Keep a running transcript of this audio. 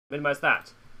Minimize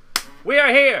that. We are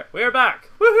here! We are back!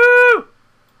 Woohoo!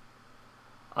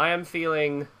 I am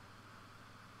feeling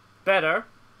better.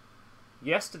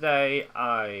 Yesterday,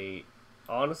 I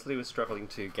honestly was struggling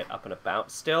to get up and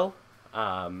about still.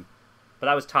 But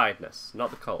that was tiredness, not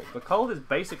the cold. The cold is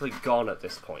basically gone at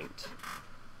this point.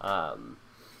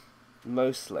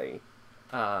 Mostly.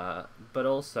 But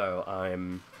also,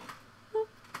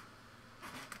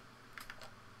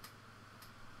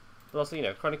 But also, you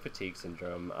know, chronic fatigue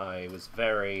syndrome. I was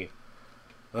very...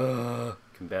 can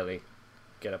barely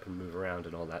get up and move around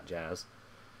and all that jazz.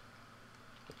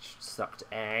 Which sucked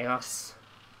ass.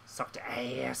 Sucked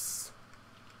ass.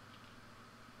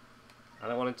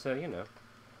 And I wanted to, you know...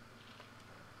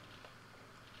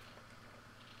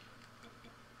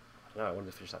 I wanted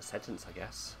to finish that sentence, I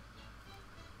guess.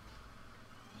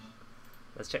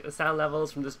 Let's check the sound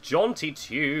levels from this jaunty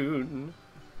tune.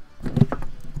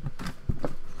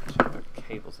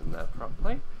 Cables in there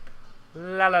properly.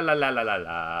 La la la la la la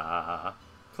la.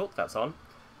 Cool, that's on.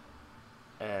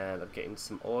 And I'm getting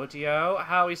some audio.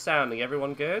 How are we sounding?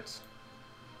 Everyone good?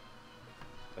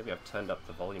 Maybe I've turned up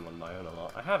the volume on my own a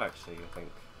lot. I have actually, I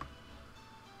think.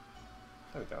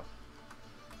 There we go.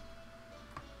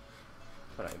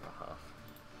 Put that in by half.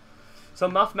 So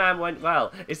Muffman went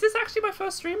well. Is this actually my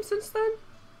first stream since then?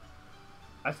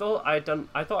 I thought I'd done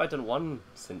one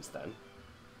since then.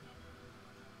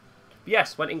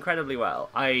 Yes, went incredibly well.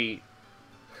 I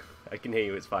can hear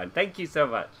you, it's fine. Thank you so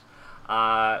much.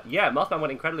 Yeah, Mothman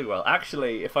went incredibly well.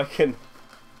 Actually, if I can...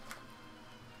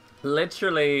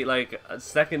 Literally, like,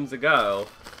 seconds ago,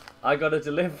 I got a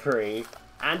delivery,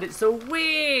 and it's a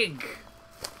wig!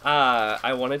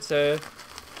 I wanted to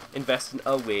invest in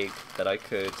a wig that I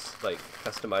could, like,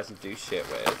 customize and do shit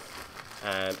with.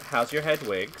 And How's Your Head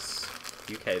Wigs,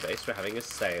 UK-based, we're having a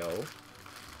sale.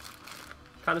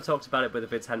 Kind of talked about it, but the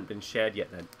vids hadn't been shared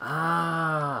yet then.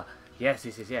 Ah! Yes.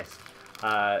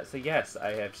 So yes,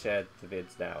 I have shared the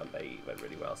vids now, and they went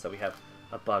really well. So we have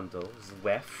a bundle,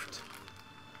 Zweft,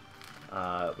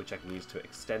 which I can use to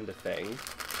extend a thing.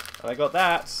 And I got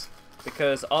that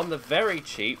because on the very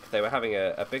cheap, they were having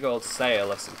a big old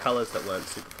sale of some colours that weren't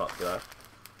super popular.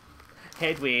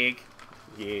 Head wig.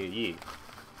 Yeah.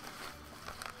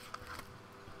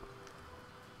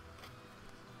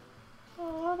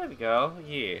 Oh, there we go.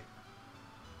 Yeah.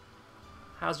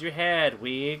 How's your head,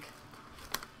 wig?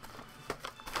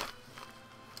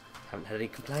 Haven't had any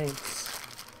complaints.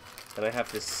 Then I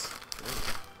have this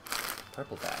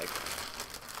purple bag.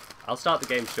 I'll start the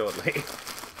game shortly.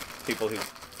 People who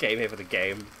came here for the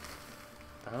game.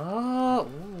 Oh,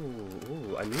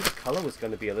 ooh, I knew the color was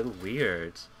going to be a little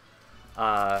weird.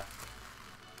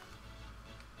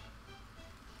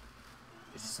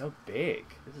 It's so big.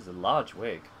 This is a large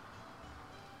wig.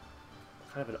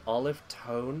 Kind of an olive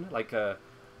tone, like a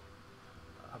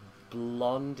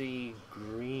blondie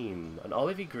green, an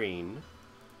olivey green.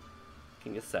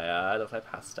 Can you say it looks like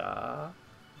pasta?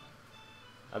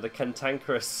 And the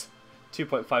cantankerous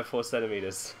 2.54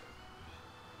 centimeters.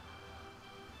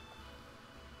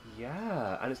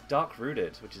 Yeah, and it's dark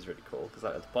rooted, which is really cool because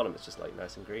like, at the bottom it's just like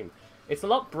nice and green. It's a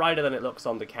lot brighter than it looks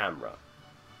on the camera.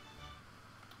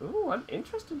 Ooh, I'm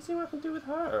interested in seeing what I can do with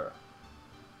her.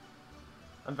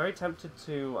 I'm very tempted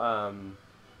to,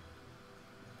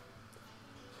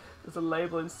 there's a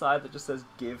label inside that just says,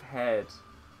 give head.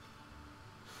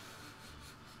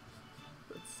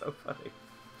 That's so funny.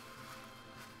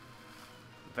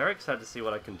 I'm very excited to see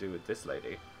what I can do with this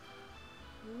lady.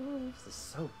 Ooh,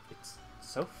 it's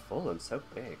so full and so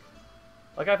big.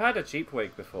 Like, I've had a cheap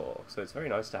wig before, so it's very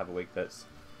nice to have a wig that's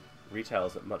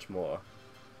retails at much more.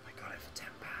 I got it for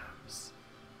 £10.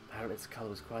 Apparently its colour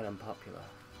was quite unpopular.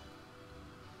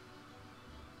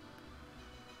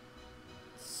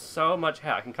 So much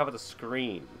hair. I can cover the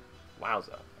screen.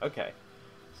 Wowza. Okay.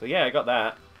 So yeah, I got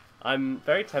that. I'm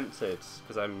very tempted,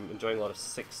 because I'm enjoying a lot of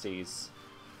 60s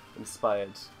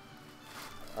inspired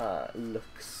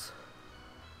looks.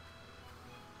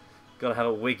 Gotta have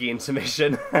a wiggy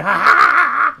intermission.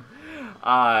 Yeah,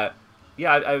 I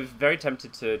was very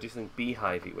tempted to do something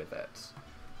beehivey with it.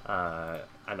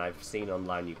 And I've seen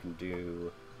online you can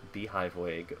do a beehive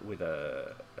wig with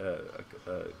a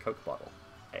Coke bottle.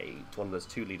 One of those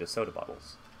 2-litre soda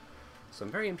bottles. So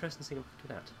I'm very interested in seeing if we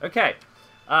can do that. Okay,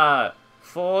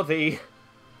 for the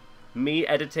me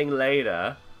editing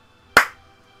later.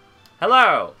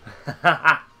 Hello!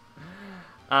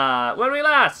 When we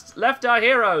last left our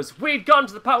heroes, we'd gone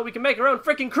to the part where we can make our own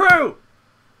freaking crew!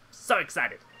 So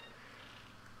excited.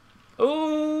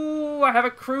 Ooh, I have a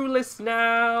crew list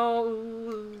now.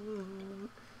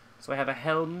 So I have a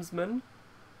helmsman.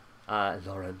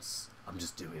 Lawrence, I'm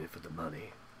just doing it for the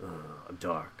money. I'm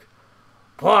dark.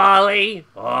 Polly!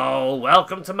 Oh,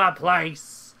 welcome to my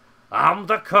place. I'm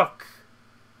the cook.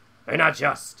 And I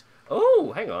just...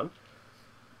 Oh, hang on.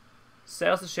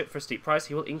 Sells the ship for a steep price.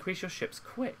 He will increase your ships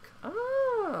quick.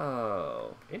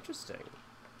 Oh, interesting.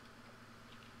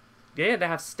 Yeah, they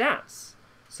have stats.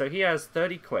 So he has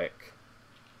 30 quick.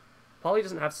 Polly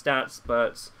doesn't have stats,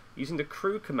 but using the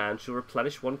crew command, she'll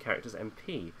replenish one character's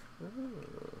MP.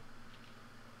 Oh.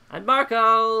 And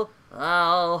Marco!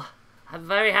 Oh, I'm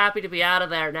very happy to be out of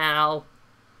there now.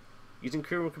 Using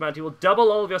crew command, he will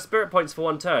double all of your spirit points for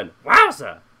one turn.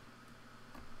 Wowza!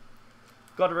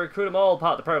 Got to recruit them all,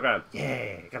 part of the program.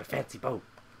 Yeah, got a fancy boat.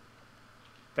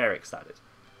 Very excited.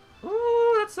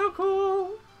 Ooh, that's so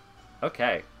cool.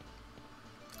 Okay.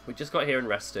 We just got here and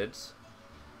rested.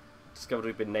 Discovered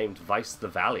we've been named Vice the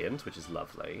Valiant, which is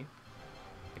lovely.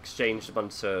 Exchanged a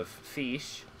bunch of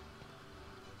fish.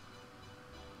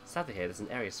 South of here, there's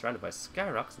an area surrounded by sky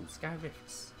rocks and sky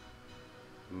rifts.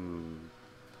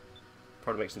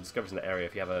 Probably make some discoveries in that area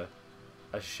if you have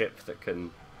a ship that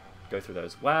can go through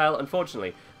those. Well,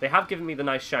 unfortunately, they have given me the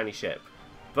nice shiny ship,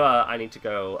 but I need to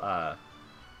go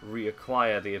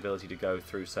reacquire the ability to go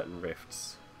through certain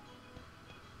rifts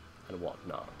and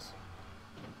whatnot.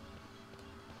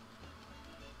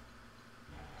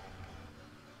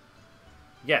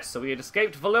 Yes, so we had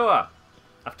escaped Valua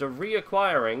after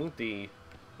reacquiring the...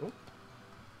 Oh,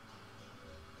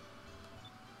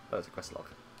 there's a quest log.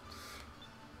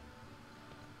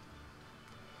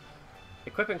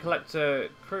 Equip and collect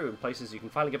crew in places you can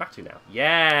finally get back to now.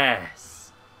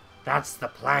 Yes! That's the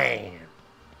plan!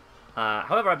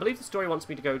 However, I believe the story wants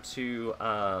me to go to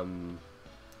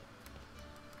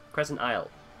Crescent Isle.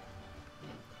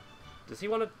 Does he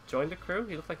want to join the crew?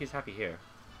 He looks like he's happy here.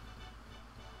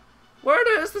 Word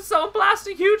is that someone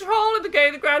blasted a huge hole in the gate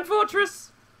of the Grand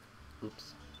Fortress!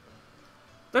 Oops.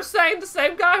 They're saying the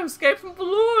same guy who escaped from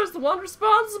Valor is the one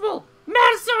responsible! Man,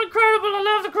 it's so incredible, I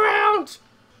love the ground!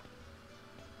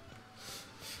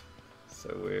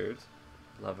 So weird.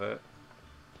 Love it.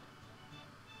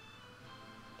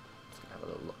 Just gonna have a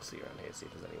little look-see around here, see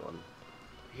if there's anyone.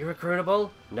 Are you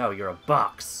recruitable? No, you're a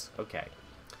box. Okay.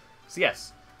 So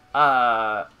yes.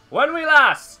 When we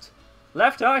last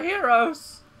left our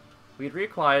heroes, we had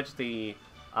reacquired the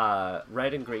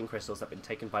red and green crystals that had been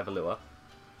taken by Valua.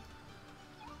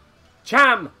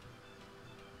 Cham!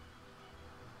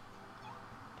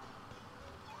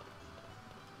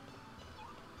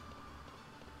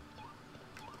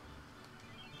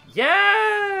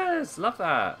 Yes! Love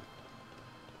that.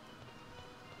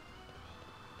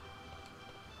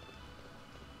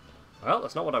 Well,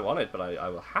 that's not what I wanted, but I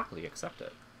will happily accept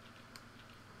it.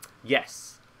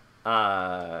 Yes.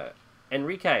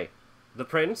 Enrique, the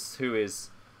prince, who is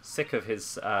sick of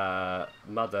his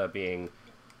mother being,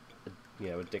 you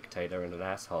know, a dictator and an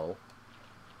asshole.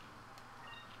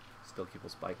 Still keep a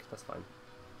spike, that's fine.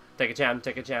 Take a jam,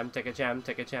 take a jam, take a jam,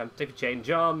 take a jam, take a change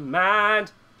your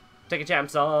mind. Take a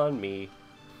chance on me.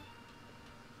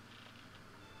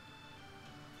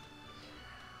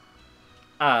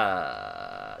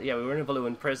 Yeah, we were in a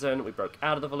Valuan prison. We broke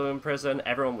out of the Valuan prison.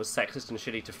 Everyone was sexist and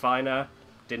shitty to Fina.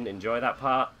 Didn't enjoy that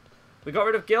part. We got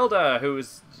rid of Gilda, who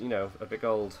was, you know, a big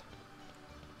old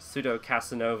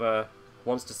pseudo-Casanova.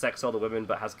 Wants to sex all the women,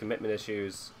 but has commitment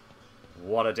issues.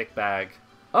 What a dickbag.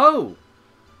 Oh!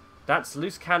 That's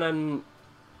loose cannon...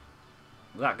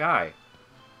 that guy.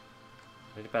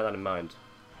 I need to bear that in mind.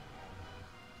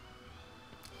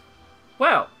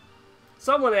 Well,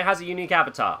 someone that has a unique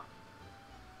avatar.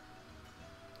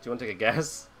 Do you want to take a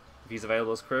guess if he's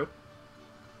available as crew?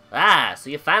 Ah, so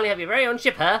you finally have your very own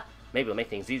ship, huh? Maybe it'll make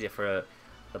things easier for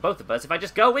the both of us if I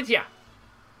just go with you.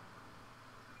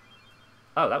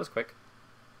 Oh, that was quick.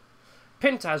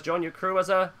 Pinta has joined your crew as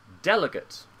a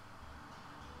delegate.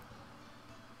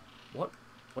 What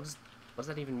does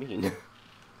that even mean?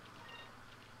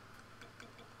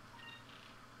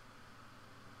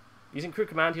 Using crew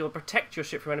command, he will protect your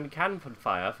ship from enemy cannon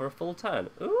fire for a full turn.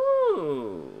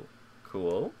 Ooh,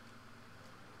 cool.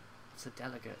 What's a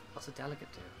delegate? What's a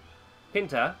delegate do?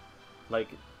 Pinta, like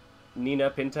Nina,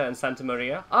 Pinta, and Santa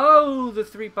Maria. Oh, the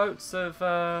 3 boats of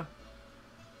that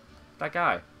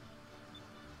guy.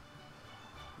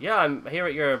 Yeah, I'm here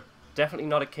at your definitely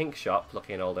not a kink shop,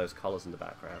 looking at all those collars in the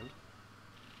background.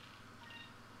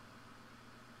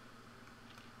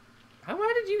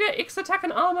 Where did you get X attack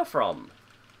and armor from?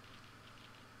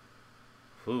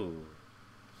 Ooh,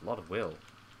 a lot of will.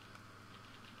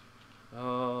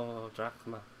 Oh,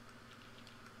 Drachma.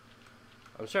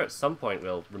 I'm sure at some point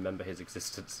we'll remember his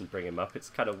existence and bring him up. It's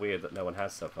kind of weird that no one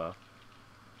has so far.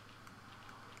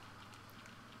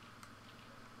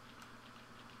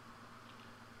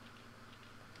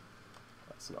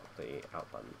 That's not the the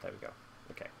out button. There we go.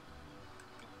 Okay.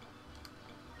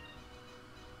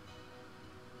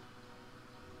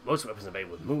 Most weapons are made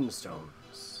with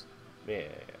moonstones. Yeah.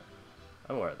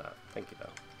 I'm aware of that. Thank you, though.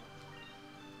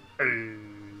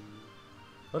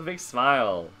 What a big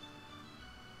smile.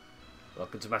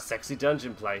 Welcome to my sexy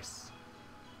dungeon place.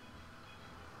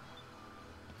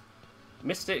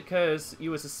 Missed it because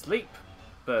you was asleep,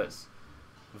 but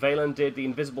Valen did the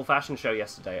Invisible Fashion Show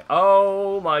yesterday.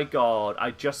 Oh my god,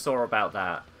 I just saw about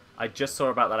that. I just saw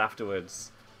about that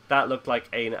afterwards. That looked like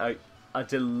a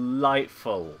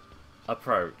delightful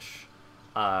approach.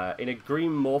 In a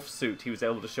green morph suit, he was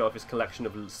able to show off his collection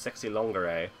of sexy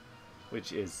lingerie,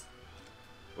 which is,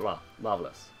 well,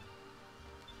 marvelous.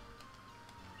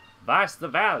 Vice the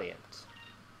Valiant.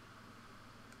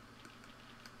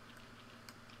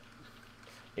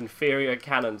 Inferior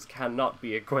cannons cannot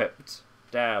be equipped.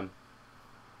 Damn.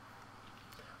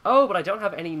 Oh, but I don't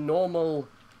have any normal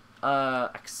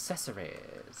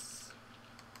accessories.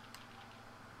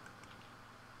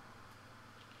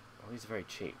 Oh, these are very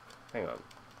cheap. Hang on.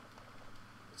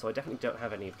 So I definitely don't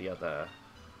have any of the other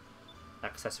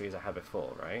accessories I had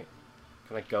before, right?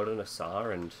 Can I go to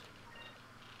Nassar and...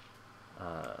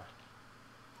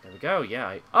 there we go,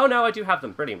 yeah. Oh no, I do have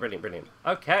them. Brilliant, brilliant, brilliant.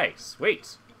 Okay,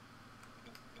 sweet.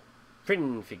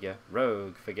 Prin figure,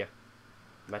 rogue figure,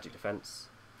 magic defense,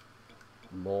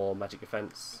 more magic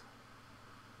defense,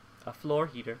 a floor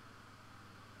heater.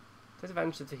 Takes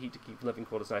advantage of the heat to keep living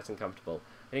quarters nice and comfortable.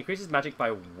 It increases magic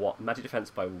by magic defense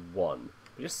by 1.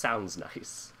 It just sounds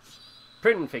nice.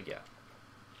 Prin figure.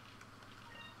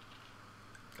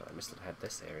 God, I must have had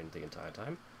this here in the entire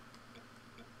time.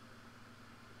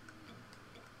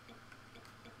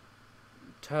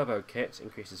 Turbo kit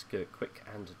increases quick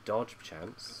and dodge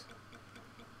chance.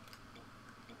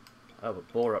 Oh,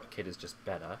 but bore up kit is just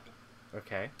better.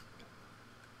 Okay.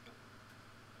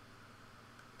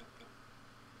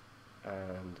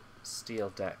 And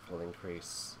steel deck will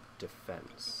increase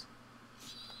defense.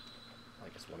 I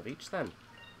guess one of each then.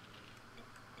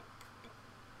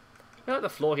 I feel like the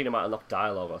floor heater might unlock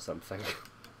dialogue or something.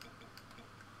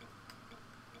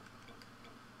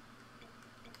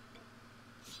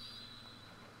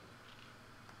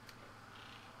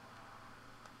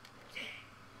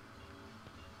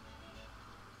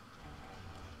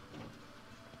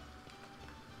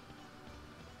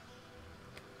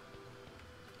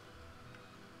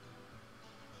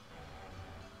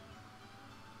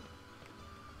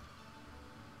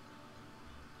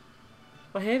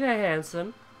 Well, hey there,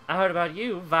 handsome. I heard about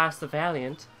you, Vice the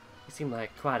Valiant. You seem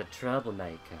like quite a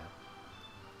troublemaker.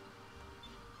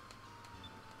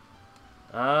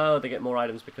 Oh, they get more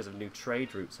items because of new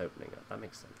trade routes opening up. That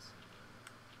makes sense.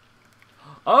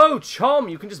 Oh, Chom!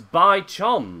 You can just buy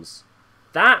Choms.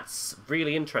 That's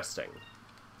really interesting.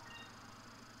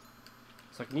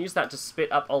 So I can use that to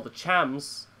spit up all the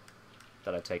Chams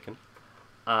that I've taken.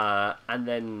 And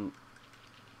then...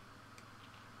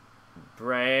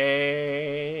 Brain.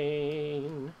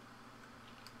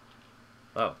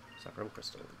 Oh, Sacrum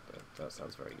Crystal. That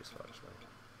sounds very useful, actually.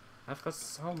 I've got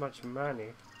so much money.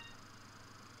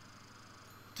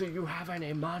 Do you have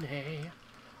any money?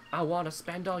 I want to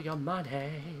spend all your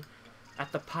money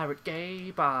at the Pirate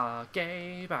Gay Bar.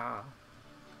 Gay Bar.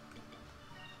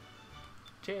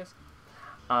 Cheers.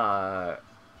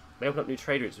 They open up new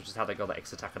trade routes, which is how they got the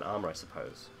X attack and armor, I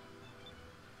suppose.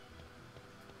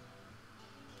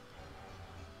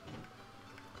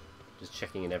 Just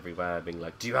checking in everywhere, being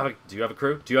like, do you have a crew? Do you have a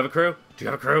crew? Do you have a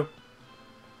crew?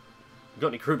 You got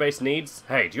any crew-based needs?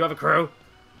 Hey, do you have a crew?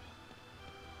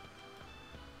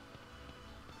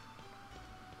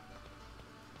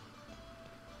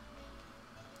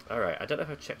 Alright, I don't know if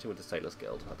I've checked in with the Sailors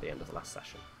Guild at the end of the last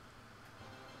session.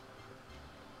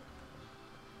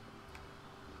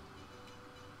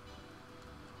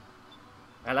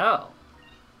 Hello!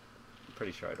 I'm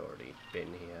pretty sure I'd already been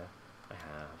here. I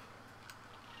have.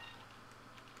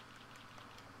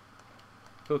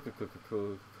 Cool, cool, cool,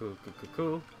 cool, cool, cool, cool,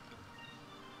 cool.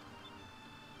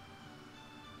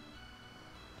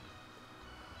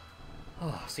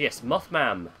 Oh, so yes,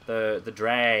 Mothman, the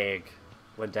drag,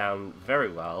 went down very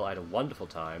well. I had a wonderful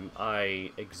time.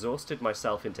 I exhausted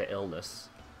myself into illness,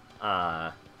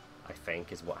 I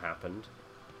think is what happened.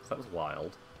 So that was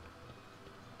wild.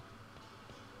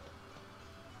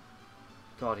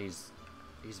 God, he's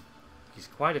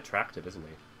quite attractive, isn't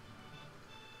he?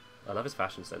 I love his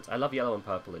fashion sense. I love yellow and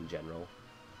purple in general.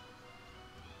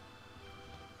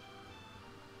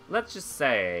 Let's just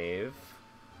save,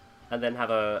 and then have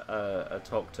a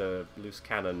talk to Loose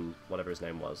Cannon, whatever his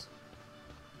name was.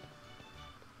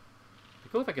 It'd be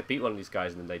cool if I could beat one of these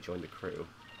guys and then they join the crew.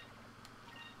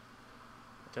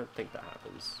 I don't think that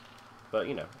happens. But,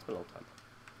 you know, it's been a long time.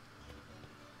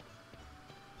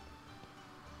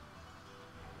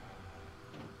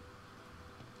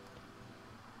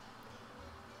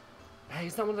 Hey,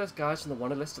 is that one of those guys from the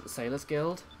wanted list at the Sailors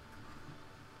Guild?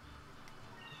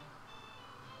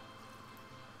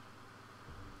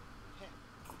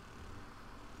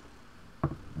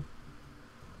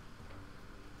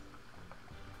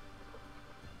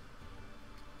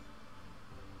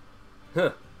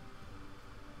 Huh.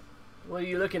 What are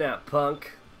you looking at,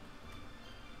 punk?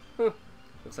 Huh.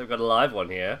 Looks like we've got a live one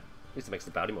here. At least it makes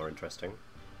the bounty more interesting.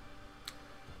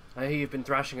 I hear you've been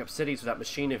thrashing up cities with that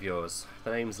machine of yours.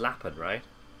 The name's Lapid, right?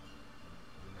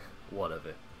 What of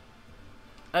it?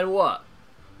 And what?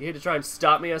 You here to try and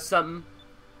stop me or something?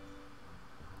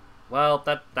 Well,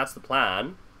 that's the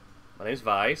plan. My name's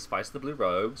Vice, Vice of the Blue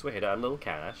Rogues. We're here to earn a little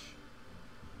cash.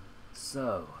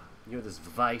 So, you're this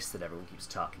Vice that everyone keeps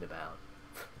talking about.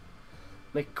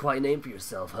 Make quite a name for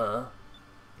yourself, huh?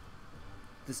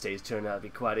 This day's turned out to be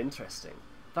quite interesting.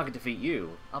 If I can defeat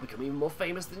you, I'll become even more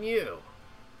famous than you.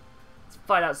 Let's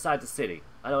fight outside the city.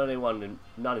 I don't want anyone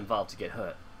not involved to get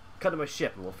hurt. Come to my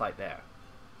ship and we'll fight there.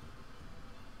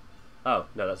 Oh,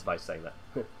 no, that's Vice saying that.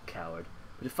 Coward.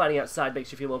 But if fighting outside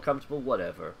makes you feel more comfortable,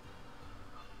 whatever.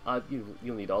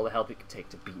 You'll need all the help it can take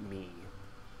to beat me.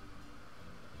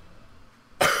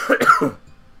 I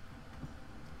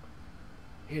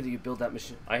hear that you built that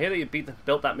machine. I hear that you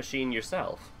built that machine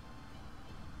yourself.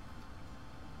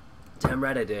 Damn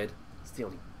right I did. It's the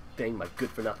only thing my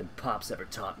good-for-nothing pops ever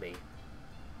taught me.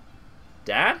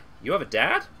 Dad? You have a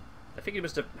dad? I think you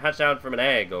must have hatched out from an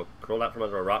egg or crawled out from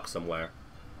under a rock somewhere.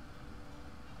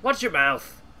 Watch your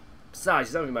mouth! Besides,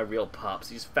 he's not even my real pops.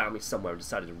 He just found me somewhere and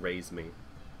decided to raise me.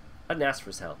 I didn't ask for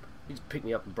his help. He just picked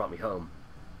me up and brought me home.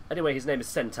 Anyway, his name is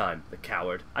Sentime, the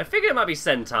coward. I figured it might be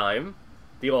Sentime,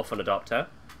 the orphan adopter.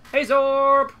 Hey,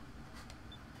 Zorb!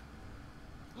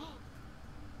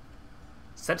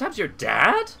 Sentime's your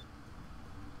dad?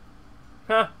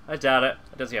 Huh, I doubt it.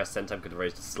 I don't see how Sentime could have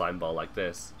raised a slime ball like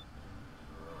this.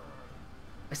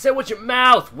 I said watch your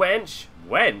mouth, wench!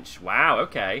 Wench? Wow,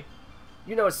 okay.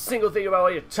 You know a single thing about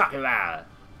what you're talking about.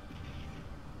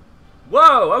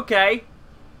 Whoa, okay.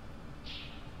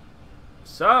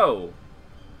 So,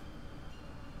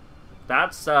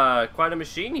 that's quite a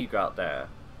machine you got there.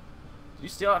 Did you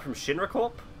steal that from Shinra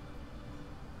Corp?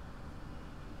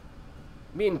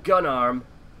 Me and Gunarm.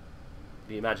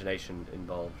 The imagination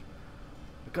involved.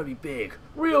 We're gonna be big.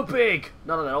 Real big!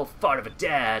 Not on that old fart of a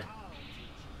dad.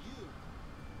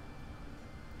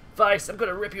 Vice, I'm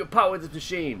gonna rip you apart with this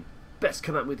machine. Best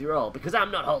come out with your all, because I'm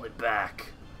not holding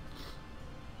back.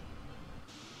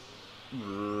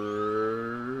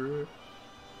 Hello,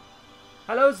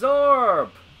 Zorb!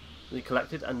 We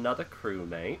collected another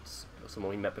crewmate.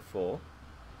 Someone we met before.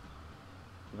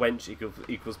 Wench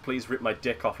equals please rip my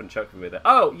dick off and choke me with it.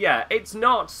 Oh, yeah, it's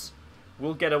not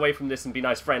we'll get away from this and be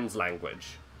nice friends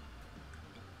language.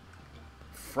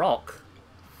 Frock?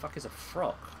 The fuck is a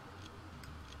frock?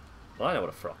 Well, I know what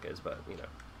a frock is, but, you know.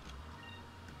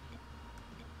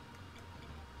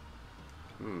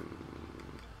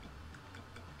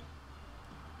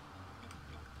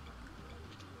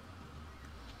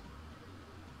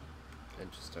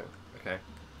 Interesting. Okay.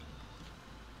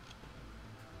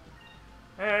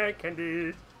 Hey,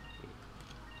 Candy!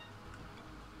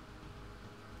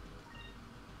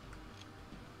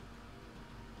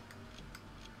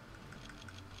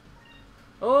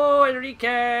 Oh,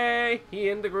 Enrique! He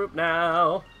in the group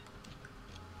now.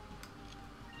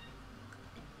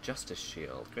 Justice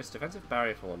Shield. Creates defensive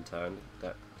barrier for one turn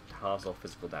that halves all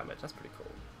physical damage. That's pretty cool.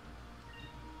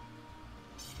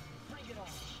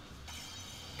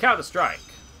 Counter Strike!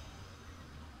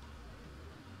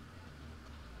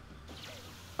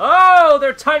 Oh,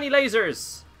 they're tiny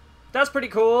lasers! That's pretty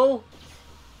cool!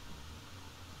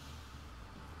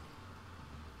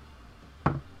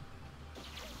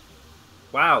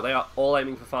 Wow, they are all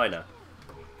aiming for Finer.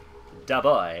 Da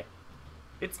boy.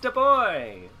 It's da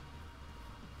boy!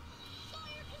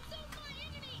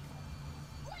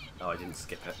 Oh, I didn't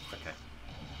skip it. Okay.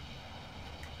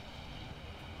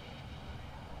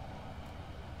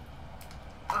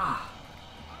 Ah!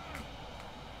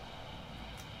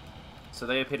 So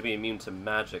they appear to be immune to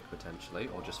magic, potentially,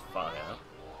 or just fire.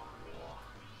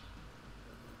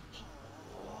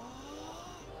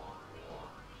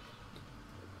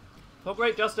 Oh,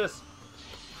 great justice!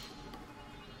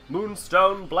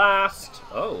 Moonstone Blast!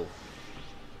 Oh.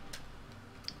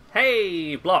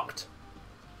 Hey! Blocked!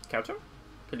 Counter?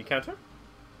 Can you counter?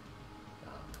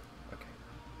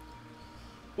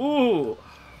 Okay. Ooh!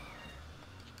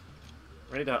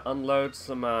 Ready to unload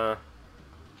some,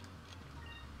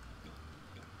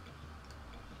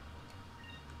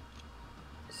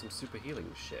 some super healing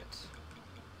shit.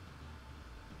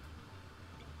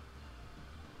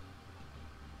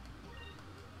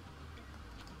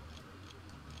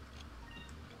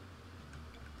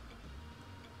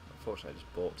 Unfortunately, I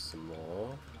just bought some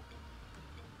more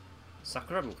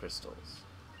Saccharum crystals.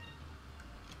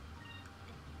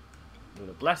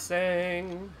 Lunar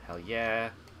Blessing. Hell yeah.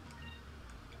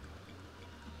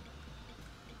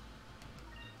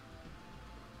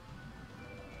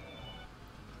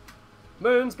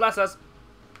 Moons, bless us!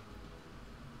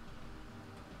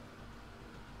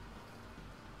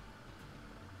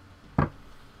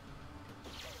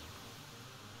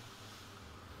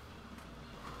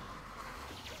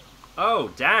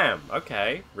 Oh, damn.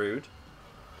 Okay, rude.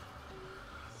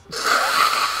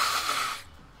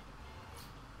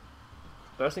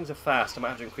 Those things are fast. I might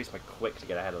have to increase my quick to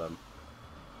get ahead of them.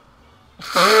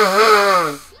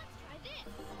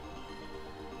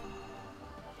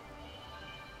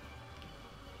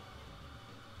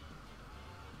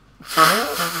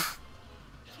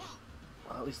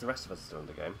 Well, at least the rest of us are still in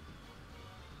the game.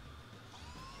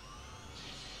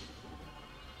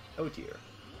 Oh dear.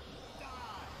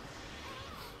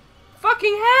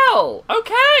 Fucking hell!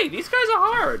 Okay, these guys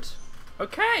are hard.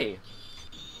 Okay.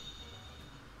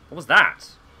 What was that?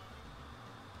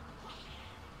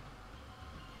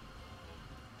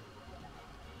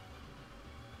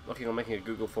 Looking on making a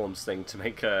Google Forms thing to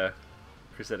make a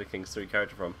Crusader Kings 3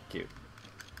 character from. Cute.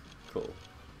 Cool.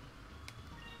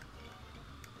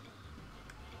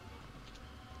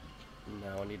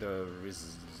 Now I need a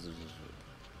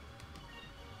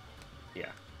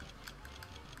yeah.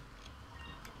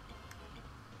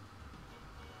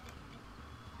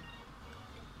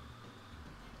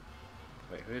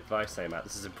 Wait, who advice I'm at?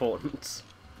 This is important.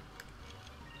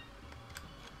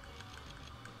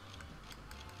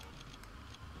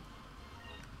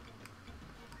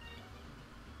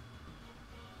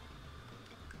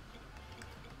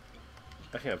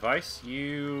 Okay, advice,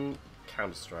 you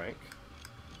Counter-Strike.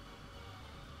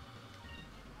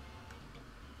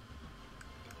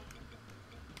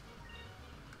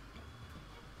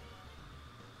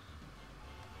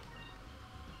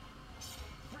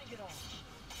 Bring it on.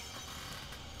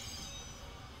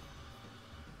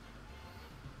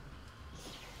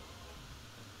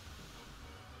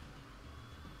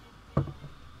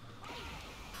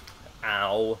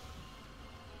 Ow.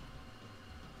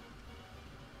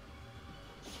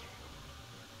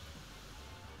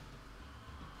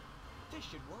 This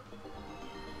should work.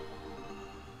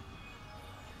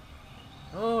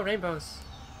 Oh, rainbows.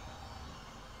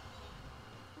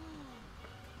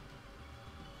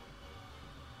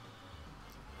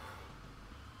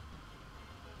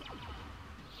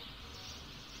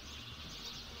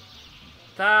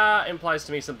 That implies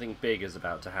to me something big is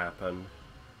about to happen.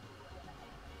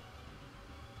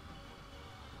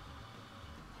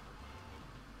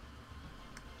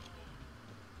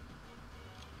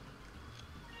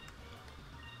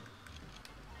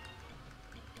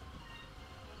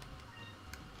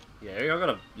 Yeah,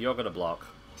 you're gonna block.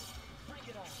 Bring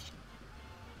it on.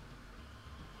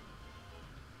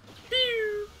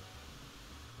 Pew!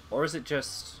 Or is it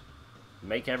just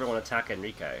make everyone attack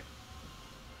Enrique?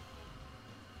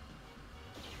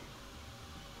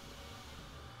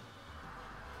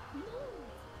 Move!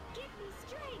 Give me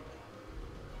strength!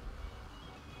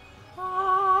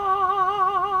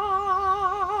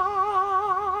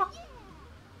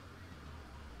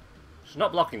 She's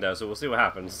not blocking though, so we'll see what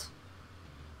happens.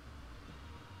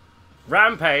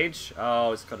 Rampage!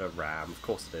 Oh, it's got a ram. Of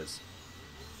course it is.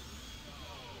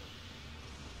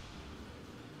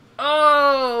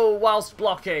 Oh, whilst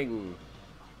blocking!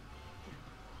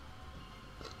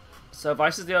 So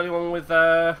Vice is the only one with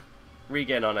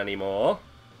regain on anymore.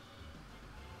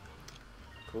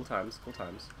 Cool times, cool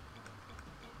times.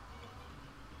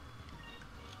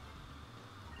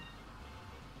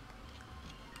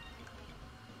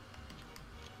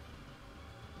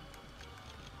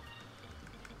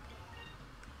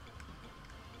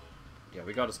 Yeah,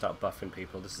 we gotta start buffing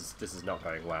people. This is not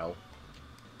going well.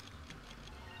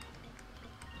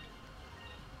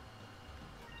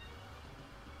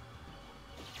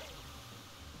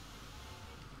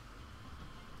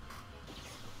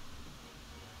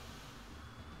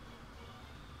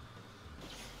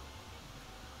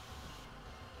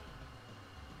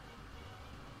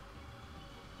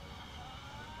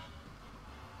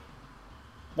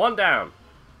 One down.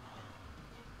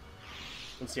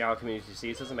 And see how our community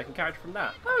sees us and make a character from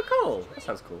that. Oh, cool. That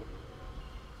sounds cool.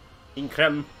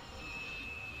 Increm.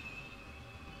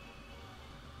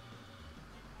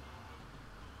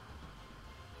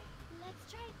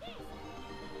 Let's try this!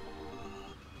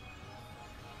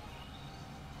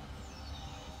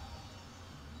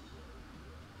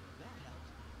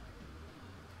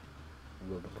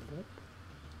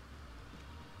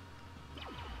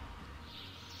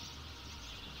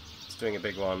 doing a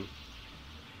big one.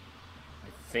 I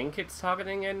think it's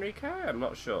targeting Enrique? I'm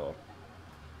not sure.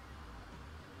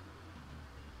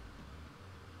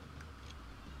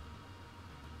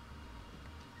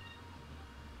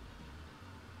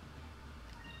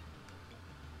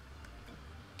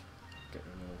 Get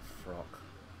rid of an old frock.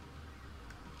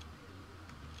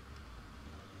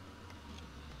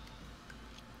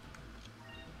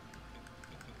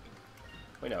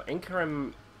 Wait, no. Inca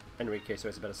and Enrique, so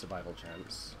it's a better survival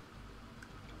chance.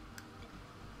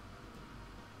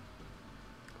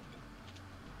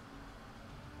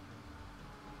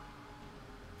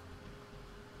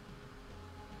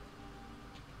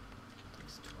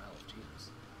 Takes 12,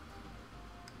 Jesus.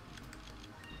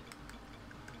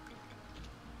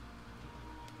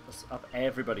 Let's up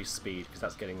everybody's speed, because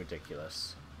that's getting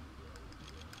ridiculous.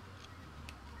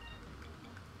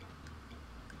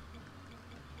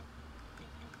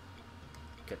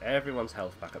 Get everyone's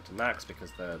health back up to max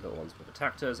because they're the ones who have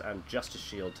attacked us, and Justice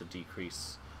Shield to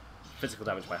decrease physical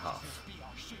damage by half. Be our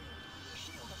shield.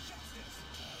 Shield of justice.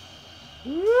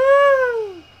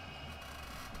 Woo!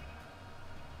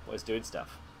 Boy's doing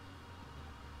stuff.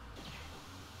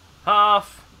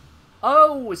 Half!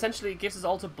 Oh, essentially it gives us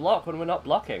alt to block when we're not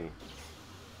blocking.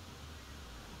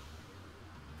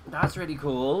 That's really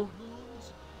cool.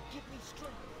 Moons, give me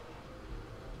strength.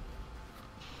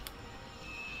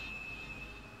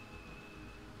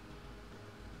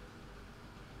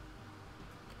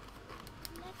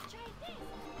 Let's try this.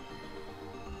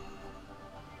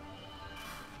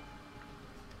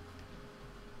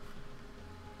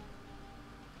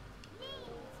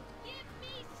 Moons, give me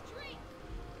strength.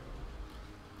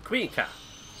 Quicker!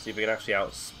 See if we can actually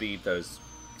outspeed those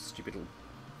stupid little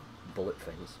bullet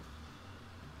things.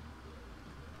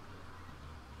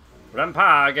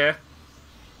 Rampage!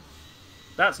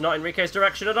 That's not Enrique's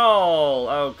direction at all!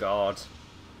 Oh god.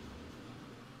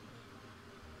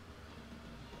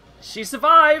 She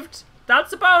survived!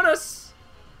 That's a bonus!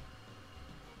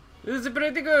 This is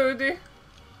pretty good.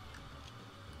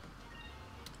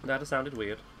 That sounded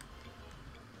weird.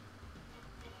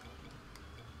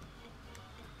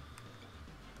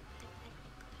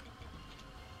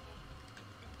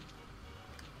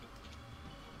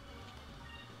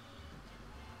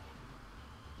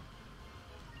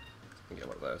 Get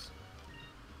one of those.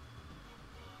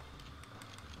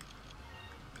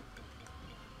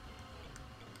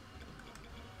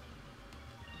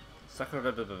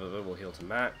 Sakura will heal to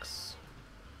max.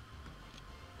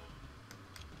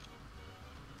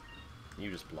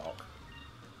 You just block.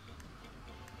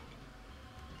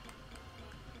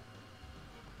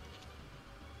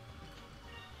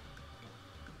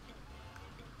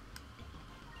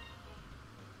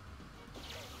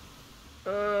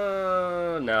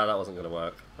 No, that wasn't going to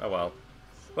work. Oh well.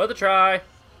 Worth a try!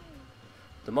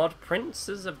 The mod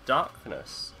Princes of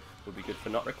Darkness would be good for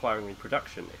not requiring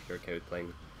reproduction if you're okay with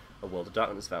playing a World of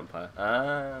Darkness vampire.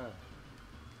 Ah.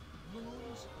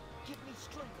 Moons, give me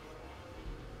strength.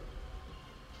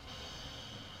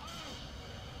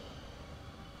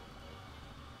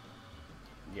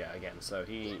 Yeah, again, so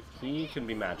he can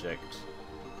be magicked,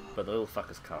 but the little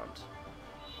fuckers can't.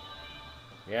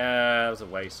 Yeah, that was a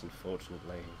waste,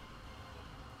 unfortunately.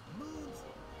 Moons,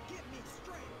 give me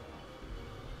strength.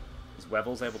 Is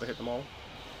Weevils able to hit them all?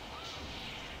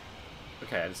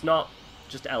 Okay, and it's not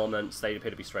just elements, they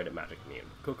appear to be straight up magic immune.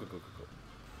 Cool, cool, cool, cool, cool.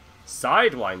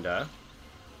 Sidewinder?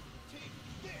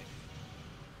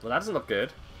 Well, that doesn't look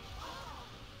good.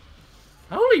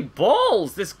 Holy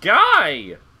balls, this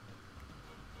guy!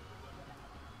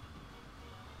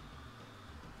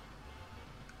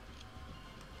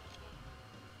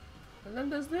 And then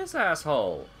there's this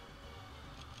asshole.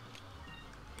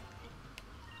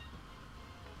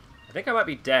 I think I might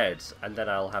be dead, and then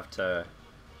I'll have to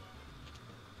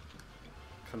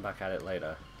come back at it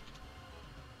later.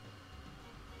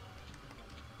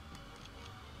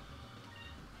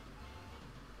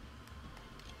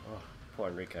 Oh, poor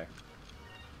Enrique.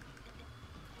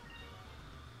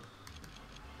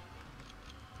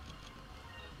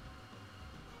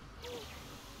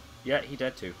 Yeah, he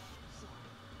dead too.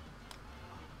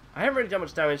 I haven't really done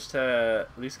much damage to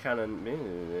loose cannon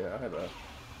either.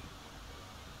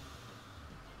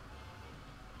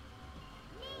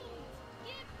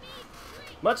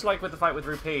 Much like with the fight with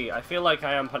Rupee, I feel like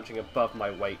I am punching above my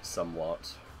weight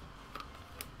somewhat.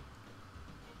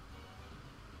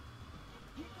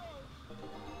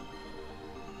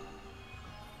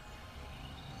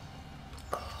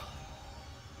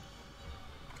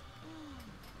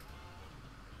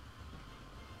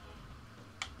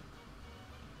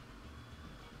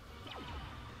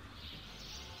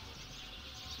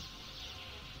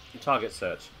 Target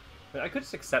search. I mean, I could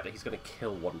just accept that he's going to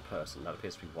kill one person. That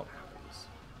appears to be what happens.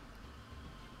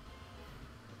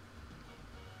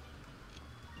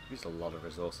 Used a lot of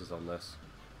resources on this.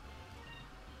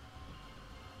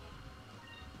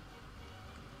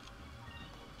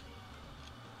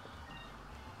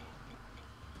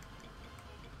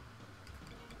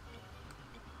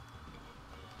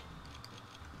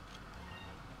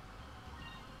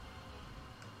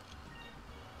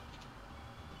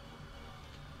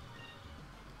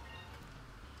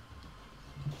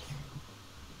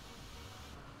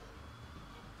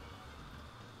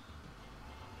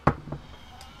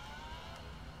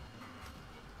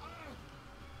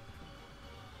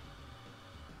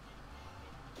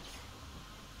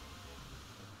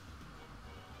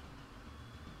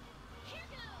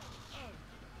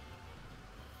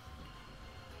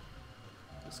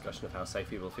 Discussion of how safe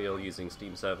people feel using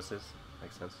Steam services.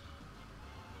 Makes sense.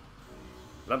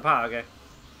 Lampage.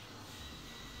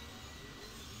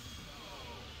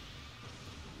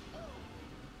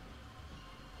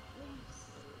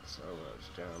 So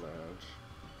much damage.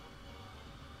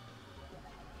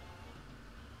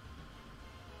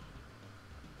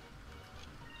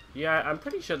 Yeah, I'm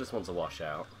pretty sure this one's a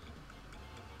washout.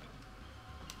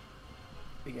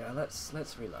 But yeah, let's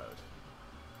reload.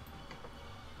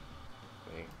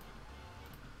 Okay.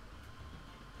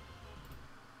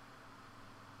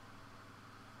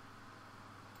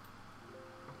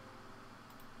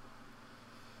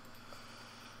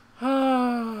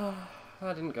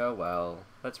 That didn't go well.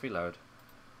 Let's reload.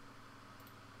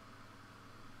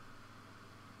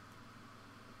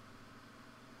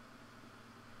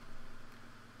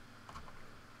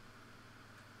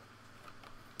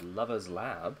 Lover's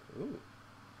Lab. Ooh.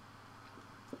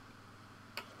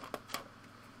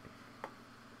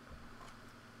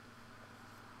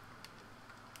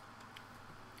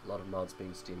 A lot of mods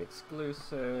being Steam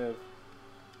exclusive.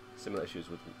 Similar issues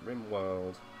with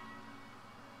RimWorld.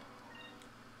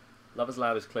 Lover's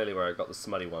Lab is clearly where I got the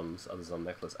smutty ones, others on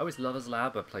Necklace. Oh, is Lover's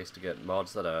Lab a place to get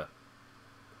mods that are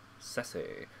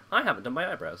sassy? I haven't done my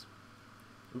eyebrows.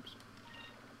 Oops.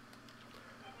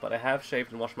 But I have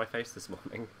shaved and washed my face this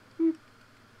morning.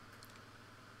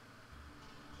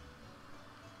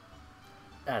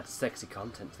 Add sexy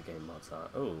content to the game, mods are.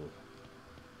 Oh.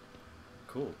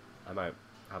 Cool. I might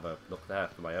have a look there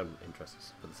for my own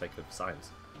interests, for the sake of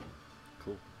science.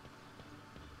 Cool.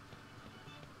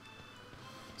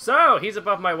 So, he's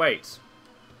above my weight.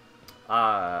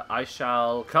 I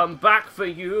shall come back for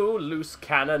you, loose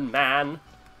cannon man.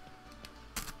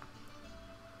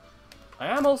 I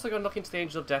am also going to look into the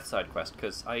Angel of Death side quest,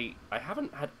 because I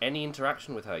haven't had any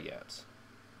interaction with her yet.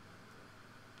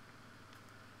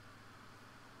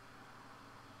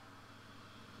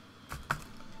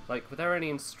 Like, were there any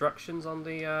instructions on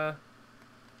the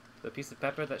piece of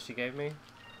pepper that she gave me?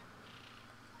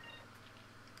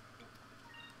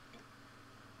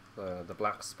 The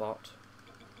black spot.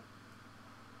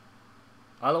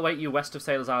 I'll await you west of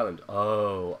Sailor's Island.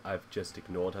 Oh, I've just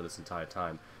ignored her this entire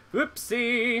time.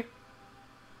 Whoopsie!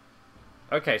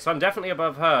 Okay, so I'm definitely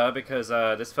above her because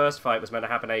this first fight was meant to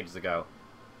happen ages ago.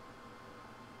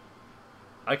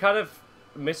 I kind of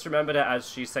misremembered it as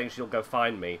she's saying she'll go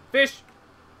find me. Fish!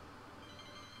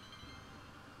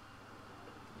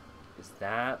 Is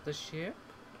that the ship?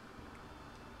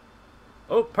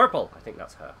 Oh, purple! I think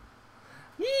that's her.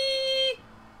 Yee!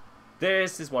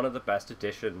 This is one of the best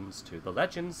additions to the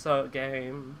Legends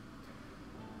game.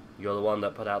 You're the one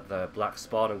that put out the black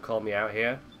spot and called me out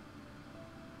here?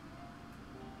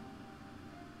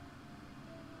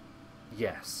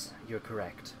 Yes, you're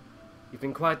correct. You've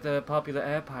been quite the popular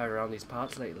air pirate around these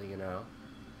parts lately, you know.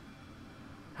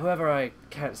 However, I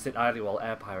can't sit idly while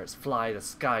air pirates fly the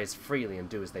skies freely and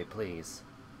do as they please.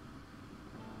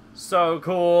 So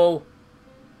cool!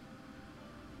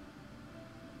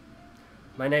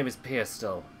 My name is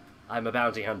Pierstill. I'm a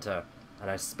bounty hunter, and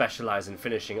I specialize in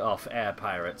finishing off air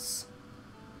pirates.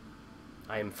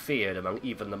 I am feared among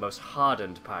even the most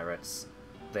hardened pirates.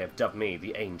 They have dubbed me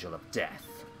the Angel of Death.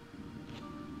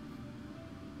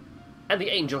 And the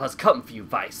angel has come for you,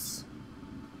 Vice!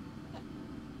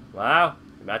 Wow,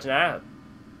 imagine that.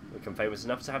 We become famous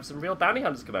enough to have some real bounty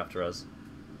hunters come after us.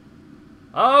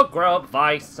 Oh, grow up,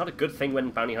 Vice. It's not a good thing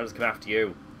when bounty hunters come after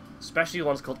you. Especially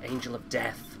ones called Angel of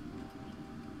Death.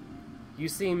 You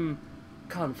seem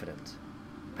confident.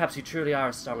 Perhaps you truly are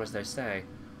as strong as they say.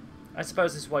 I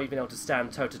suppose this is why you've been able to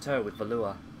stand toe-to-toe with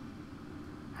Valua.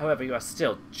 However, you are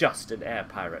still just an air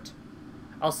pirate.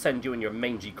 I'll send you and your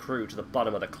mangy crew to the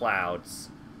bottom of the clouds.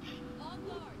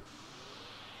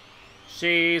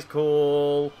 She's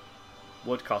cool.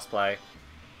 Would cosplay.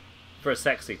 For a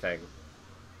sexy thing.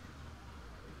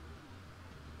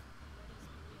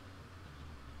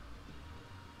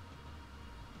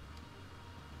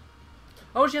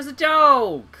 Oh, she has a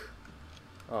dog!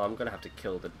 Oh, I'm gonna have to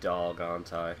kill the dog,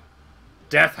 aren't I?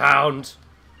 Death Hound!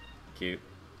 Cute.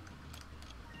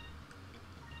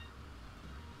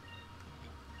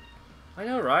 I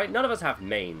know, right? None of us have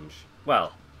mange.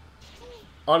 Well,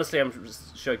 honestly, I'm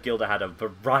sure Gilda had a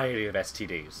variety of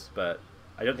STDs, but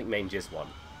I don't think mange is one.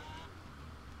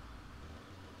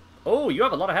 Oh, you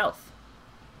have a lot of health.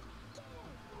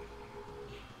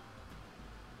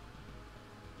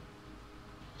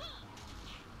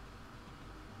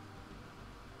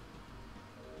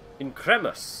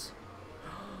 Incremus.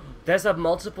 There's a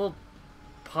multiple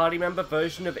party member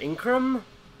version of Increm?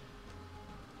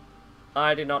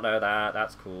 I did not know that.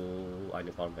 That's cool. I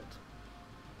knew one of it.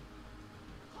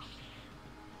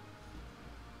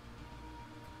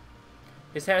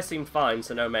 His hair seemed fine,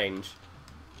 so no mange.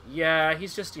 Yeah,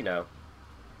 he's just, you know,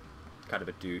 kind of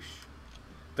a douche.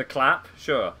 The clap?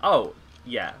 Sure. Oh,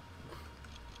 yeah.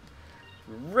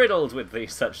 Riddled with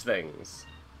these such things.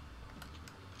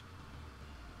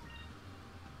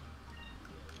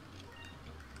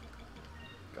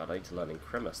 God, I need to learn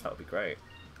Incremus. That would be great.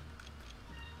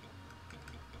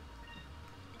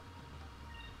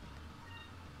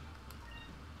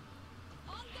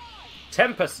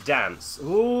 Tempest Dance.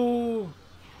 Ooh.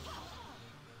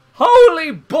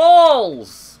 Holy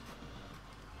balls!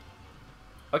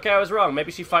 Okay, I was wrong.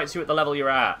 Maybe she fights you at the level you're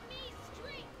at.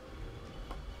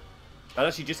 I know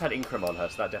she just had Increm on her,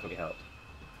 so that definitely helped.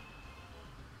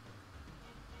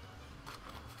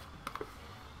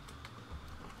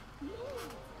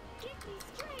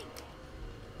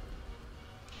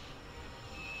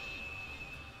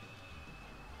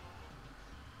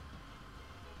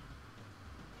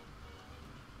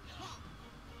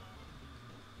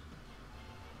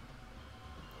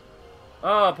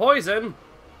 Oh, poison!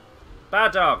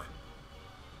 Bad dog.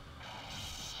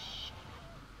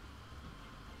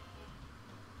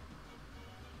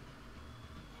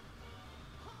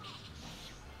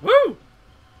 Woo!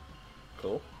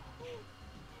 Cool.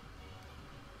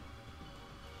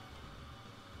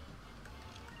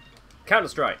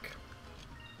 Counter-Strike.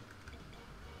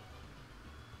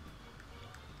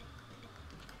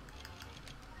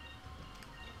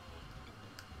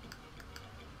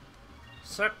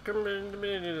 Second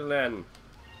then.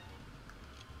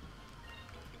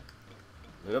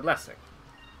 And a blessing.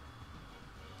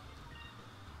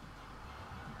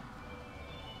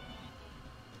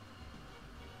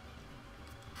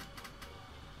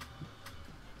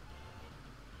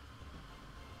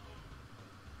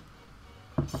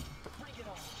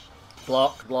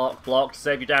 Block, block, block to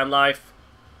save your damn life.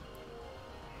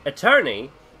 Attorney?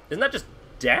 Isn't that just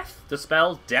death? To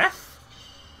spell death?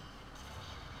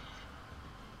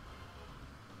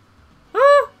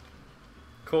 Ah!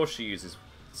 Of course she uses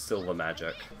silver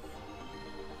magic.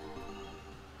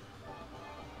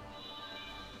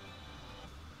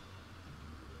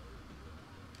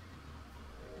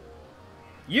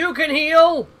 You can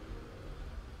heal!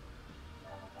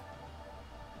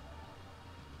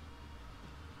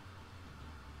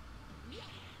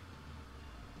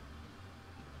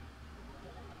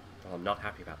 Well, I'm not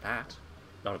happy about that.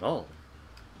 Not at all.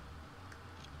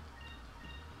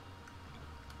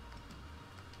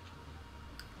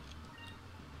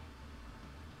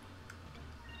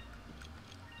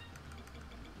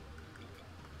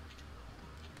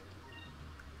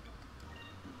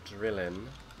 Drillin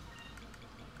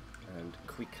and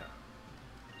Quicker.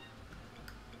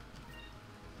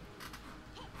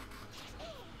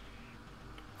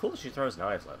 Cool that she throws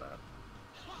knives like that.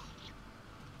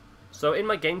 So in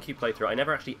my GameCube playthrough, I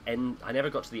never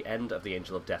got to the end of the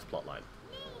Angel of Death plotline.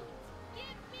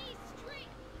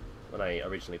 When I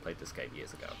originally played this game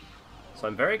years ago. So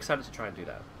I'm very excited to try and do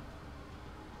that.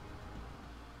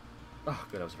 Oh,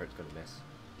 good, I was afraid it was going to miss.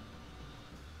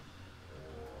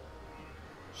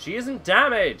 She isn't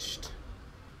damaged!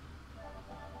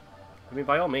 I mean,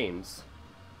 by all means.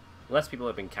 Unless people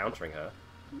have been countering her.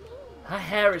 Her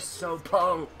hair is so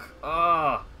punk!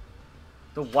 Ah!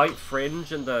 The white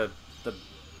fringe and the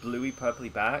bluey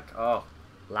purpley back. Oh.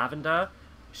 Lavender?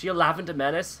 Is she a lavender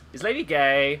menace? Is Lady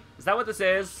gay? Is that what this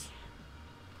is?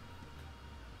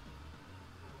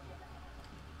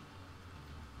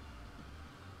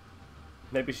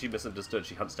 Maybe she misunderstood.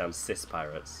 She hunts down cis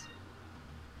pirates.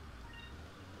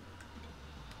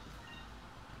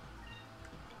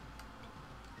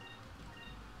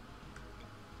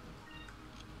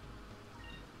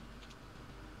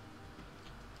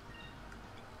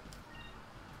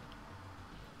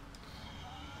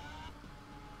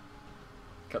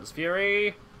 Cutlass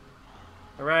Fury!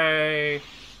 Hooray!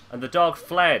 And the dog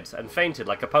fled and fainted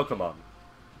like a Pokemon.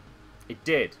 It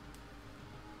did.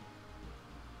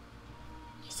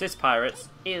 Cis pirates.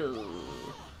 Ew.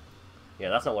 Yeah,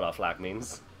 that's not what our flag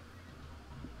means.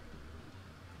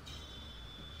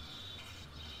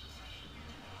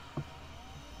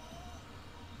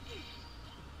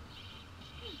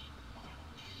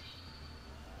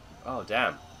 Oh,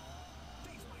 damn.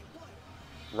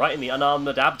 Right in the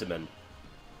unarmored abdomen.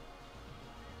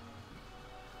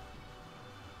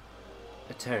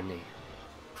 Attorney.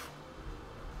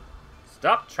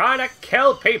 Stop trying to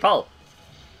kill people!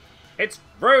 It's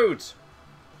rude!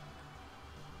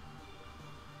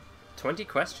 20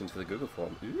 questions for the Google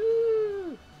form.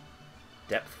 Ooh.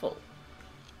 Depthful.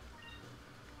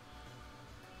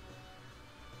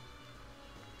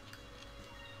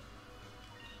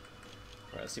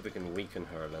 Right, let's see if we can weaken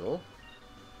her a little.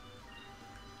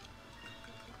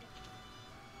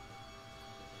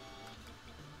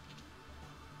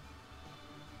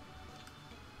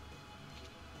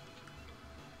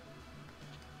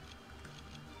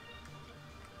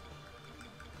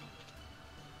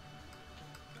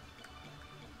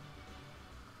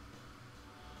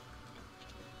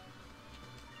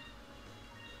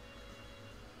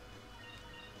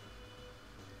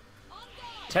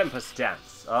 Tempest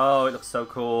Dance. Oh, it looks so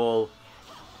cool.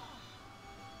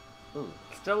 Ooh,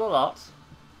 still a lot.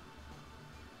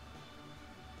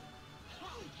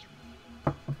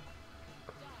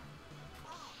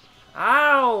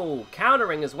 Ow!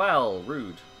 Countering as well.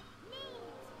 Rude.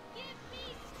 Give me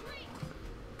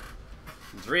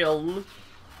strength. Drill.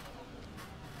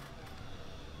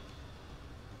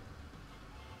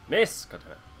 Miss. Got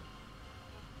her.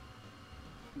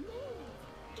 Move.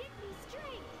 Give me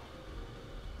strength.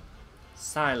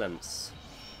 Silence.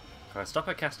 Can I stop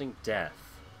her casting death?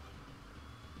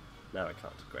 No, I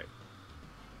can't. Great.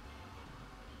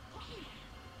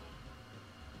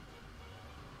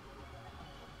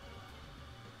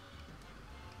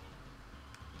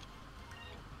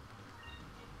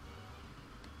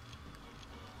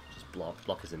 Just block.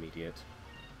 Block is immediate.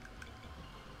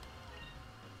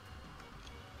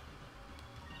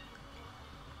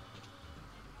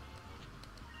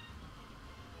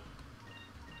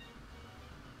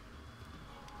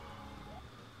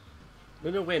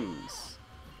 Luna wins.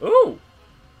 Ooh!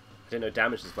 I didn't know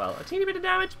damage as well. A teeny bit of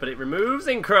damage, but it removes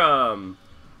Incrum!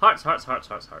 Hearts, hearts, hearts,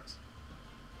 hearts, hearts.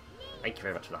 Thank you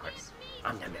very much for the hearts.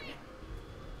 Nom, nom, nom, nom.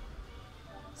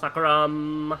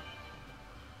 Sakaram!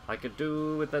 I could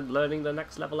do with learning the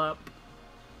next level up.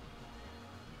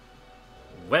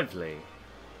 Wevley.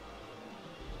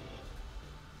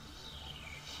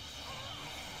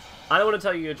 I don't want to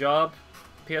tell you your job,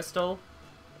 Pistol,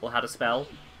 or how to spell.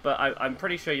 But I'm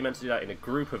pretty sure you're meant to do that in a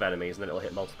group of enemies and then it'll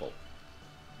hit multiple.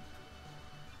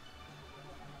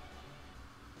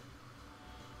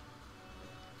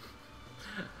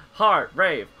 Heart,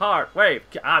 rave,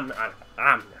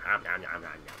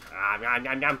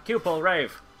 pupil,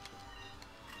 rave.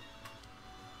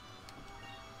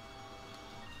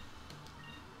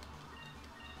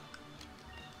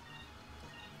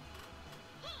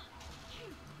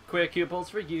 Queer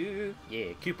pupils for you.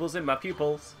 Yeah, pupils in my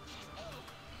pupils.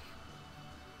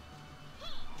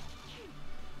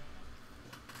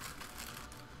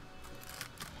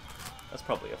 That's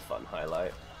probably a fun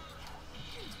highlight.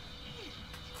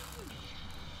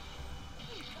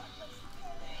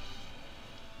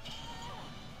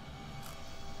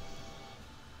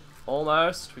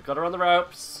 Almost. We've got her on the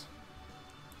ropes.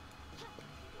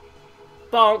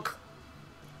 Bonk!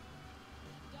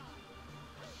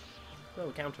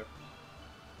 Oh, counter.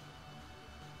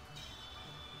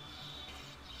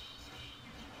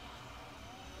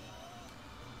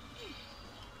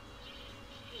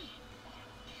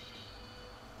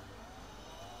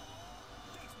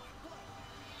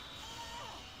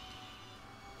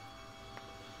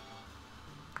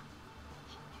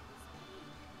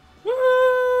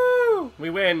 Woo!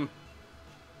 We win.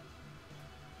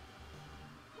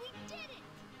 We did it.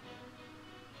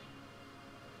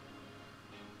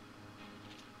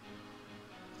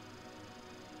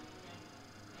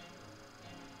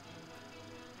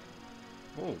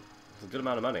 Oh, that's a good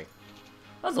amount of money.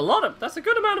 That's a lot of. That's a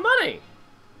good amount of money.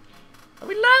 Are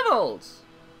we leveled?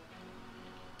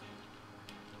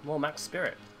 More max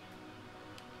spirit.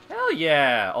 Hell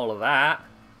yeah! All of that.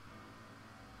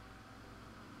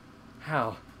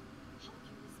 How?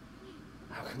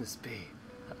 How can this be?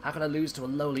 How can I lose to a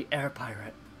lowly air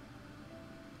pirate?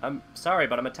 I'm sorry,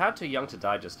 but I'm a tad too young to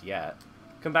die just yet.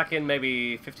 Come back in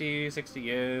maybe 50, 60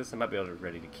 years. I might be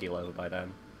ready to keel over by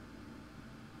then.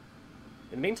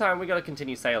 In the meantime, we gotta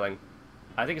continue sailing.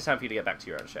 I think it's time for you to get back to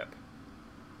your own ship.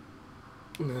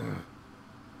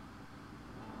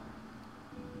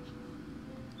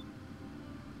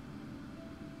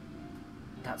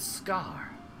 That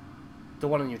scar. The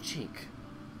one on your cheek.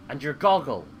 And your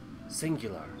goggle.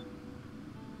 Singular.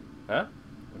 Huh?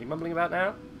 What are you mumbling about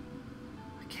now?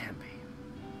 It can't be.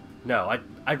 No,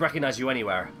 I'd recognize you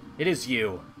anywhere. It is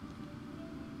you.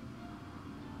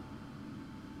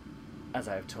 As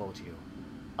I have told you,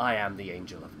 I am the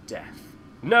Angel of Death,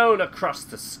 known across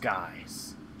the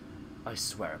skies. I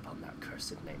swear upon that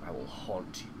cursed name, I will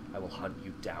haunt you. I will hunt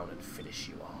you down and finish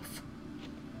you off.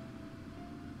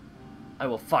 I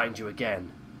will find you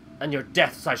again, and your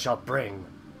deaths I shall bring.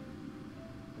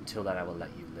 Until then, I will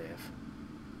let you live.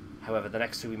 However, the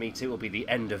next time we meet, it will be the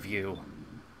end of you.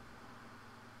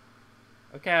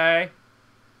 Okay.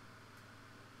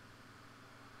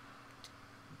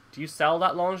 Do you sell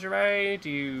that lingerie? Do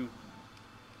you...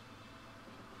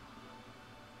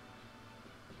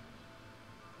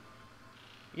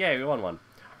 Yeah, we won one.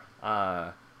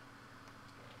 Where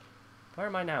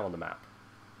am I now on the map?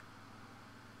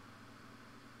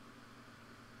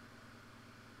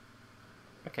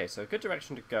 Okay, so a good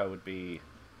direction to go would be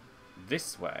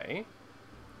this way.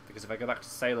 Because if I go back to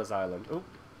Sailor's Island... Oh!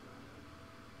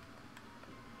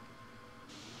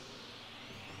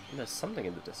 There's something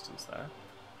in the distance there.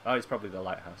 Oh, it's probably the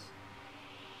lighthouse.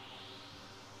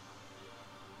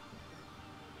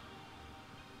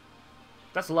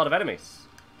 That's a lot of enemies.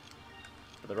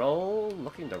 But they're all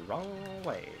looking the wrong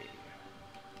way.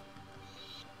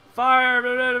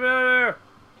 Fire!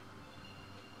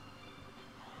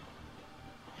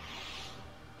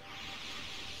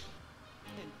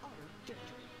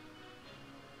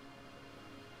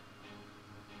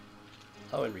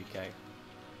 Oh, Enrique.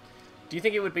 Do you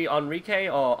think it would be Enrique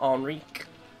or Enrique?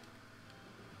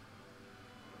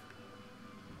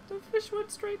 The fish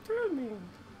went straight through me.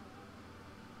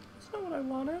 That's not what I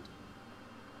wanted.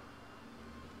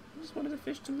 I just wanted the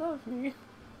fish to love me.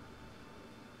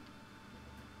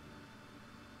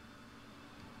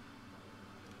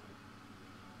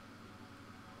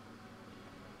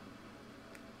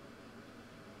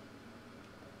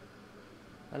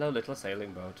 Hello, little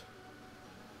sailing boat.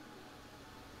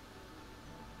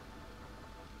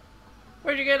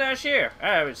 Where'd you get that ship? I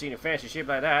haven't seen a fancy ship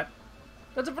like that.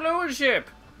 That's a balloon ship!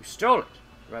 You stole it.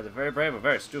 You're either very brave or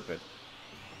very stupid.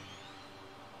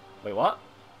 Wait, what?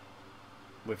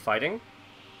 We're fighting?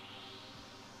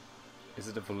 Is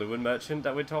it a balloon merchant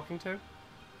that we're talking to?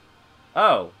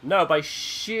 Oh, no, by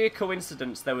sheer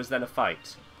coincidence there was then a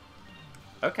fight.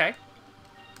 Okay.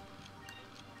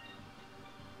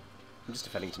 I'm just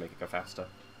defending to make it go faster.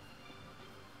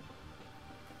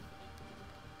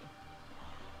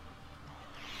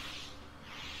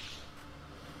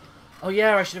 Oh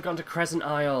yeah, I should have gone to Crescent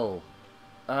Isle.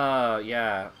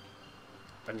 Yeah.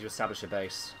 I need to establish a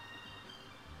base.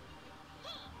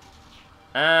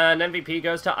 And MVP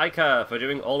goes to Ica for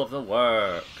doing all of the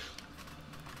work.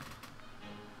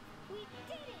 We did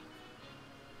it!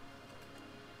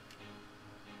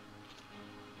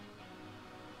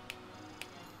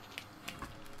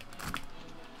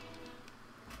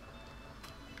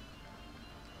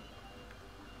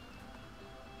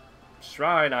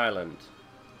 Shrine Island.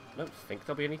 I don't think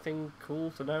there'll be anything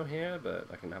cool to know here, but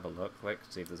I can have a look quick,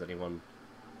 see if there's anyone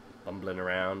bumbling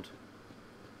around.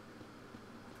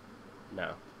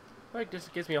 No. Well, it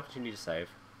just gives me opportunity to save.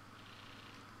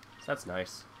 So that's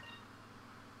nice.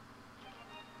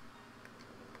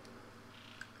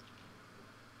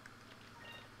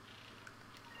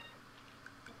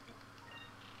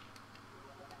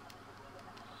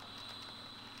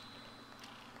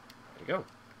 There we go.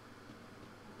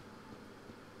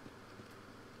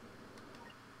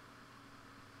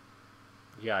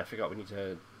 Yeah, I forgot we need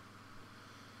to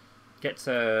get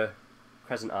to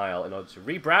Crescent Isle in order to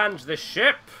rebrand the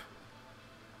ship!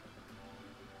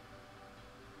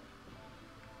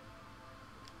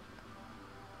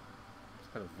 There's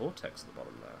kind of vortex at the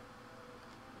bottom there.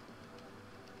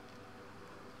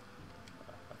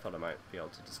 I thought I might be able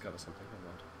to discover something. Never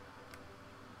mind.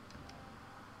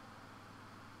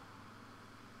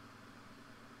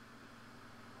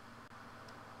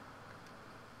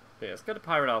 But yeah, let's go to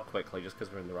Pirate Isle quickly, just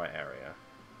because we're in the right area.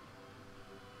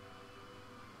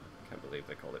 I can't believe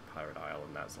they call it Pirate Isle,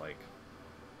 and that's like...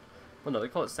 Well, no, they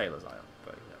call it Sailor's Isle,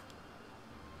 but yeah.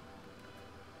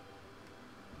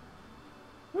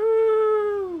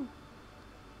 Woo!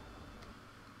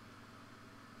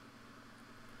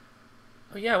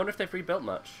 Oh yeah, I wonder if they've rebuilt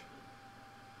much.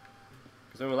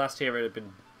 Because when we were last here, it had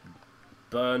been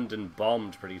burned and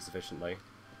bombed pretty sufficiently.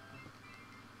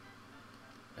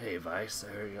 Hey, Vice,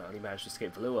 I heard you not only managed to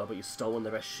escape Valua, but you've stolen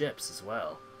the best ships as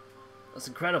well. That's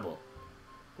incredible.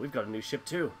 We've got a new ship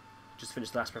too. Just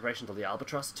finished the last preparation for the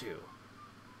Albatross too.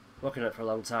 Working on it for a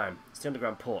long time. It's the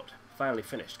underground port. Finally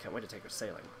finished. Can't wait to take her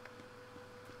sailing.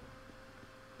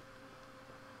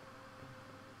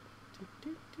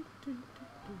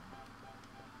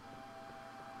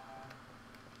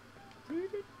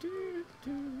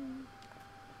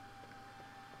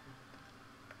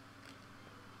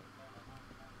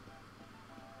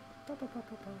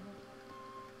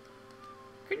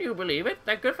 Can you believe it?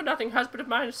 That good-for-nothing husband of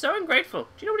mine is so ungrateful. Do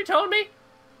you know what he told me?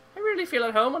 I really feel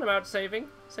at home when I'm out sailing.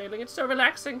 It's so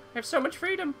relaxing. I have so much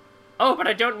freedom. Oh, but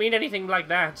I don't mean anything like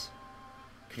that.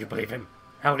 Can you believe him?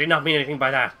 How would he not mean anything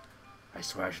by that? I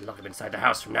swear I should lock him inside the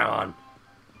house from now on.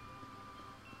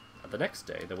 And the next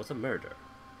day, there was a murder.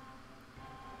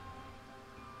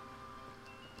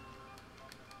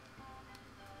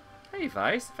 Hey,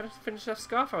 Vice. Finished that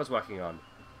scarf I was working on.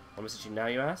 What message you now,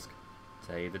 you ask?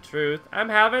 Tell you the truth, I'm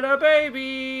having a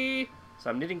baby!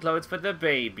 So I'm knitting clothes for the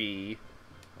baby.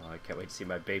 Oh, I can't wait to see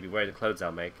my baby wearing the clothes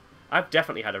I'll make. I've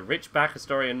definitely had a rich back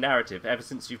historian narrative ever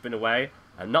since you've been away,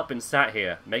 and not been sat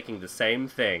here, making the same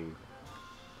thing.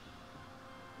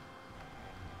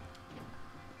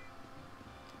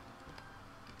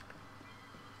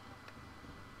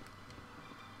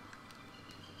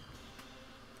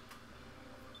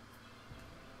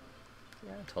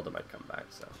 Yeah, I told them I'd come back,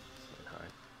 so... hi.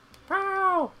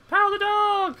 Pow! Pow the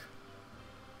dog!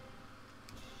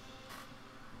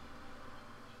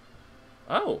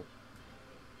 Oh.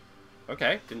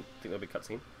 Okay, didn't think there'd be a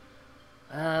cutscene.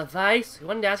 Vice, we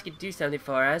wanted to ask you to do something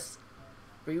for us.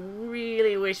 We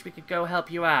really wish we could go help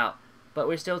you out, but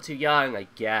we're still too young, I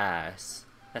guess.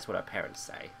 That's what our parents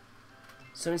say.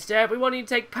 So instead, we want you to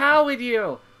take Pow with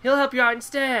you. He'll help you out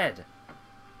instead.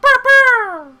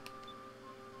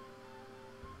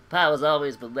 Pow has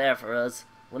always been there for us.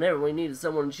 Whenever we needed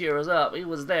someone to cheer us up, he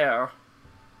was there.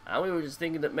 And we were just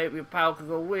thinking that maybe if Pow could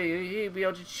go with you, he'd be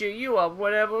able to cheer you up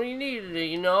whenever you needed it,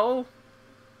 you know?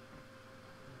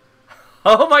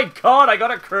 Oh my god, I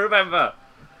got a crew member!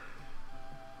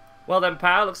 Well then,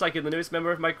 Pow, looks like you're the newest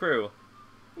member of my crew.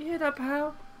 You hear that,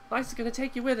 Pow? Vice is gonna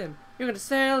take you with him. You're gonna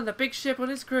sail in the big ship with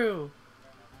his crew.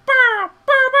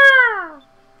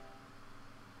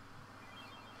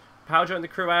 Pow joined the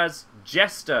crew as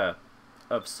Jester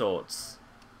of sorts.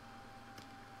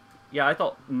 Yeah, I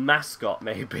thought mascot,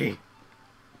 maybe.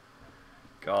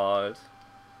 God.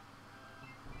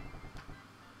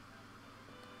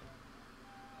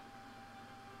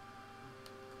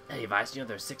 Hey, Vice, you know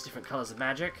there's 6 different colors of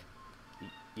magic?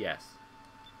 Yes.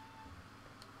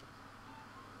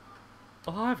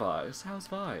 Oh, hi, Vice. How's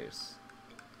Vice?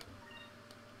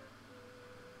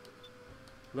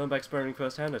 Learn by experimenting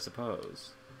firsthand, I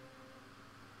suppose.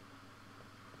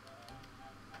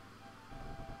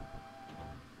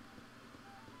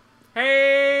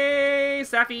 Hey,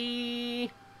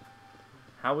 Safi!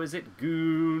 How is it,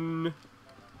 Goon?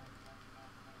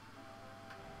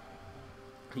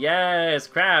 Yes,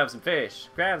 crabs and fish.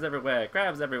 Crabs everywhere,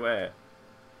 crabs everywhere.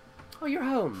 Oh, you're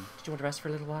home. Did you want to rest for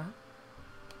a little while?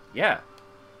 Yeah.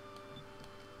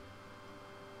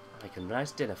 I'll make a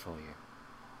nice dinner for you.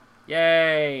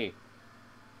 Yay!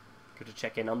 Good to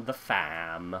check in on the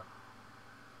fam.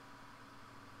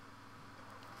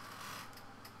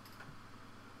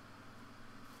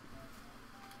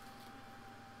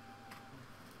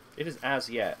 It is as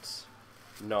yet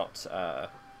not,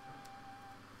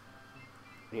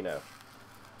 you know,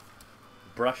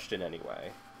 brushed in any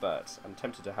way, but I'm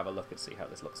tempted to have a look and see how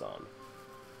this looks on.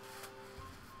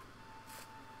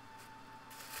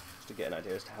 Just to get an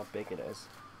idea as to how big it is.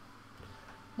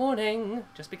 Morning!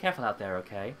 Just be careful out there,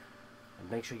 okay?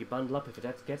 And make sure you bundle up if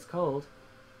it gets cold.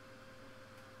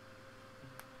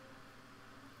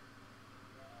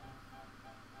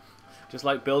 Just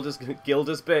like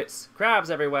Gilda's bits. Crabs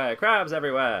everywhere! Crabs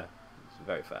everywhere! It's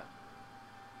very fair.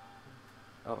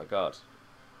 Oh my god.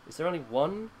 Is there only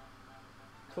one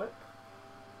clip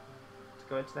to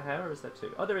go into the hair, or is there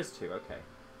 2? Oh, there is 2, okay.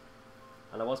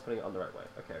 And I was putting it on the right way.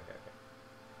 Okay, okay, okay.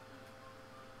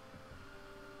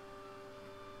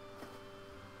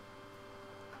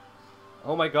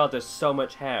 Oh my god, there's so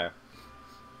much hair.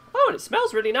 Oh, and it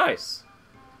smells really nice.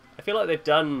 I feel like they've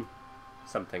done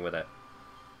something with it.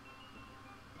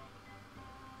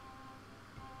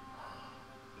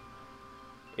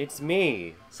 It's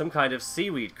me, some kind of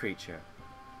seaweed creature.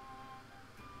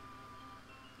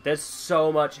 There's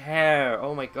so much hair.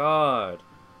 Oh my god.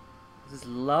 This is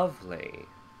lovely.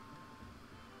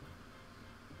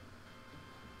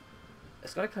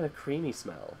 It's got a kind of creamy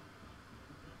smell.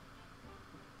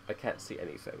 I can't see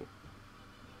anything.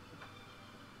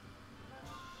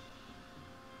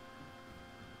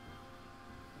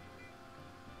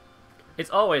 It's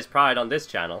always Pride on this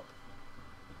channel.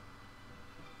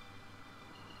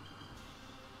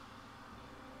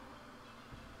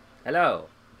 Hello.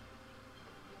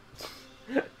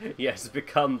 Yes,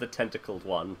 become the tentacled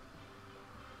one.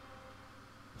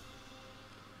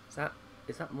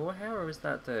 Is that more hair or is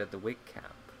that the wig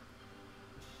cap?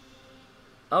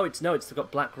 Oh, it's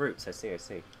got black roots. I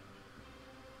see.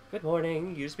 Good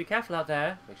morning. You just be careful out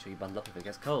there. Make sure you bundle up if it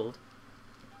gets cold.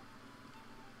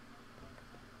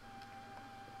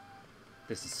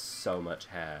 This is so much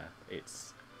hair.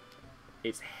 It's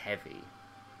heavy.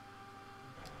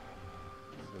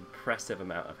 It's an impressive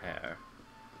amount of hair.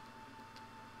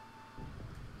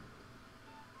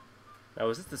 Now,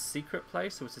 is this the secret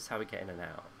place, or is this how we get in and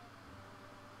out?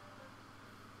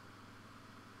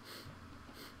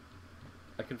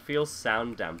 I can feel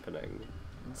sound dampening.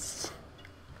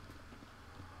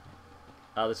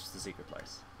 Oh, this was the secret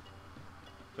place.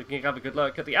 We can have a good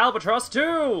look at the Albatross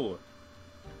 2!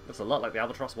 Looks a lot like the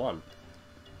Albatross 1.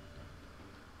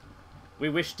 We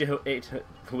wish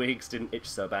wigs didn't itch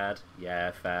so bad.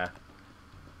 Yeah, fair.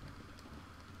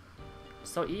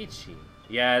 So itchy.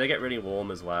 Yeah, they get really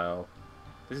warm as well.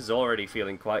 This is already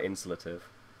feeling quite insulative.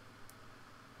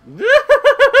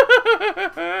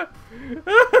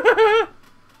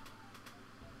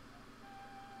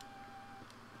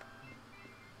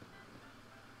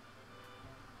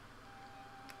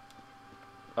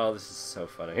 Oh, this is so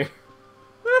funny.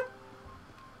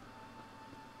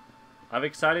 I'm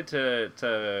excited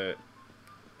to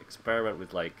experiment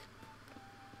with, like,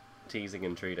 teasing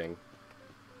and treating.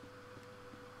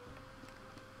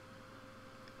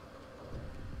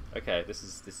 Okay, this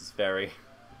is very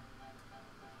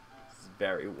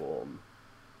warm.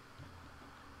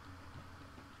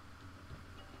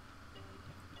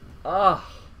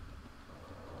 Ah!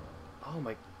 Oh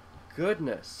my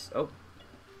goodness! Oh.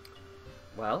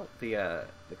 Well, the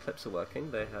clips are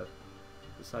working. They have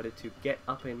decided to get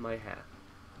up in my hair.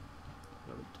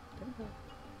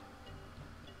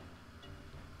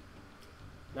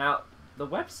 Now, the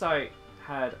website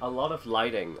had a lot of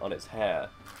lighting on its hair,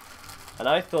 and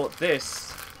I thought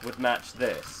this would match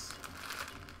this.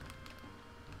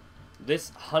 This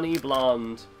honey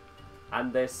blonde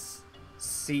and this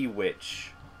sea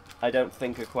witch, I don't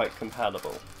think are quite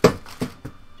compatible.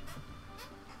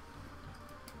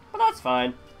 But that's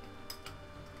fine.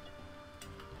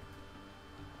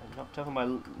 I knocked over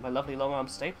my lovely long arm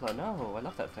stapler. No, I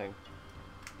love that thing.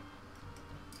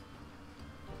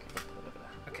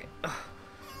 Okay,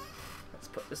 let's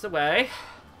put this away.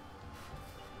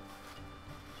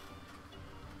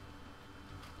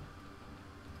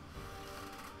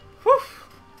 Whew.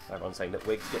 Everyone's saying that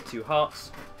wigs get too hot.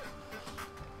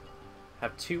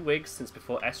 Have 2 wigs since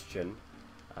before estrogen.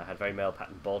 I had very male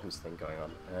pattern baldness thing going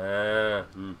on.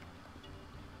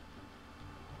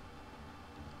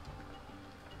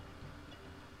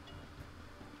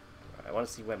 I want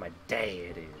to see where my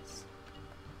dad is.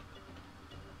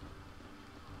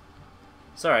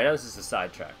 Sorry, I know this is a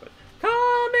sidetrack, but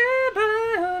call me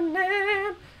by your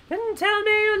name and tell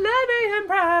me you love me in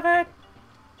private.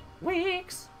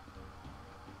 Wigs.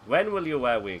 When will you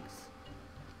wear wigs?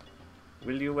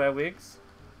 Will you wear wigs?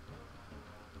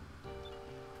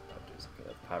 I'll do some kind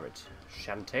of pirate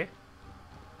shanty. A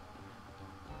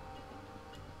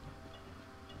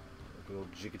good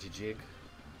old jiggity jig.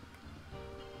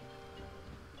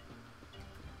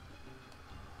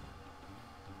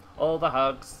 All the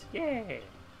hugs. Yay!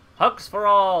 Hugs for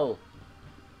all!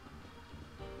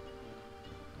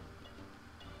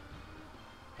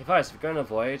 Hey Vice, if you're going on a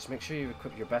voyage, make sure you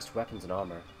equip your best weapons and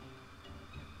armor.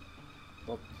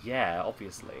 Well, yeah,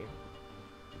 obviously.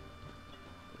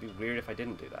 It'd be weird if I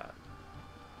didn't do that.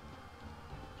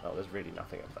 Oh, there's really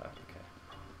nothing up there. Okay.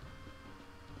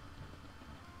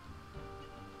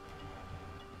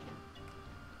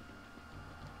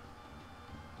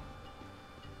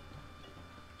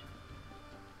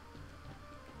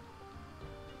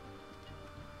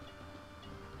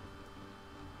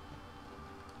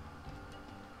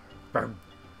 Burn.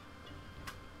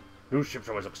 New ships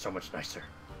always look so much nicer.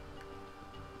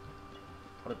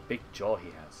 What a big jaw he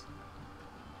has.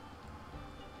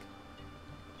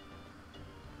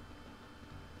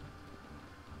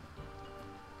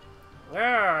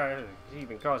 Ah, he's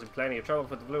been causing plenty of trouble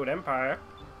for the Fluid Empire.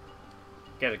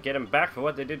 Gotta get him back for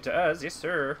what they did to us, yes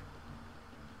sir.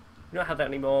 We don't have that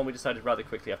anymore, and we decided rather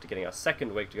quickly after getting our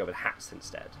second wig to go with hats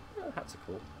instead. Oh, hats are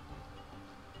cool.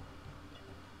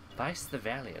 Vice the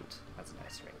Valiant. That's a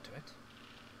nice ring to it.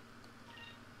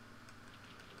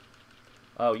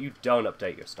 Oh, you don't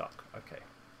update your stock. Okay.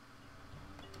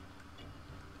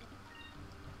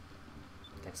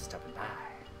 Thanks for stopping by. Okay,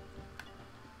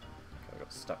 I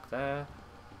got stuck there.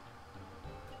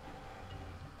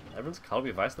 Everyone's calling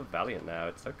me Vice the Valiant now.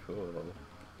 It's so cool.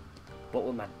 What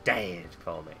will my dad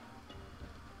call me?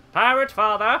 Pirate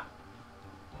Father!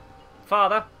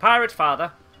 Father! Pirate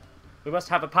Father! We must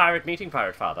have a pirate meeting,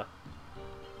 Pirate Father.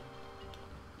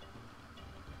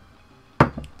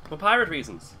 For pirate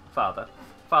reasons, Father.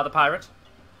 Father Pirate.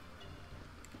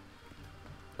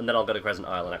 And then I'll go to Crescent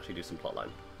Isle and actually do some plotline.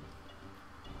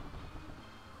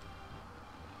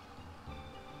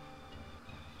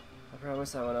 I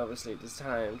promise I won't oversleep this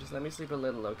time. Just let me sleep a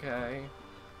little, okay?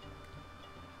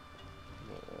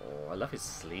 Oh, I love his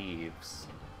sleeves.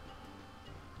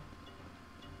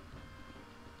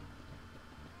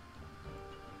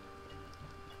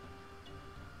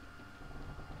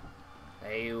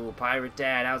 Hey, you pirate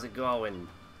dad, how's it going?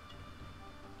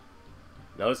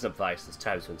 Now listen up, Vice. There's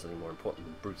times when something more important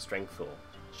than brute strength or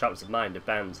sharpness of mind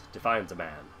defines a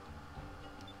man.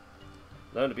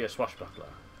 Learn to be a swashbuckler.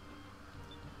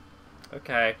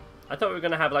 Okay. I thought we were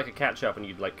going to have like a catch-up and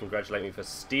you'd like congratulate me for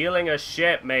stealing a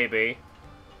ship, maybe.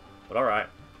 But alright.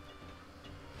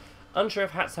 Unsure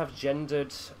if hats have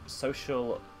gendered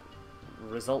social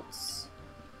results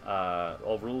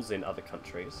or rules in other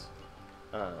countries.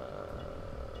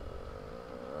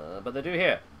 But they do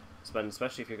here.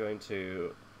 Especially if you're going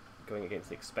against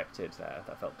the expected there.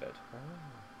 That felt good.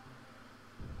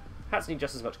 Hats need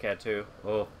just as much care too.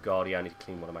 Oh god, yeah, I need to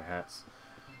clean one of my hats.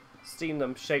 Steam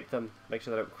them, shape them, make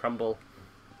sure they don't crumble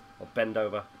or bend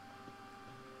over.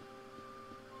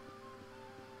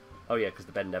 Oh yeah, because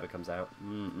the bend never comes out.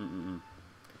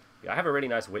 Yeah, I have a really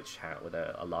nice witch hat with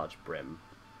a large brim.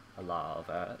 I love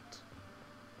it.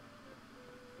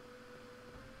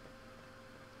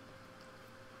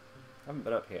 I haven't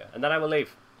been up here. And then I will leave.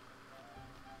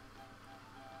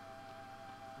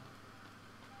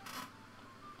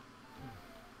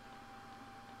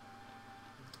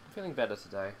 I'm feeling better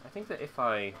today. I think that if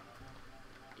I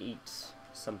eat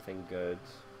something good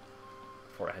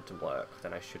before I head to work,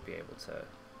 then I should be able to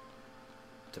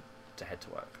head to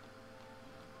work.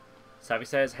 Savvy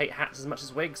says, hate hats as much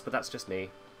as wigs, but that's just me.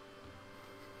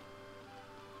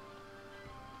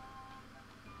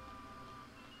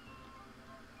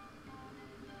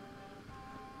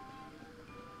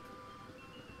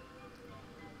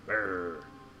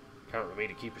 Count on me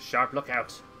to keep a sharp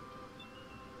lookout.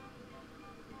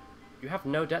 You have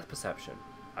no depth perception.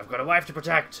 I've got a wife to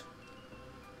protect.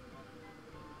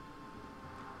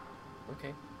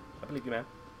 Okay, I believe you, man.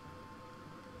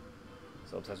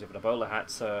 So obsessed with a bowler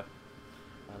hat,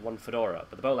 one fedora,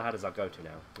 but the bowler hat is our go-to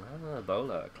now. Ah,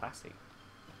 bowler, classy.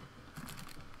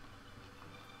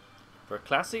 For a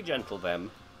classy gentleman.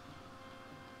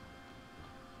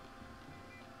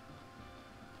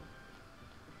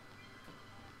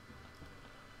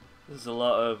 There's a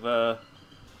lot of, there's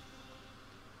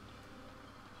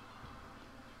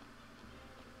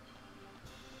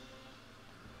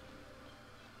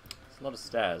a lot of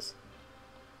stairs.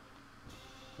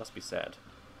 Must be said.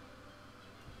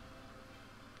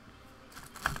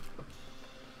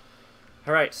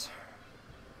 Alright.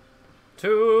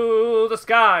 To the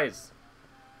skies!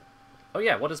 Oh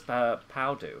yeah, what does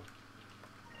POW do?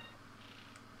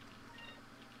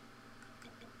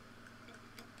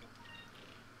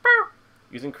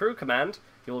 Using crew command,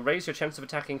 you will raise your chance of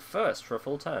attacking first for a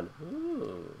full turn.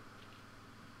 Ooh.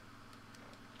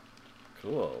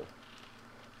 Cool.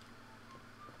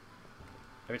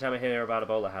 Every time I hear about a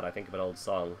bowler hat, I think of an old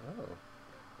song. Oh.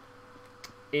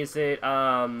 Is it,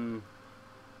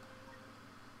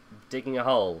 digging a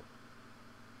hole?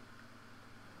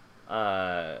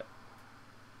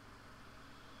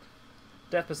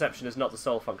 Depth perception is not the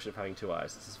sole function of having two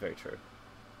eyes. This is very true.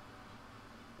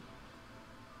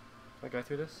 Can I go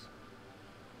through this?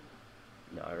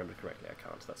 No, I remember correctly. I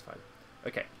can't. That's fine.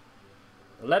 Okay.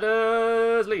 Let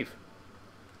us leave.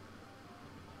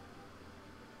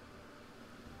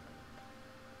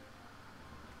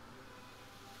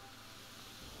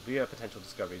 Via potential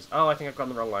discoveries. Oh, I think I've gone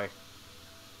the wrong way.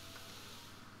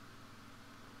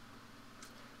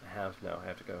 No, I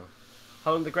have to go.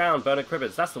 Hole in the ground, burner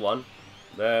cribbers. That's the one.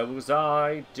 There was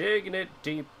I, digging it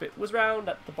deep. It was round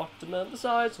at the bottom and the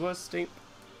sides were steep.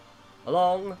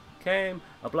 Along came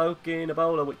a bloke in a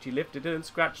bowler, which he lifted and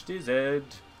scratched his head.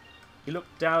 He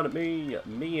looked down at me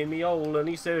in me hole, and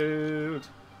he said,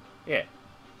 yeah.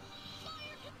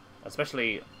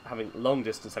 Especially having long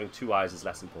distance, having two eyes is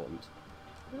less important.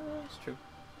 It's true.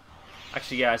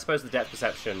 Actually, yeah, I suppose the depth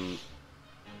perception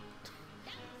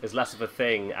is less of a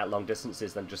thing at long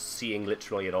distances than just seeing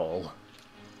literally it all.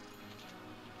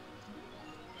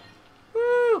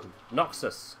 Woo!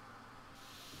 Noxus.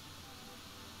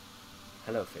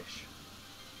 Hello, fish.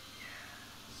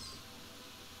 Yes.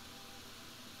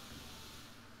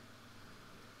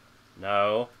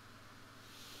 No.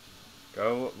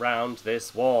 Go round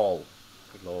this wall.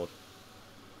 Good lord.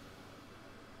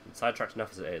 I'm sidetracked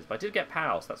enough as it is. But I did get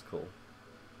POW, so that's cool.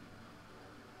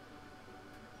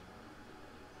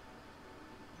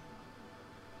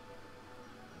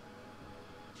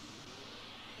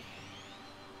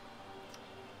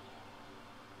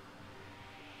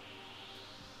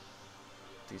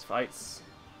 These fights,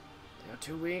 they are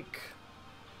too weak.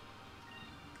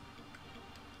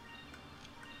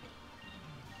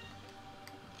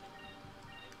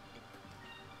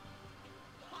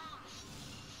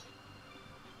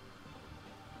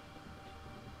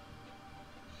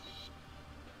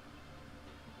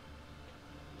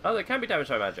 Oh, they can be damaged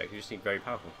by magic. You just need very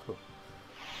powerful. Cool.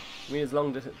 I mean, is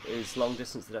long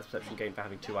distance the depth perception gained for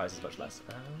having 2 eyes is much less.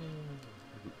 Oh.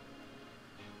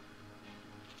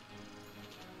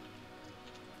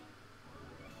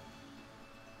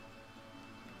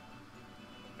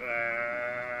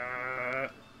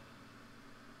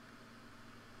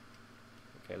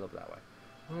 Okay, a little bit that way.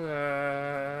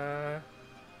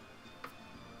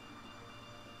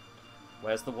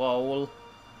 Where's the wall?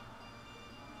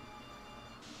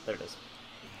 There it is.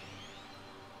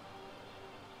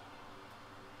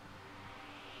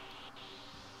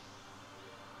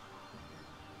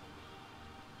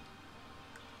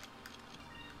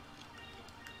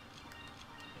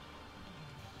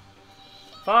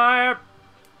 Fire!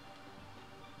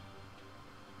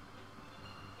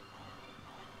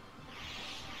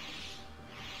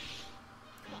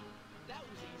 That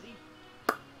was easy.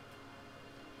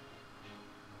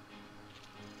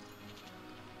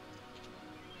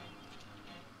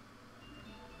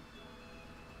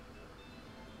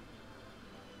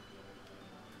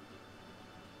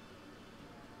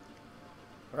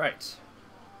 Right.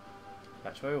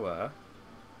 Back to where we were.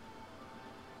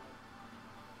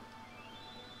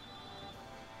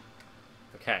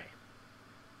 Okay.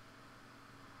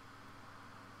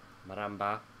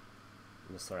 Maramba.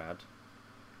 Nasrad.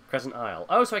 Crescent Isle.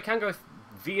 Oh, so I can go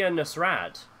via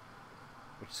Nasrad.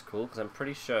 Which is cool, because I'm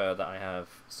pretty sure that I have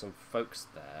some folks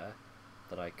there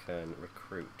that I can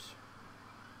recruit.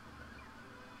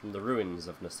 From the ruins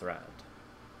of Nasrad.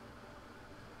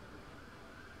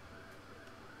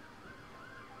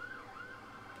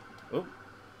 Oh.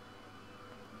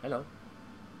 Hello.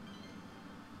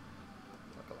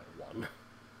 I got like 1.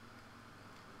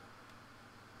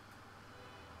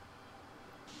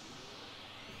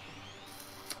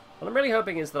 What I'm really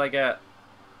hoping is that I get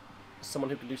someone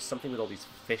who can do something with all these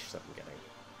fish that I'm getting.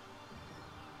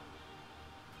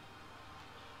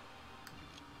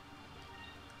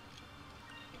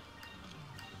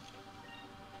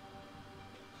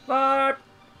 Fire!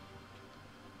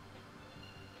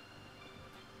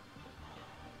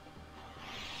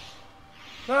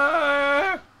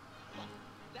 Fire!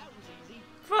 That was easy.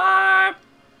 Fire!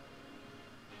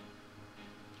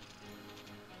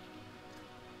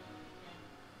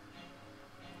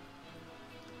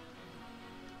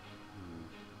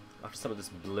 After some of this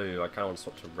blue, I kind of want to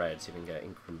swap to red, so you can get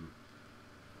Incrum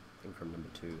number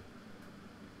 2. Is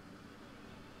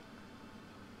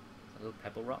that a little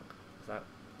pebble rock? Does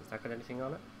that got anything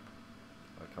on it?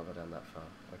 Oh, I can't go down that far.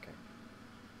 Okay.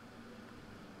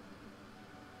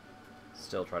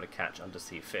 Still try to catch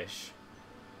undersea fish.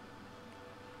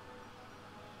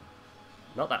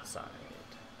 Not that side.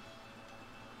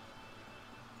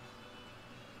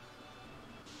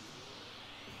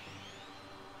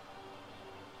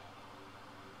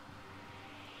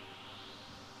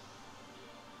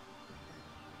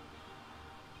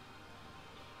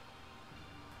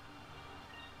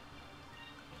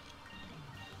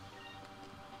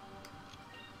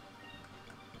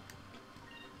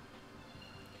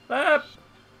 Up.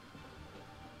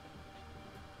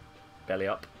 Belly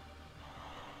up.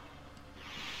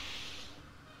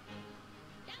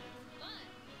 That was fun.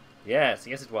 Yes,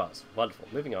 yes it was. Wonderful.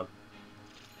 Moving on.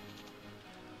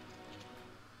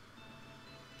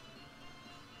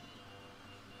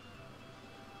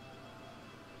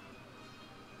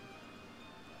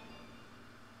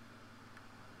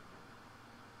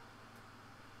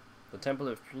 The Temple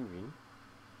of Trinrin,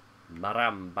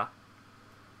 Maramba,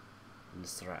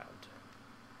 Nasrad.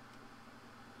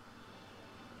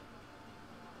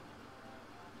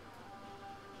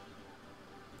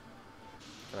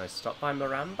 Can I stop by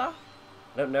Maramba?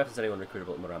 I don't know if there's anyone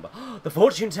recruitable at Maramba. The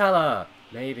Fortune Teller!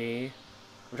 Maybe.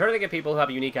 I'm trying to think of people who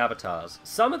have unique avatars.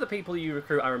 Some of the people you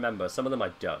recruit I remember, some of them I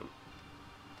don't.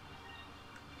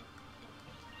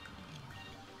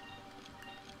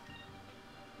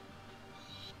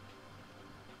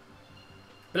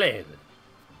 Blade!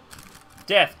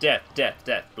 Death, death, death,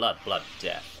 death, blood, blood,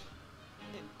 death.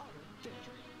 An utter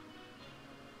victory.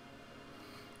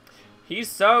 He's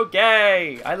so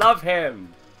gay! I love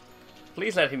him!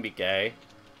 Please let him be gay.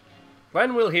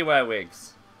 When will he wear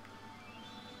wigs?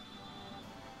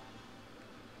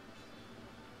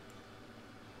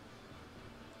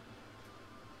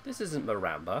 This isn't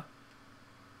Maramba.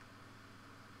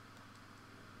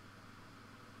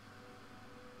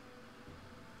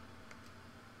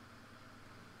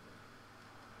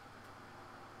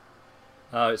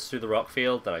 Oh, it's through the rock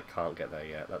field? Then I can't get there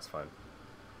yet. That's fine.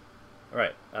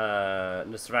 Alright,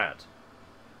 Nosrad.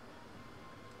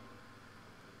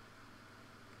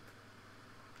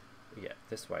 Yeah,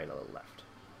 this way and a little left.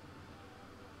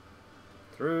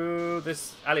 Through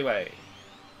this alleyway.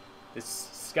 This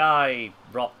sky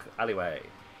rock alleyway.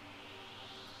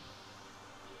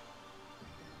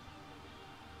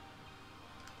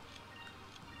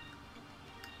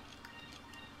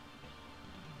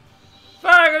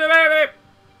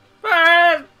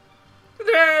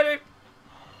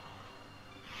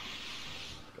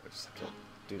 I just have to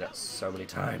do that so many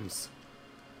times.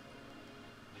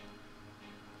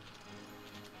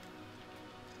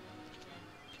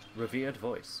 Revered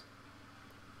voice.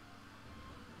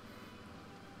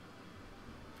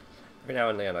 Every now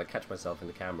and then I catch myself in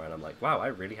the camera and I'm like, wow, I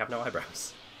really have no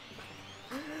eyebrows.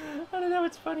 I don't know,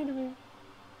 it's funny to me.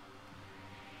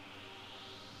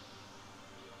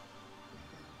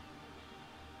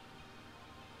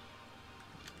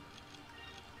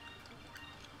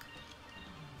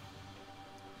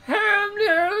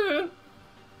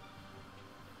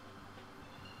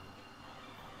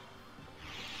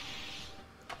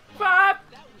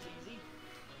 That was easy.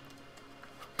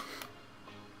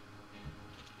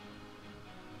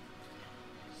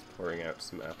 Just pouring out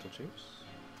some apple juice.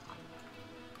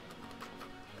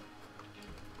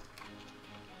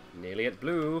 Nearly at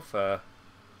blue for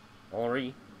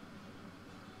Henri.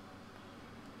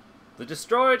 The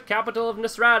destroyed capital of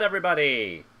Nosrad,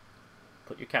 everybody!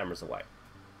 Put your cameras away.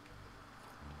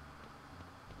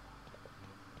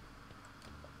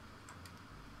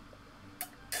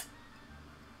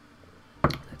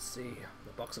 Let's see.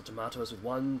 A box of tomatoes with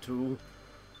 1, 2...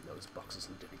 Those boxes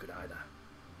aren't any good either.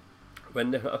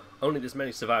 When only this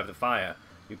many survive the fire,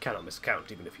 you cannot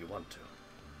miscount even if you want to.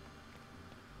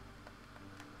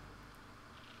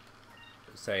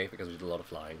 Say, because we did a lot of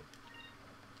flying.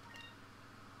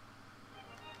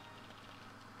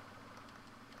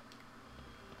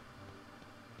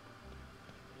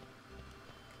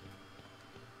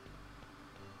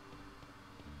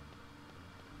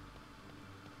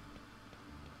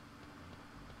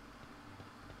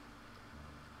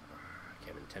 I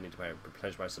came intending to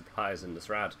replenish my supplies in this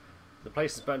rat. The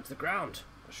place is burnt to the ground.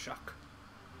 A shock.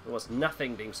 There was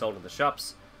nothing being sold in the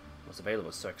shops. What's available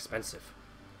was so expensive.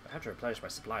 I had to replenish my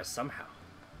supplies somehow.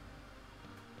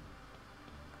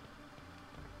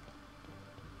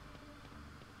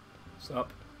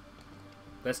 Stop.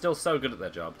 They're still so good at their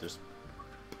job. Just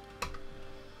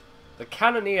the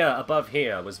cannoneer above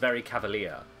here was very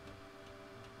cavalier.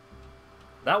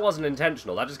 That wasn't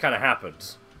intentional. That just kind of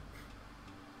happened.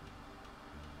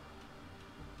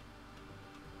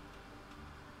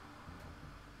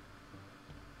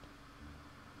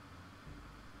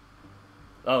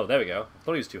 Oh, there we go. I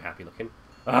thought he was too happy looking.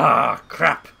 Ah,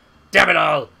 crap! Damn it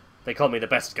all! They called me the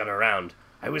best gunner around.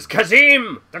 I was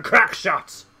Kazim, the crack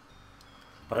shot!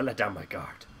 But I let down my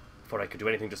guard. Before I could do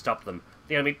anything to stop them,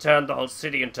 the enemy turned the whole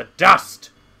city into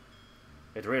dust!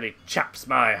 It really chaps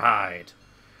my hide.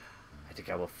 I think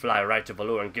I will fly right to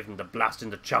Valor and give them the blast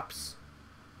in the chops.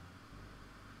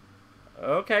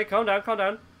 Okay, calm down, calm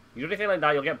down. You do anything like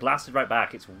that, you'll get blasted right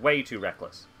back. It's way too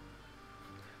reckless.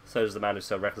 So does the man who's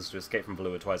so reckless to escape from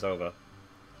Valua twice over.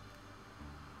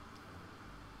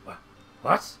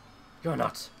 What? You're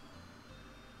not.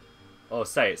 Oh,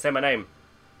 say my name.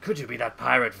 Could you be that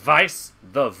pirate Vice,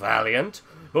 the Valiant,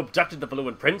 who abducted the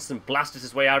Valuan prince and blasted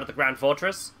his way out of the Grand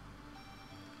Fortress?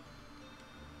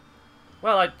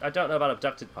 Well, I don't know about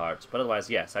abducted part, but otherwise,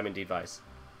 yes, I'm indeed Vice.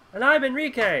 And I'm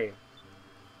Enrique!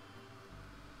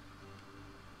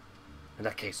 In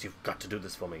that case, you've got to do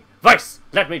this for me. Vice,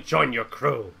 let me join your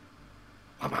crew!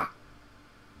 Mama!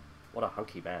 What a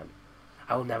hunky man.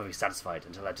 I will never be satisfied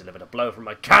until I delivered a blow from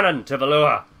my cannon to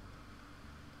Valua!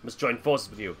 Must join forces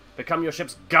with you. Become your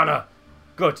ship's gunner!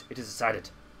 Good, it is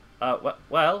decided.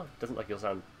 Well, doesn't like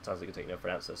sounds like you're taking no for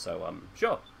an answer, so,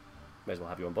 sure. May as well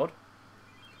have you on board.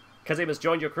 Kazim has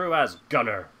joined your crew as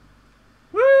gunner.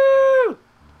 Woo!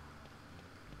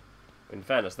 In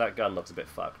fairness, that gun looks a bit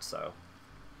fucked, so...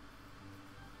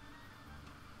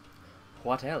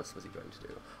 What else was he going to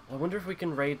do? Oh, I wonder if we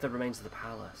can raid the remains of the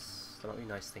palace. There might be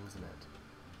nice things in it.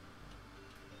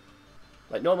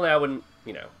 Like, normally I wouldn't,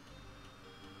 you know,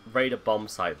 raid a bomb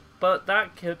site. But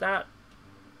that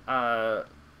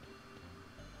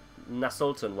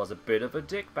Nasultan was a bit of a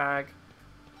dickbag.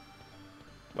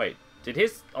 Wait, did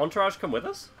his entourage come with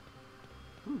us?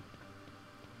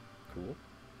 Cool.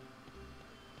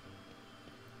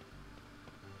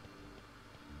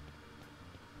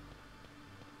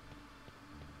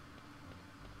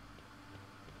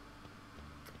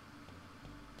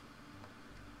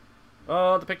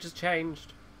 Oh, the picture's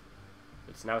changed.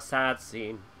 It's now a sad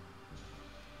scene.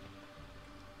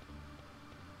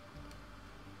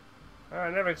 Oh, I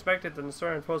never expected the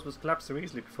Nasorian force was collapsed so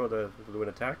easily before the balloon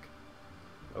attack.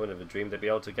 I wouldn't have dreamed they'd be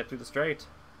able to get through the strait.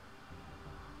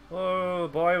 Oh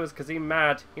boy, was Kazim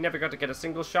mad. He never got to get a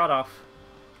single shot off.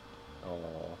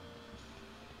 Oh,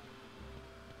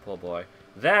 poor boy.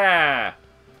 There!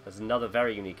 There's another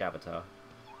very unique avatar.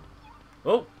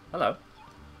 Oh, hello.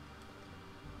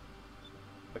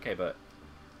 Okay, but...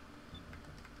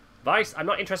 Vice, I'm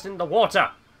not interested in the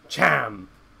water! Cham!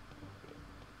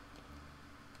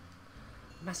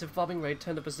 A massive bombing raid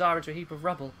turned the bazaar into a heap of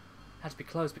rubble. Had to be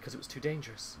closed because it was too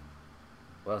dangerous.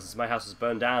 Well, since my house was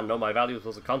burned down and all my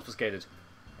valuables were confiscated,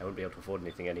 I wouldn't be able to afford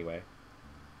anything anyway.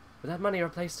 Without money or a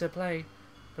place to play,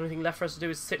 the only thing left for us to do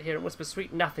is sit here and whisper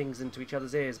sweet nothings into each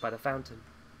other's ears by the fountain.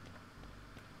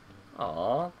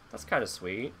 Aww, that's kind of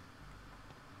sweet.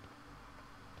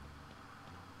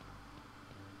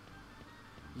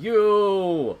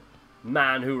 You!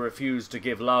 Man who refused to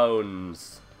give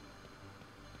loans.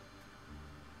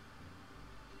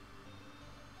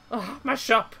 Oh, my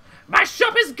shop! My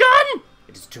shop is gone!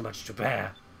 It is too much to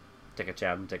bear. Take a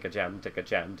jam, take a jam, take a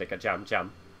jam, take a jam,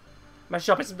 jam. My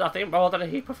shop is nothing more than a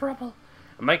heap of rubble.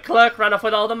 And my clerk ran off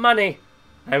with all the money.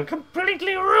 I am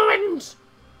completely ruined.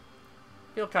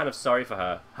 Feel kind of sorry for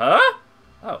her. Huh?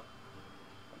 Oh.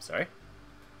 I'm sorry.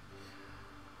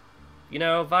 You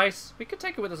know, Vice, we could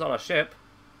take her with us on our ship.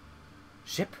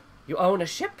 Ship? You own a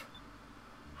ship?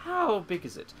 How big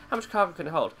is it? How much cargo can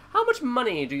it hold? How much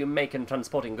money do you make in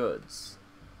transporting goods?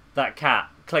 That cat,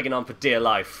 clinging on for dear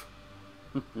life.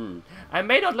 I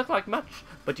may not look like much,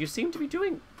 but you seem to be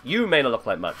doing... You may not look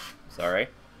like much, sorry.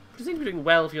 But you seem to be doing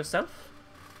well for yourself.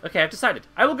 Okay, I've decided.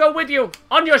 I will go with you,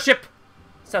 on your ship.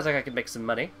 Sounds like I could make some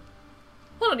money.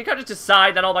 Hold on, you can't just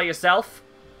decide that all by yourself.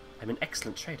 I'm an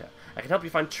excellent trader. I can help you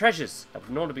find treasures that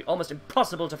would normally be almost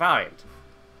impossible to find.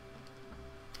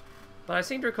 But I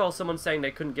seem to recall someone saying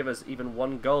they couldn't give us even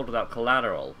 1 gold without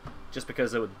collateral, just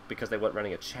because they weren't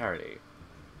running a charity.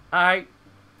 I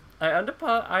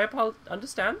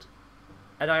understand,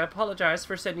 and I apologize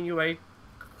for sending you away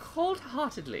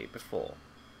cold-heartedly before.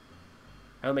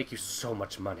 I'll make you so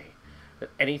much money that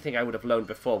anything I would have loaned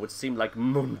before would seem like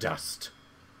moon dust.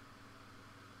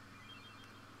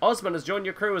 Osman has joined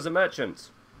your crew as a merchant.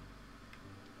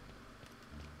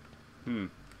 A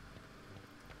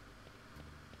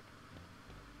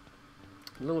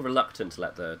little reluctant to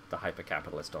let the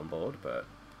hyper-capitalist on board, but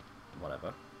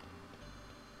whatever.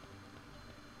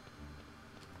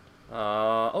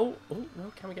 Oh,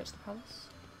 no, can we get to the palace?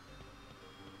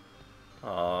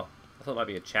 I thought it might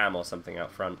be a cham or something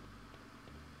out front.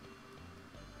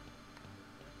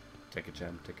 Take a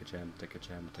jam, take a jam, take a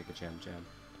jam, take a jam, jam.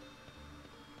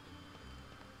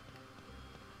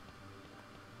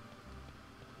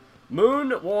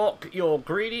 Moonwalk your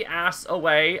greedy ass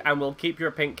away and we'll keep your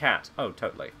pink cat. Oh,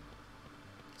 totally.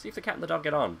 See if the cat and the dog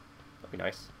get on. That'd be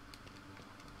nice.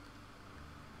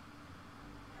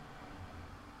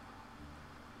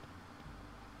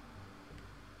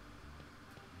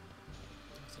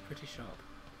 It's a pretty shop.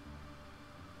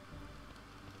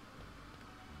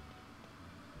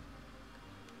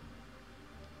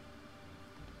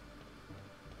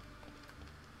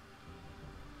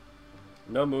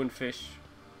 No moonfish.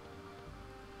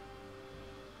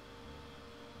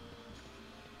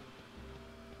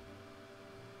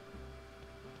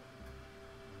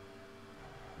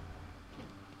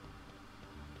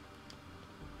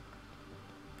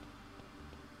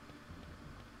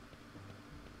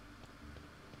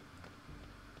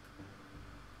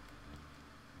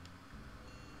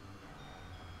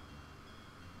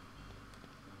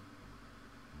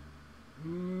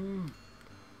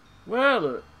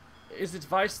 Well, is it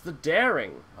Vice the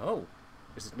Daring? Oh,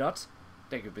 is it not?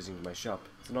 Thank you for visiting my shop.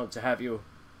 It's an honor to have you.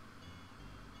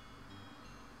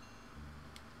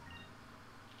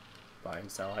 Buy and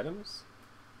sell items?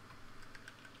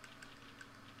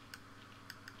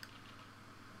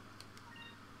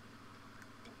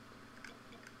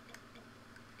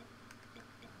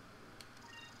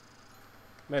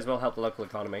 May as well help the local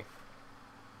economy.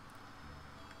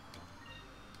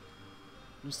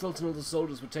 The Sultan and the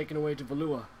soldiers were taken away to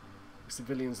Valua. The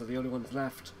civilians are the only ones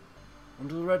left.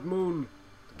 Under the red moon,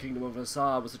 the kingdom of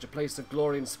Asar was such a place of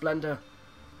glory and splendor.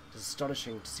 It is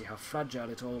astonishing to see how fragile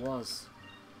it all was.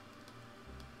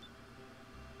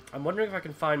 I'm wondering if I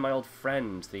can find my old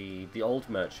friend, the old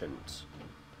merchant,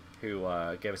 who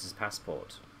gave us his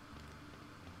passport.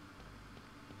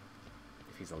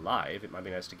 If he's alive, it might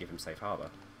be nice to give him safe harbor.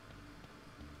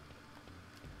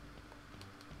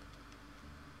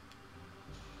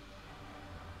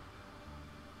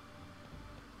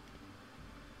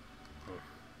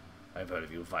 I've heard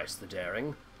of you, Vice the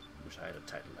Daring. Wish I had a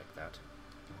title like that.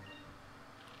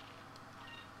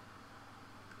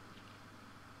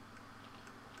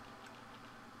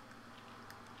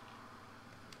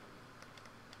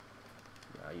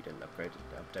 Nah, you didn't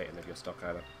update any of your stock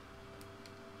either.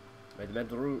 May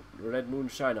the red moon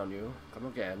shine on you. Come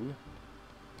again.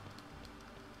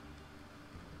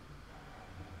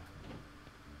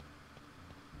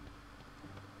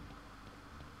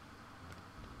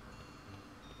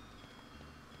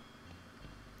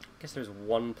 I guess there's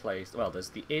one place. Well, there's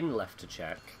the inn left to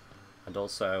check, and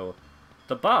also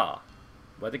the bar,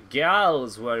 where the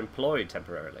gals were employed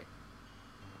temporarily.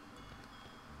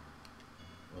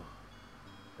 Oh,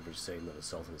 everyone's saying that the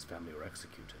Sultan's family were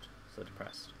executed. So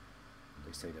depressed.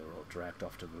 They say they were all dragged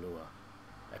off to Valua,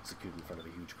 executed in front of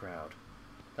a huge crowd.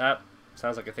 That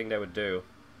sounds like a thing they would do.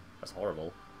 That's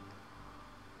horrible.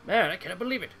 Man, I cannot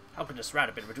believe it. How could this rat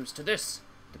have been reduced to this?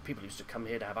 The people used to come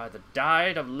here to have either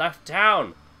died or left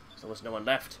town. There's almost no one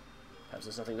left. Perhaps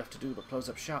there's nothing left to do but close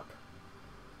up shop.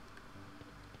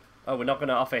 Oh, we're not going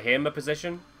to offer him a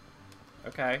position?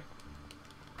 Okay.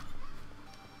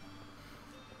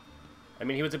 I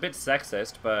mean, he was a bit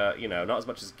sexist, but, you know, not as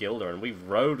much as Gilder, and we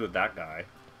rode with that guy.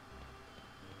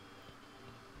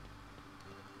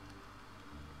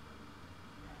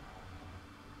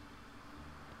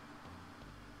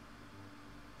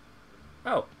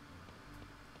 Oh.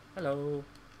 Hello.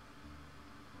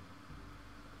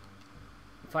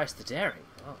 Vice the Daring.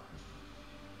 Oh.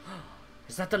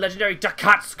 Is that the legendary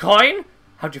Ducats coin?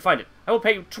 How'd you find it? I will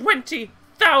pay you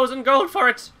 20,000 gold for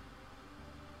it!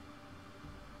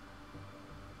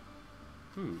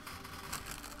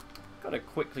 Gotta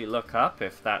quickly look up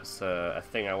if that's a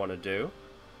thing I want to do.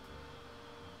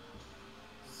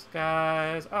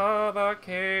 Skies of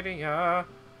Arcadia.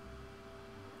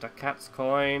 Ducats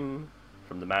coin.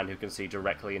 From the man who can see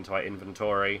directly into our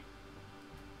inventory.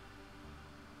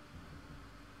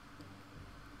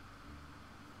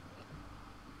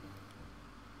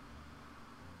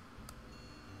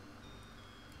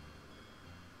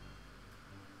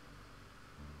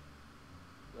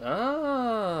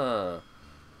 Ah.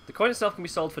 The coin itself can be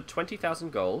sold for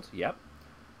 20,000 gold. Yep.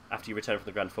 After you return from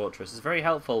the Grand Fortress. It's very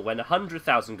helpful when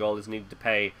 100,000 gold is needed to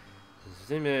pay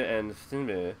and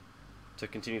to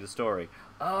continue the story.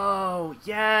 Oh,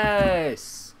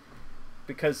 yes!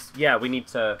 Because, yeah, we need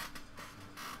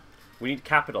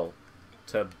capital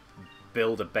to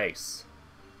build a base.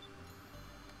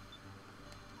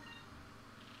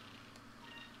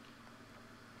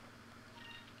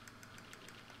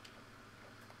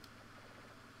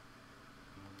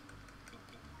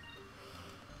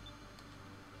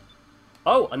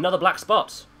 Oh, another black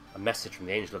spot! A message from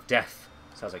the Angel of Death.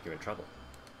 Sounds like you're in trouble.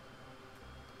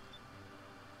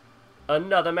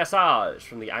 Another message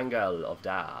from the Angel of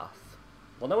Death.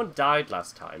 Well, no one died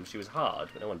last time. She was hard,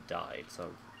 but no one died,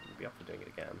 so we'll be up for doing it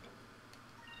again.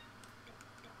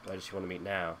 Where does she want to meet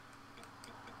now?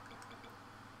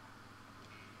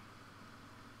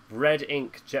 Red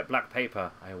ink, jet black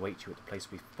paper. I await you at the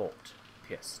place we fought.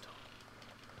 Pissed.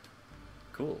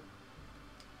 Cool.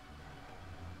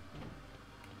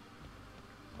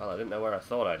 Well, I didn't know where I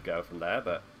thought I'd go from there,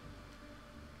 but...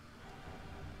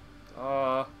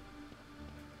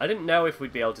 I didn't know if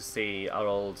we'd be able to see our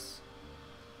old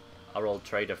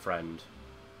trader friend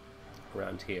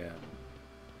around here.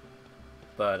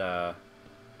 But,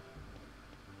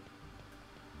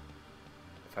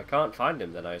 if I can't find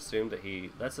him, then I assume that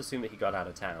let's assume that he got out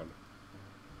of town.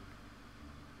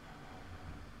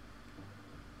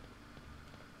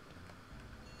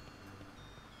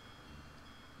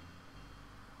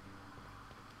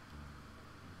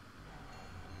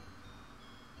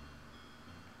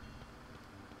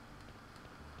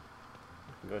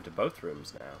 I'm going to both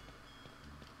rooms now.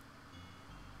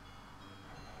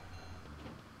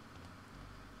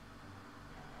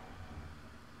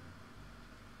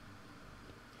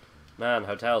 Man,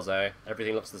 hotels, eh?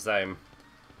 Everything looks the same.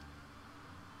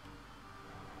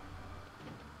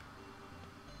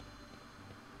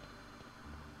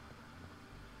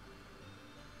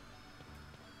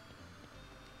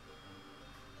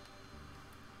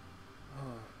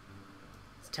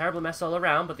 It's a terrible mess all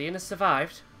around, but the inn has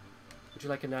survived. Would you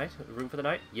like a room for the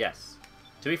night? Yes.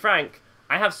 To be frank,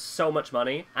 I have so much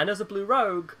money, and as a blue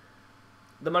rogue,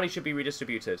 the money should be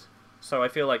redistributed. So I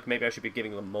feel like maybe I should be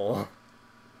giving them more.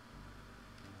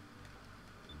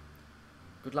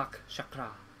 Good luck, Chakra.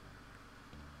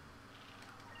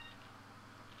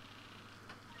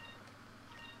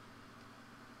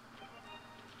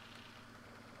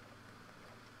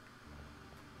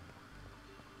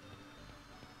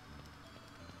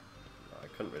 I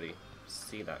couldn't really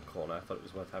see that corner. I thought it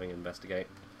was worth having to investigate.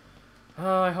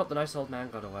 Oh, I hope the nice old man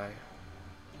got away.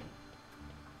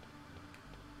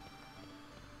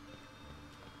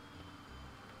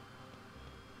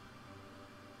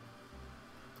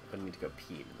 I'm gonna need to go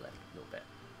pee in a little bit.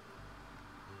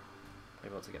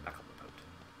 Maybe I'll to get back on the boat.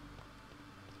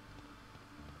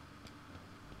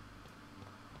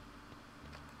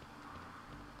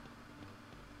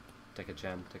 Take a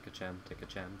jam, take a jam, take a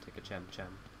jam, take a jam,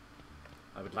 jam.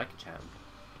 I would like a jam.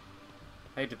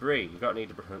 Hey, Debris, you got any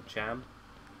jam?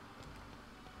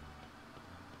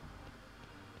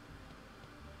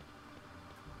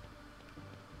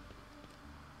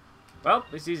 Well,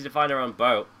 it's easy to find our own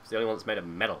boat. It's the only one that's made of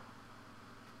metal.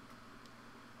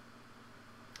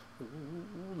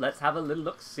 Ooh, let's have a little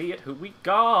look-see at who we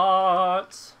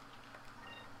got.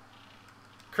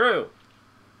 Crew.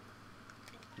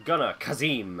 Gunner,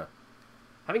 Kazim.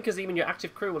 Having Kazim in your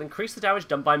active crew will increase the damage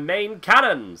done by main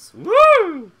cannons.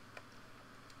 Woo!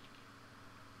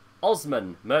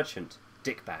 Osman, Merchant,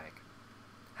 Dickbag.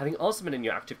 Having Osman in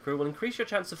your active crew will increase your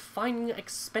chance of finding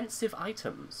expensive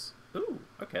items. Ooh,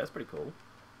 okay, that's pretty cool.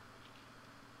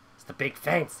 It's the big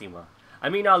fancy one. I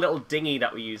mean our little dinghy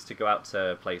that we use to go out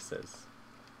to places.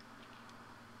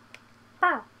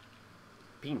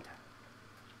 Bean time.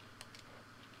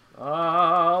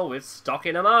 Oh, we're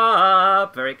stocking them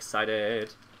up. Very excited.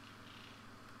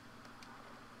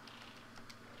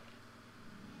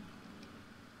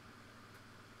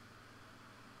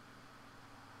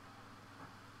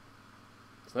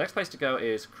 So the next place to go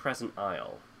is Crescent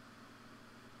Isle.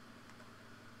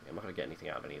 Yeah, I'm not going to get anything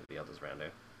out of any of the others around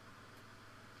here.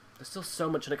 There's still so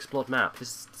much unexplored map.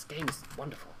 This game is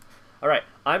wonderful. Alright,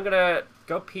 I'm going to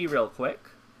go pee real quick,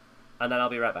 and then I'll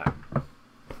be right back.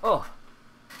 Oh!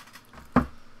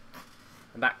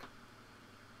 I'm back.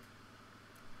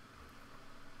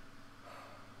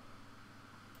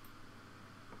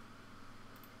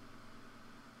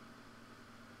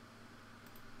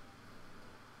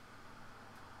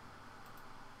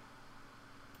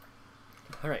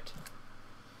 Alright.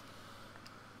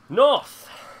 North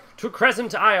to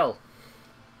Crescent Isle.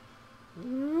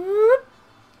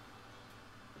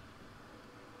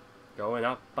 Going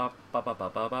up, up, up, up,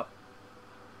 up, up, up.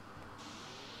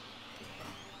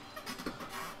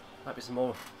 Might be some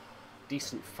more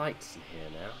decent fights in here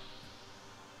now.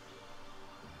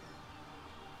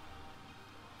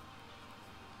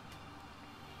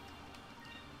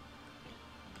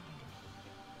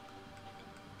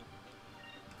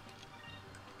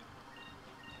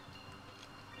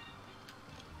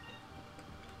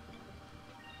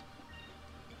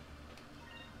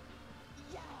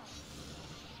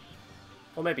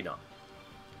 Or maybe not.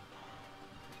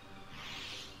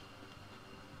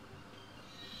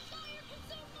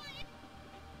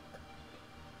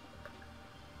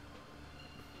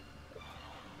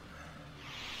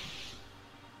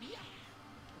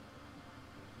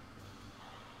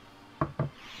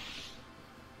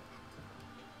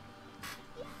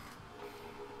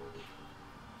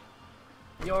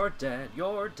 You're dead,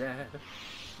 you're dead,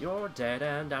 you're dead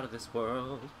and out of this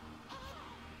world.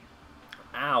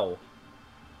 Ow.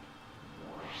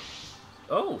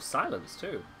 Oh, silence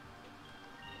too.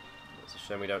 It's a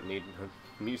shame we don't need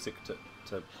music to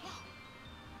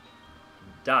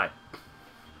die.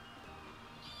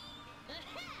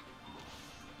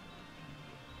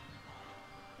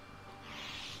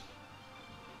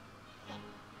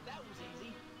 That was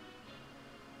easy.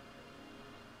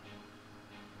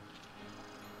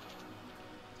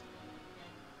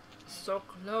 So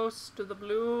close to the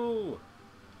blue.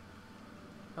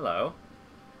 Hello.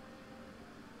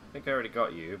 I think I already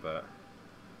got you, but...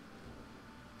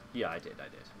 Yeah, I did.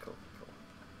 Cool, cool.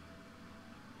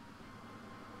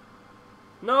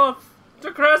 North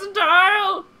to Crescent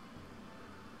Isle!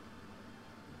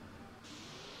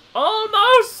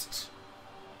 Almost!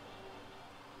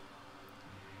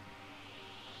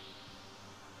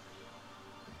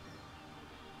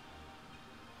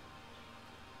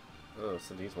 Oh,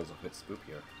 so these ones are a bit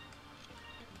spookier.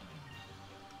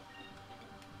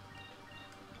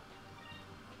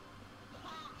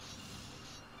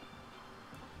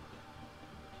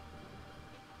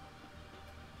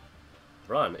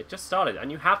 Run, it just started and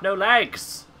you have no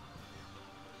legs!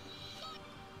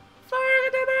 Fire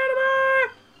at the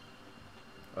enemy!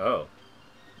 Oh.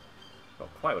 Not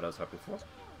quite what I was hoping for.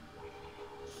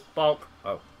 Bonk!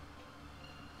 Oh.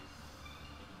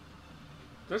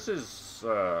 This is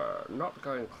not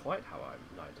going quite how I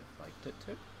might have liked it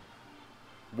to.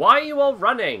 Why are you all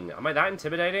running? Am I that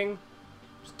intimidating?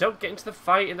 Just don't get into the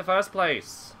fight in the first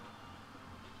place.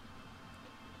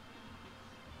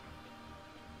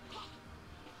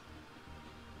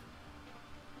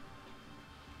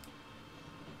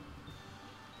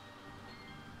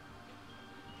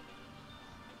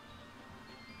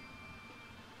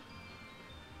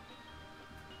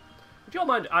 Would you all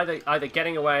mind either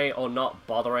getting away or not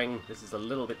bothering? This is a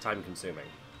little bit time consuming.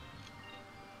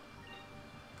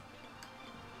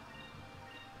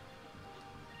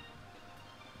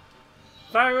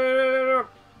 Fire!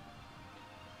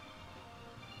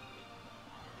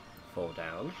 Fall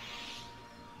down.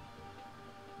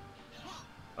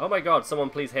 Oh my god, someone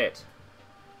please hit.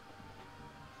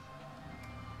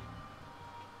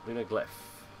 Lunar glyph.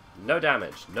 No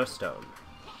damage, no stone.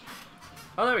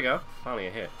 Oh, there we go. Finally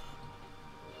a hit.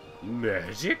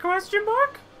 Magic question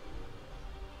mark?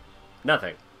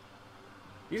 Nothing.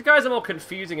 These guys are more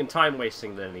confusing and time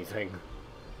wasting than anything.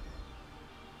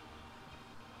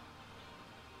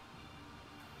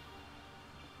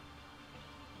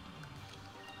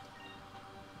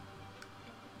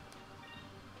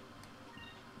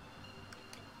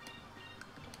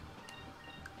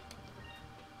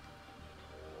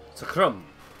 Sakrum.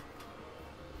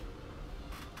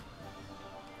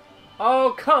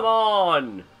 Oh, come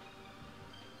on!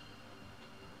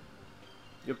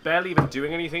 You're barely even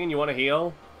doing anything and you want to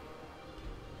heal?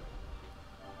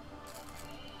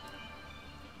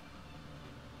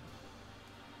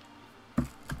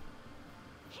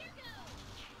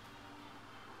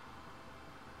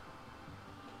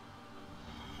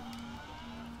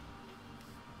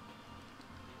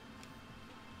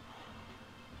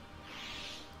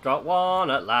 Got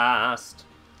one at last.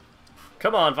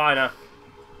 Come on, Vina.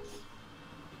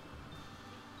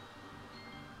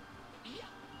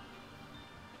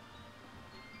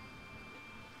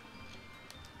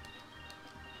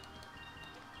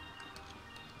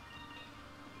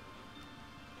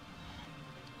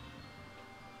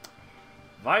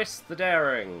 Vice the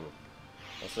daring.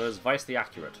 Also is Vice the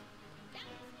accurate.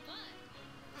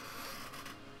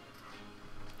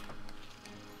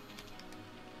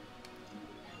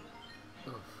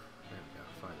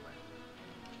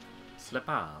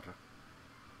 Slippar.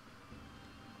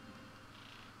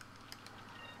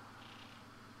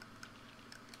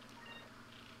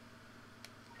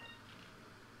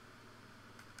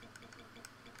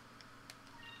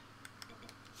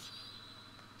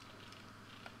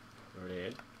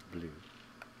 Red, blue,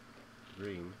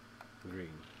 green, green.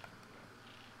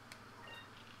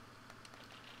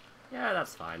 Yeah,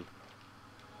 that's fine.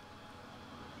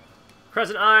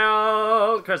 Crescent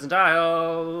Isle! Crescent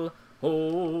Isle!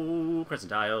 Oh,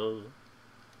 Crescent Isle.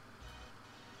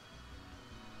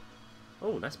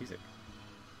 Oh, nice music.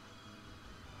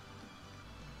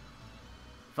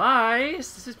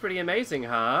 Vice, this is pretty amazing,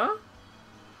 huh?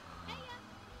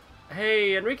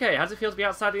 Hey, Enrique, how does it feel to be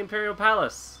outside the Imperial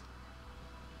Palace?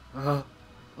 Oh.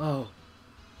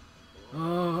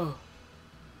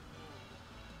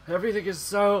 Everything is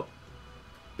so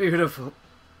beautiful.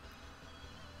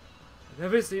 I've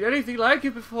never seen anything like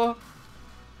it before.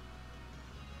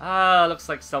 Ah, looks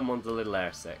like someone's a little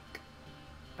airsick.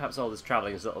 Perhaps all this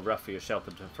travelling is a little rough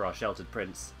for our sheltered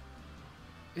prince.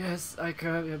 Yes,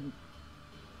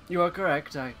 you are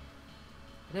correct. I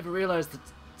never realized that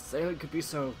sailing could be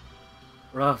so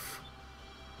rough.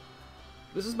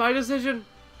 This is my decision.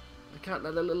 I can't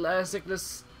let a little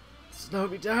airsickness slow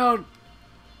me down.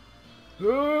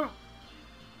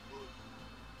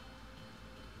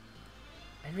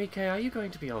 Enrique, are you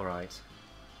going to be alright?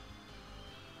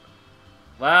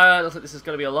 Well, it looks like this is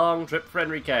going to be a long trip for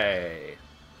Enrique.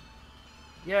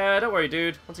 Yeah, don't worry,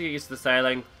 dude. Once you get used to the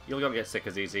sailing, you'll not get sick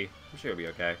as easy. I'm sure you'll be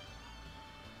okay.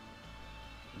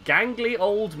 Gangly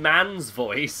old man's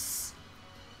voice.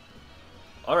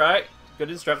 Alright, good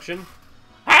instruction.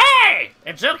 Hey!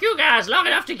 It took you guys long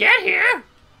enough to get here!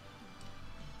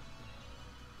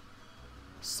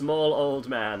 Small old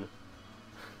man.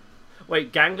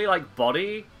 Wait, gangly like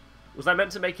body? Was that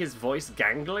meant to make his voice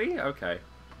gangly? Okay.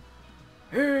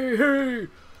 Hey!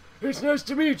 It's nice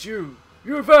to meet you.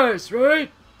 You're Vice,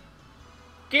 right?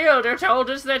 Gilder told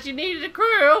us that you needed a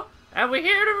crew, and we're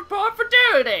here to report for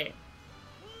duty.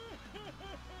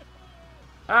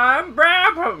 I'm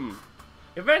Brabham.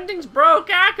 If anything's broke,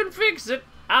 I can fix it.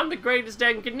 I'm the greatest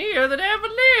engineer that ever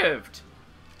lived.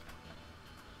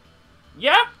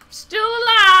 Yep, still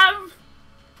alive.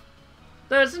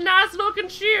 There's a nice looking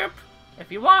ship.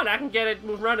 If you want, I can get it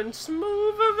running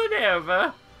smoother than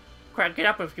ever. Crank it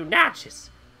up a few notches.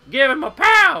 Give him more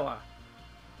power.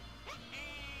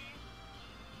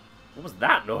 What was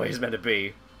that noise meant to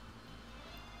be?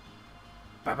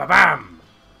 Ba-ba-bam!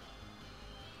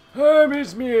 I'm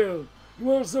Ismail. You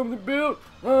want something built?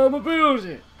 I'ma build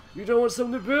it. You don't want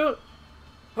something built?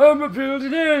 I'ma build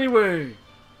it anyway.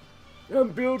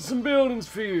 I'm building some buildings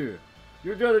for you.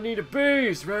 You're gonna need a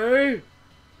base, right?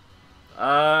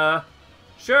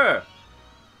 Sure.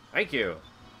 Thank you.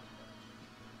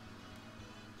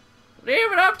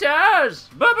 Leave it up to us!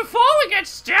 But before we get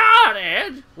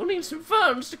started, we'll need some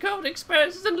funds to cover the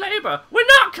expenses and labor. We're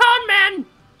not con men!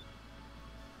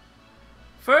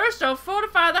 First, I'll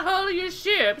fortify the hull of your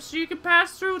ship so you can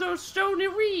pass through those stony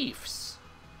reefs.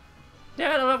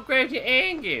 Then I'll upgrade your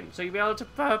engine so you'll be able to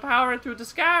power it through the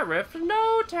sky rift in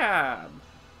no time.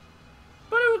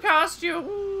 But it will cost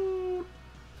you...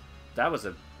 That was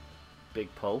a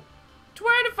big pull.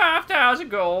 25,000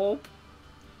 gold.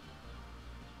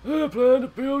 I plan to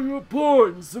build you a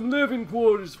port and some living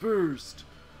quarters first.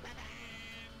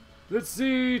 Let's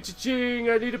see, cha-ching,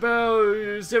 I need about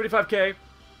 75k.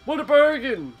 What a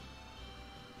bargain!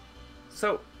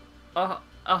 So,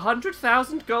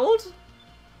 100,000 gold?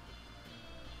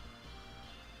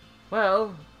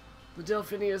 Well, the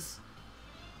Delphinius...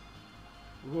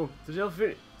 Whoa,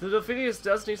 the Delphinius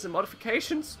does need some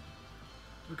modifications.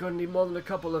 We're gonna need more than a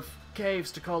couple of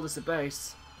caves to call this a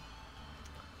base.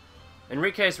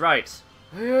 Enrique's right.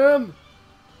 I am.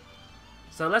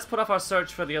 So let's put off our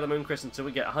search for the other moon crystal until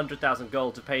we get 100,000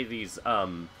 gold to pay these,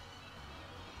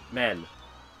 men.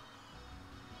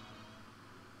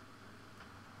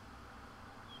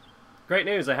 Great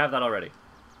news, I have that already.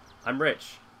 I'm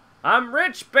rich. I'm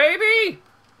rich, baby!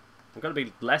 I'm gonna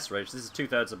be less rich. This is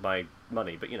 2/3 of my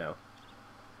money, but you know.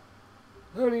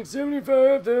 I need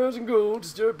 75,000 gold to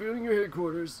start building your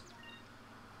headquarters.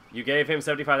 You gave him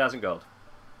 75,000 gold.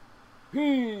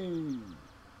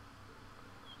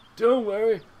 Don't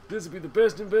worry, this will be the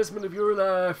best investment of your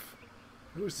life.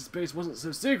 I wish the space wasn't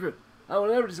so secret. I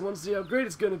want everyone to see how great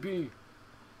it's gonna be.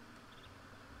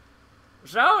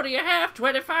 So, do you have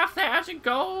 25,000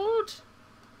 gold?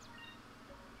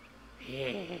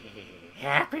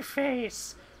 Happy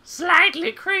face.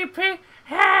 Slightly creepy,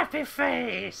 happy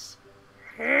face.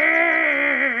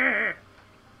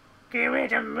 Give me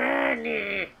the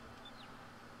money.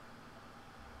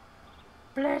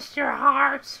 Bless your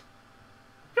heart.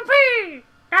 Yippee!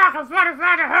 I can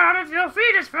fortify the hull of your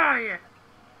fetus for you.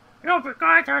 You'll be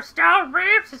going through stone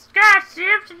reefs and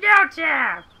skyships in no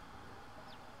time.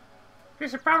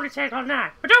 This will probably take all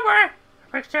night, but don't worry.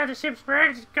 I'll make sure the ship's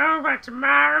ready to go by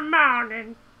tomorrow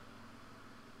morning.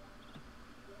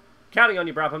 Counting on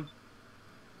you, Brabham.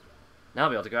 Now I'll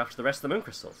be able to go after the rest of the moon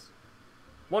crystals.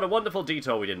 What a wonderful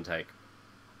detour we didn't take.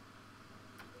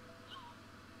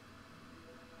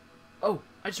 Oh,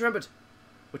 I just remembered.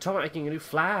 We're talking about making a new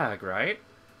flag, right?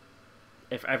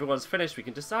 If everyone's finished, we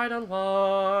can decide on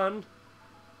one.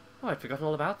 Oh, I'd forgotten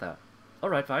all about that.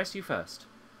 Alright, Vice, you first.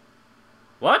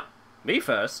 What? Me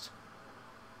first?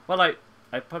 Well, I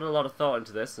put a lot of thought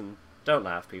into this, and don't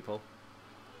laugh, people.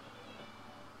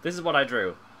 This is what I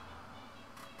drew.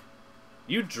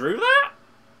 You drew that?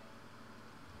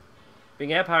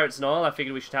 Being air pirates and all, I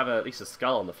figured we should have at least a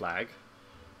skull on the flag.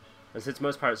 And since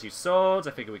most pirates use swords,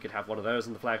 I figured we could have one of those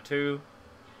on the flag too.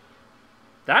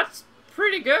 That's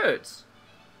pretty good.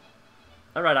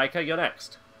 Alright, Aika, you're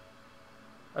next.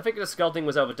 I figured the skull thing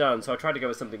was overdone, so I tried to go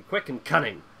with something quick and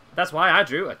cunning. That's why I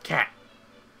drew a cat.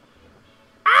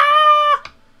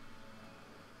 Ah!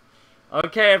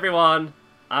 Okay, everyone.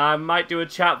 I might do a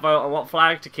chat vote on what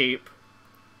flag to keep.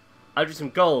 I drew some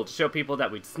gold to show people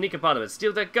that we'd sneak up on them and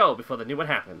steal their gold before they knew what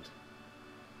happened.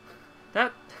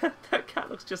 That cat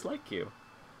looks just like you.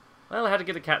 Well, I had to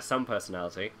give the cat some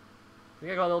personality. I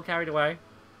think I got a little carried away.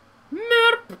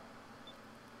 Merp!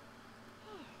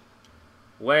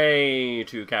 Way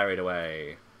too carried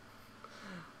away.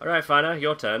 Alright, Fina,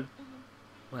 your turn.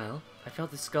 Well, I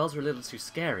felt the skulls were a little too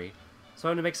scary, so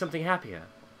I'm going to make something happier.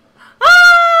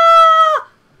 Ah!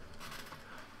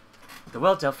 The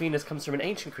word Delphinus comes from an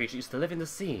ancient creature used to live in the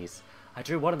seas. I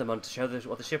drew one of them on to show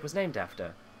what the ship was named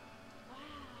after.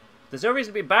 There's no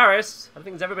reason to be embarrassed. I don't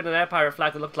think there's ever been an air pirate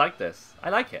flag that looked like this. I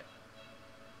like it.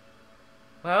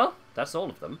 Well, that's all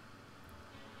of them.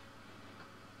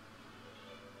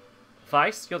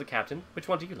 Vice, you're the captain. Which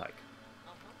one do you like?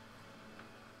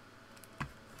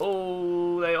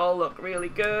 Oh, they all look really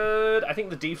good. I think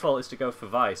the default is to go for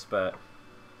Vice, but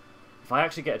if I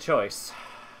actually get a choice...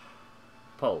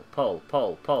 Pull, pull,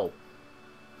 pull, pull.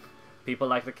 People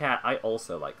like the cat. I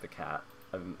also like the cat.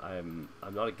 I'm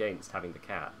not against having the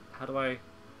cat. How do I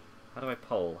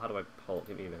poll? How do I poll?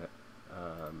 Give me a minute.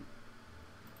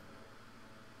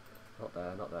 Not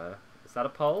there, not there. Is that a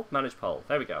poll? Manage poll.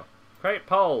 There we go. Create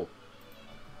poll.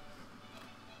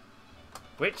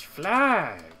 Which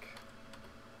flag?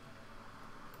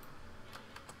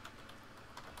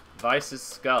 Vice's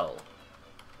skull.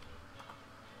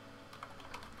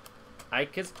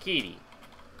 Aika's kitty.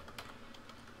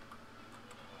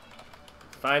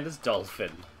 Finder's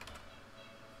dolphin.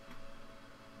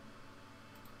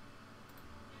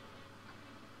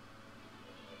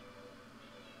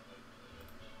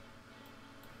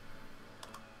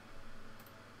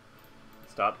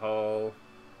 Start poll.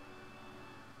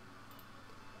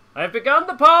 I have begun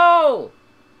the poll!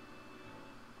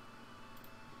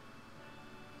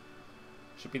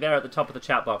 Should be there at the top of the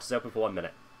chat box. It's open for 1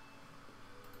 minute.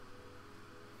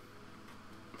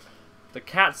 The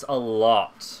cat's a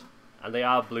lot. And they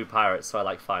are blue pirates, so I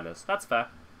like finest. That's fair.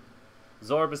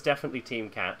 Zorb is definitely team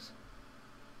cat.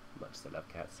 Much as I love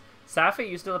cats. Safi,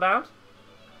 you still about?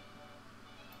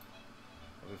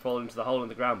 We fall into the hole in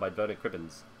the ground by Bernard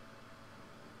Cribbins.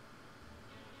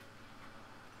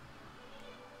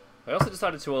 I also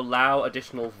decided to allow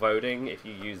additional voting if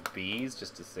you use bees,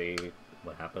 just to see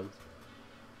what happens.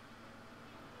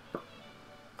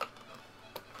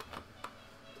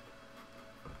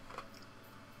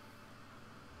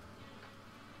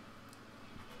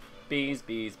 Bees,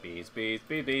 bees, bees, bees,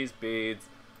 bees, bees, bees,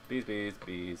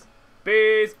 bees,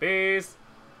 bees, bees,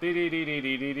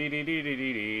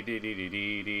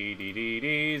 bees,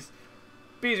 bees.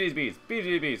 Bees, bees, bees,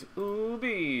 bees, bees, ooh,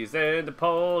 bees, and the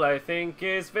poll, I think,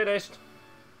 is finished.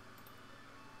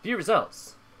 View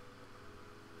results.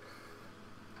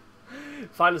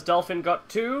 Finest Dolphin got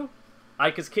 2,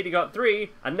 Ika's Kitty got 3,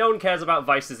 and no one cares about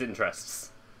Vice's interests.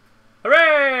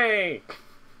 Hooray!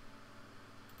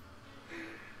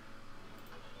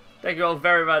 Thank you all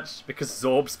very much, because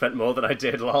Zorb spent more than I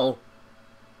did, lol.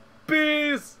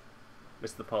 Bees!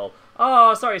 Missed the poll.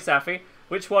 Oh, sorry, Safi.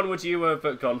 Which one would you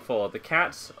have gone for? The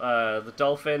cat, the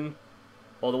dolphin,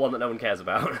 or the one that no one cares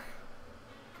about? I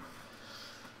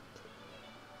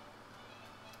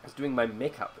was doing my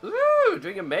makeup. Ooh,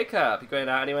 doing your makeup. You going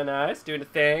out anywhere nice? Doing a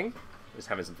thing? Just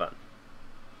having some fun.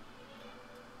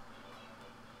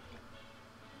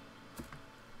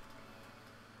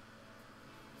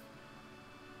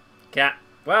 Cat.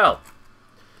 Well,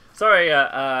 sorry,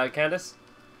 Candace.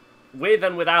 With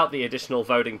and without the additional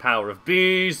voting power of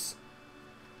bees,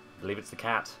 I believe it's the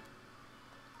cat.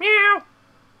 Meow.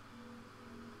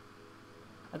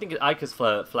 I think Ika's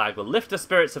flag will lift the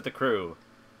spirits of the crew.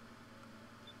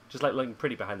 Just like looking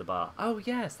pretty behind the bar. Oh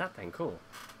yes, that thing, cool.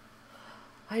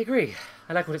 I agree.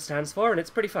 I like what it stands for, and it's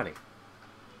pretty funny.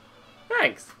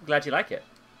 Thanks. I'm glad you like it.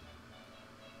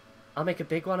 I'll make a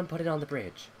big one and put it on the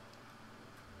bridge.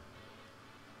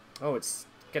 Oh, it's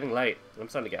getting late. I'm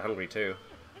starting to get hungry too.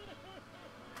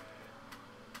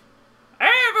 Hey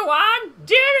everyone!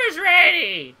 Dinner's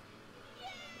ready!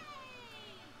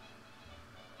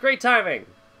 Great timing!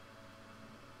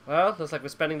 Well, looks like we're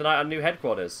spending the night on new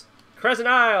headquarters. Crescent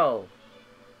Isle!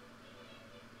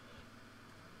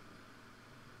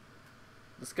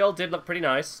 The skull did look pretty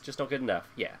nice, just not good enough.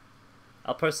 Yeah.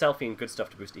 I'll post selfie and good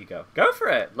stuff to boost ego. Go for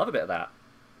it! Love a bit of that.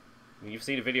 I mean, you've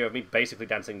seen a video of me basically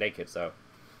dancing naked, so...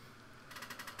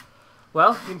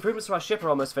 Well, the improvements to our ship are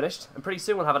almost finished, and pretty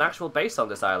soon we'll have an actual base on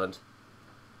this island.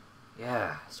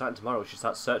 Yeah, starting tomorrow we should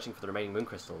start searching for the remaining moon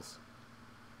crystals.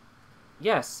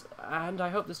 Yes, and I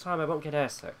hope this time I won't get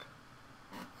airsick.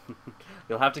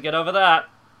 You'll have to get over that.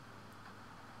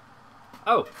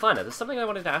 Oh, Fina, there's something I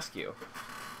wanted to ask you.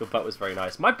 Your butt was very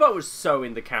nice. My butt was so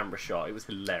in the camera shot, it was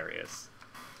hilarious.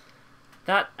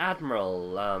 That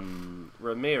Admiral,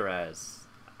 Ramirez,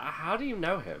 how do you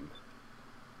know him?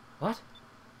 What?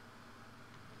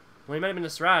 When you met him in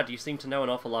Nasrad, you seem to know an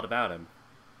awful lot about him.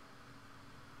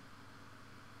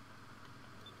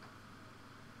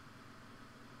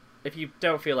 If you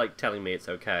don't feel like telling me, it's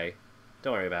okay.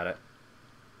 Don't worry about it.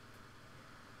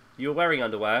 You were wearing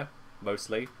underwear,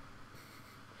 mostly.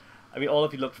 I mean, all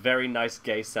of you looked very nice,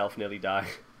 gay self nearly died.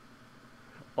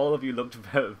 All of you looked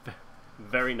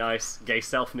very nice, gay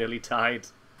self nearly died.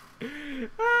 To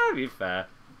be fair.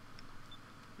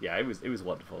 Yeah, it was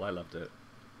wonderful. I loved it.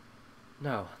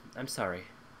 No, I'm sorry.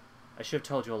 I should have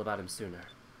told you all about him sooner.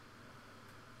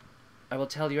 I will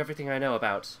tell you everything I know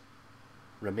about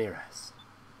Ramirez.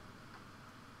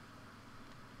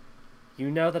 You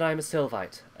know that I am a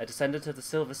Sylvite, a descendant of the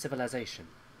Silver Civilization.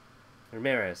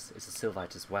 Ramirez is a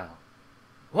Sylvite as well.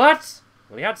 What?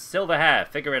 Well, he had silver hair.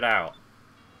 Figure it out.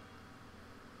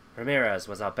 Ramirez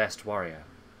was our best warrior.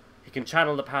 He can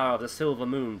channel the power of the silver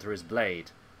moon through his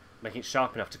blade, making it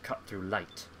sharp enough to cut through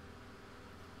light.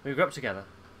 We grew up together.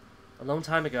 A long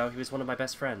time ago, he was one of my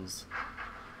best friends.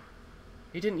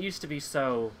 He didn't used to be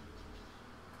so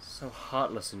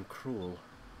heartless and cruel.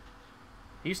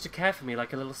 He used to care for me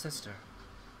like a little sister.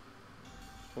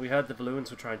 When we heard the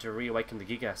balloons were trying to reawaken the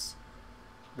Gigas,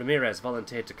 Ramirez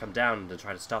volunteered to come down and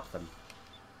try to stop them.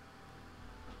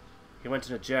 He went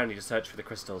on a journey to search for the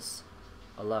crystals,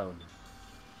 alone.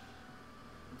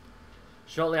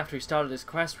 Shortly after he started his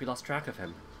quest, we lost track of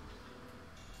him.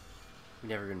 We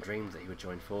never even dreamed that he would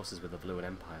join forces with the Bluan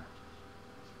Empire.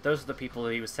 Those are the people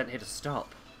that he was sent here to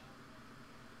stop.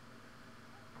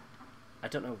 A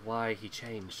don't know why he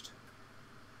changed.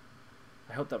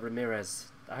 I hope that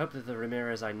the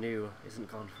Ramirez I knew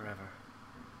isn't gone forever.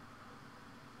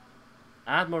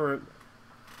 Admiral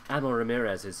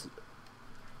Ramirez is...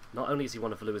 Not only is he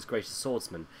one of Valua's greatest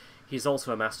swordsmen, he is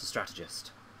also a master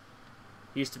strategist.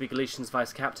 He used to be Galician's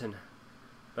vice captain,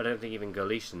 but I don't think even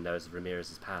Galician knows of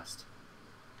Ramirez's past.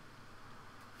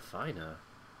 Finer.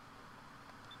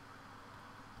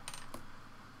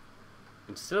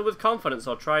 Instill her with confidence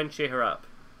or try and cheer her up.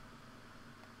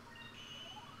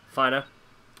 Finer.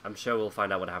 I'm sure we'll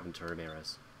find out what happened to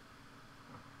Ramirez.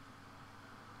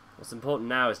 What's important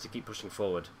now is to keep pushing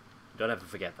forward. Don't ever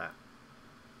forget that.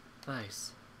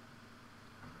 Nice.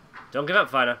 Don't give up,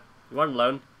 Finer. You aren't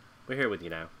alone. We're here with you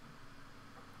now.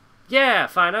 Yeah,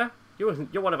 Finer!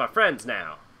 You're one of our friends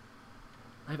now.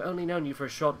 I've only known you for a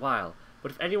short while,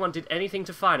 but if anyone did anything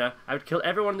to Finer, I would kill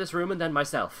everyone in this room and then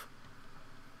myself.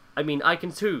 I mean, I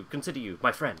can too consider you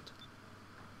my friend.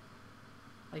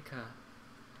 Like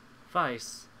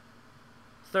Vice.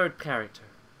 Third character.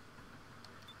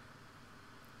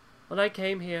 When I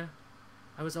came here,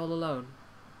 I was all alone.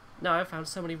 Now I've found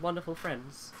so many wonderful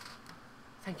friends.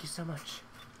 Thank you so much.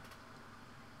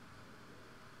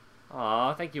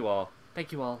 Aw, thank you all.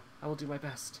 Thank you all. I will do my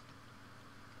best.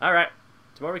 Alright.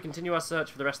 Tomorrow we continue our search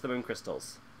for the rest of the moon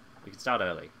crystals. We can start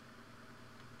early.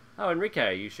 Oh, Enrique,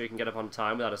 are you sure you can get up on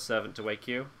time without a servant to wake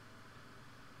you?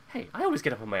 Hey, I always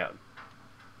get up on my own.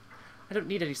 I don't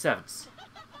need any servants.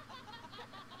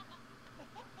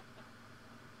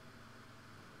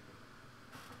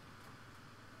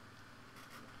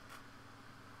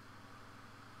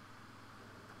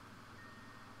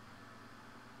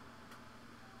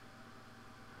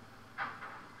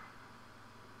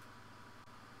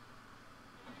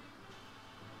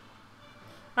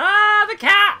 Ah, the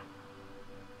cat!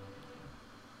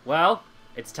 Well,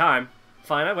 it's time.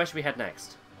 Finer, where should we head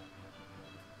next?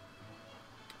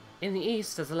 In the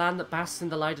east, there's a land that basks in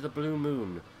the light of the blue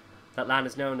moon. That land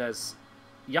is known as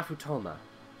Yafutoma.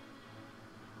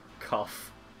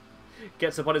 Cough.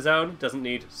 Gets up on his own, doesn't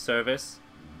need service.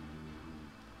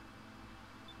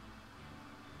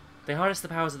 They harness the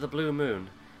powers of the blue moon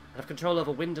and have control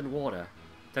over wind and water.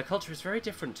 Their culture is very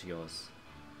different to yours.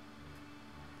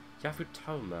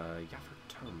 Yafutoma.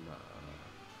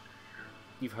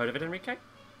 You've heard of it, Enrique?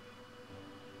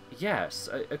 Yes.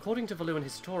 According to Valuan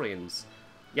historians,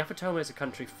 Yafutoma is a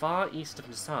country far east of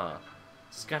Nassau,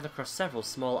 scattered across several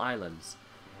small islands.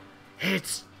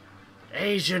 It's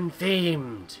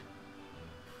Asian-themed!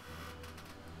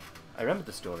 I remember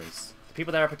the stories. The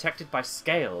people there are protected by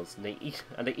scales, and they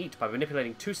eat by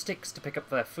manipulating 2 sticks to pick up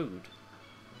their food.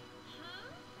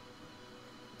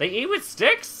 They eat with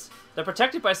sticks? They're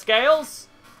protected by scales?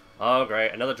 Oh,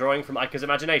 great. Another drawing from Aika's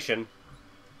imagination.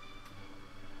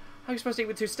 How are you supposed to eat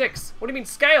with 2 sticks? What do you mean,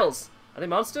 scales? Are they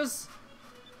monsters?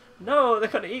 No, they're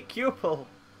gonna eat Cupel.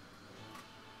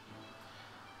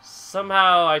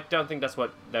 Somehow, I don't think that's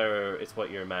what it's what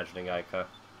you're imagining, Aika. I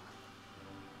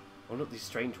wonder what these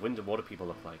strange wind and water people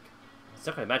look like. I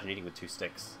still can't imagine eating with 2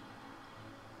 sticks.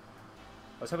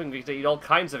 I was hoping we could eat all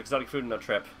kinds of exotic food on our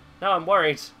trip. Now I'm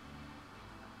worried.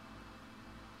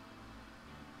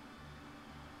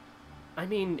 I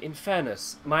mean, in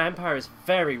fairness, my empire is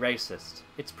very racist.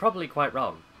 It's probably quite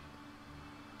wrong.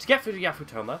 To get through to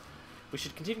Yafutoma, we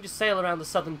should continue to sail around the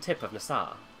southern tip of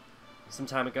Nassau. Some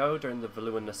time ago, during the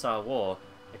Valuan-Nassau War,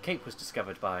 a cape was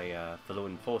discovered by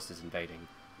Valuan forces invading,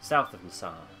 south of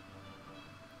Nassau.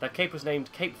 That cape was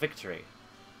named Cape Victory.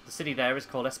 The city there is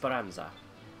called Esperanza.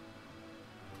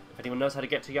 If anyone knows how to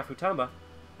get to Yafutoma,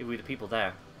 it will be the people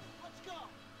there. Let's go.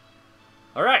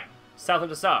 Alright, south of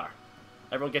Nassau.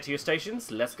 Everyone get to your stations,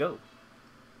 let's go.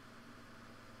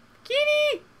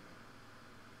 Kitty!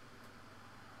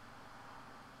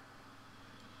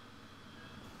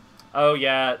 Oh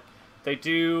yeah, they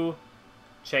do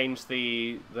change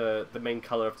the main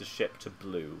colour of the ship to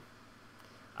blue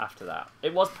after that.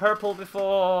 It was purple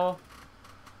before,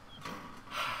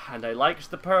 and I liked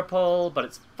the purple, but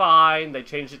it's fine. They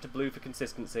changed it to blue for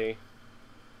consistency.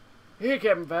 Hey,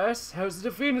 Captain Vass, how's the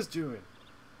Delphinus doing?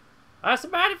 That's a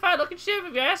mighty fine looking ship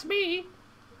if you ask me.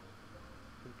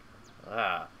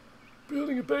 Ah.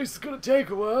 Building a base is gonna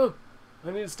take a while. I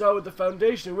need to start with the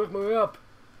foundation and work my way up.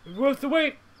 It's worth the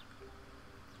wait.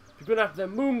 If you're going after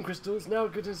them moon crystals, now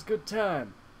is a good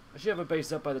time. I should have a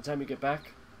base up by the time you get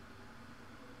back.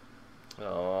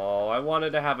 Oh, I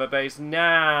wanted to have a base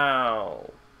now.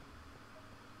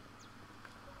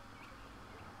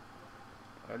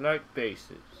 I like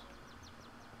bases.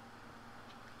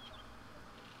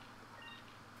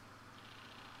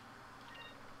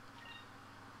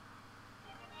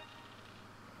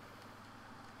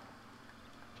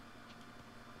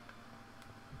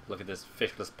 Look at this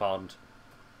fishless pond.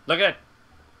 Look at it!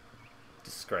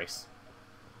 Disgrace.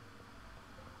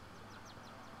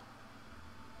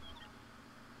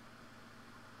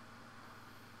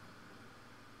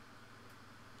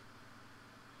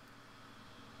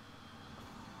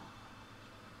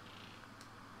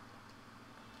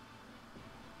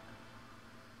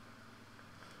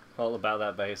 All about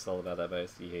that base, all about that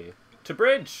base, yeah. To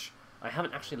bridge! I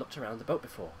haven't actually looked around the boat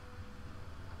before.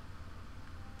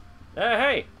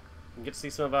 Hey! You can get to see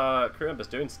some of our crew members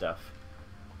doing stuff.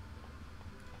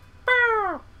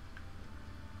 Oh,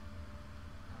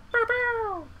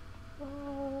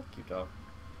 cute dog.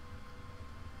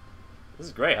 This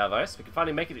is great, Harvice. We can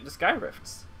finally make it into Sky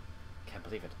Rifts. Can't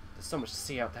believe it. There's so much to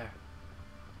see out there.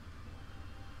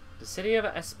 The city of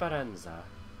Esperanza.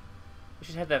 We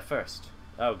should head there first.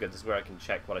 Oh, good. This is where I can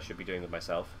check what I should be doing with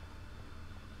myself.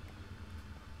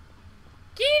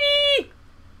 Kitty!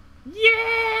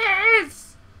 Yes!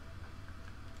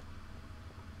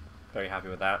 Very happy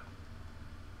with that.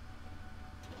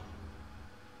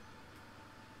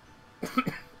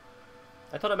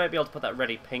 I thought I might be able to put that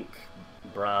ready pink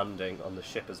branding on the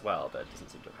ship as well, but it doesn't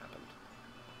seem to have happened.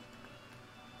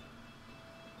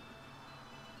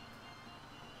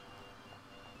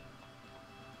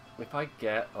 If I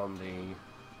get on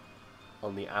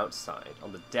the outside,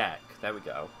 on the deck, there we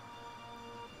go.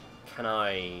 Can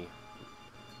I...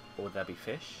 Or would there be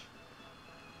fish?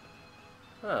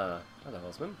 Ah, hello,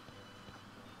 Osman.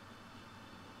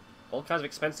 All kinds of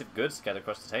expensive goods scattered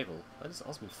across the table. Where does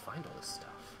Osman find all this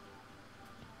stuff?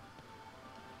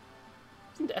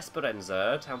 Isn't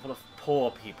Esperanza a town full of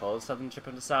poor people in southern Chip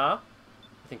and Nassau?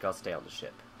 I think I'll stay on the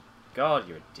ship. God,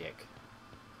 you're a dick.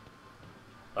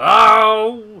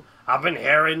 Oh! I've been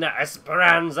hearing that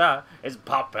Esperanza is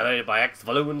populated by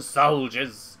ex-Valuan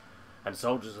soldiers, and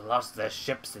soldiers who lost their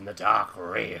ships in the Dark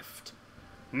Rift.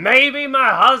 Maybe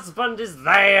my husband is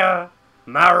there!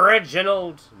 My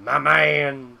Reginald, my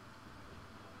man!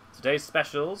 Today's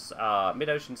specials are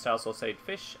mid-ocean style sautéed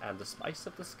fish and the spice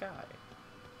of the sky.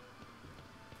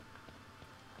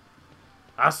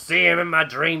 I see him in my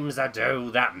dreams, I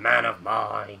do, that man of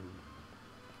mine.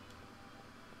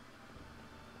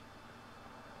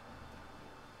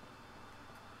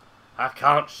 I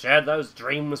can't share those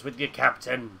dreams with you,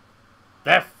 Captain.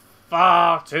 They're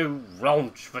far too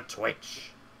raunch for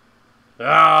Twitch.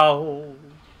 Oh.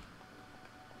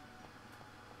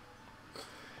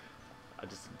 I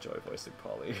just enjoy voicing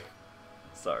Polly.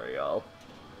 Sorry, y'all.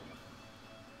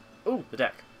 Ooh, the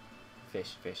deck.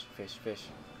 Fish, fish, fish, fish.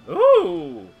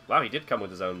 Ooh! Wow, he did come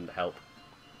with his own help.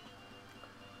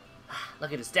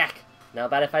 Look at his deck.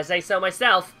 Not bad if I say so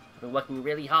myself. I've been working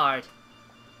really hard.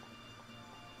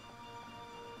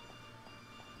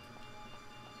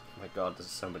 Oh my god, there's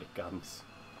so many guns.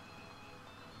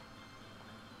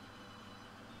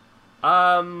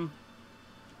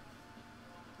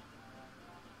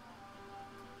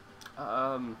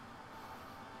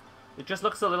 It just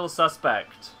looks a little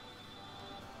suspect.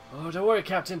 Oh, don't worry,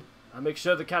 Captain. I'll make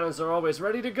sure the cannons are always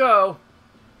ready to go.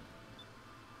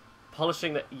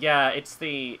 Polishing the... Yeah, it's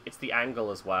the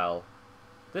angle as well.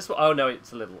 This one... Oh, no,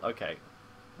 it's a little... Okay.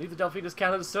 Leave the Delphinus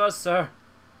cannons to us, sir.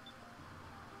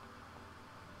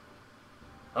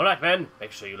 Alright, men.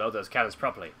 Make sure you load those cannons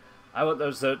properly. I want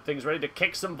those things ready to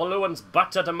kick some Valuan's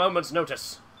butt at a moment's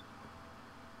notice.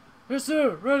 Yes,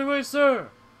 sir. Right away, sir.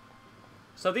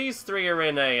 So these three are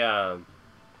in a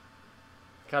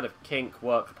kind of kink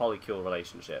work polycule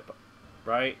relationship,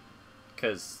 right?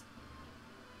 Because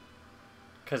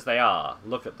they are.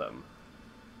 Look at them.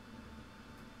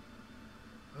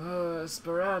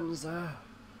 Esperanza.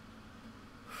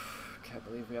 Can't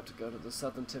believe we have to go to the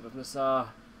southern tip of Nassau.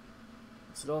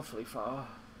 It's awfully far.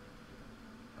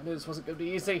 I knew this wasn't going to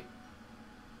be easy.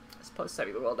 I suppose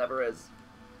saving the world never is.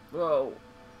 Whoa.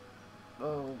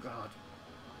 Oh, God.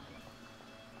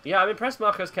 Yeah, I'm impressed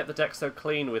Marco's kept the deck so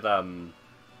clean with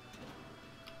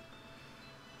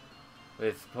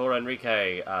poor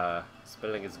Enrique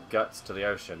spilling his guts to the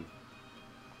ocean.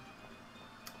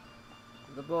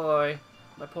 The boy.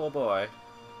 My poor boy.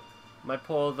 My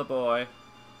poor the boy.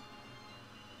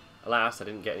 Alas, I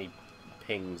didn't get any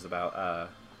pings about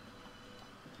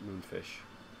moonfish.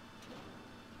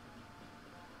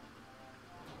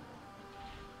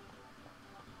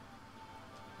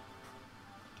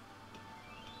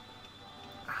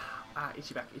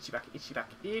 Itchy back, itchy back, itchy back,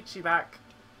 itchy back.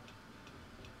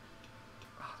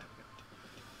 Oh, there we go.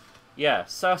 Yeah,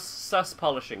 sus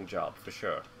polishing job, for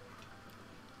sure.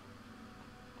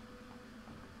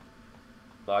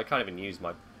 Well, I can't even use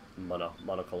my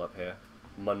monocle up here.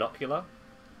 Monocular?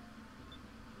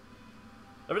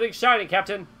 Everything's shiny,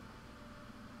 Captain!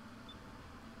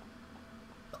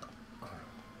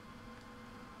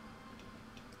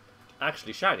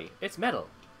 actually shiny. It's metal.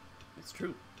 It's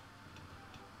true.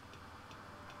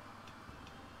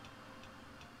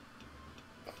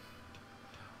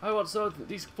 I want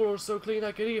these floors so clean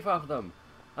I can eat off them.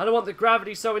 I don't want the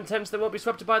gravity so intense they won't be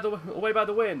swept away by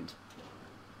the wind.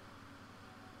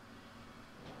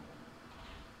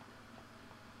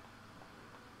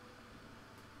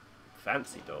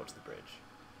 Fancy door to the bridge.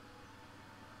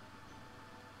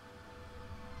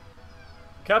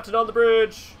 Captain on the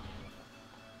bridge!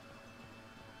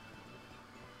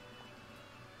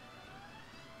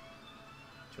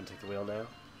 Do you want to take the wheel now?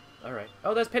 Alright.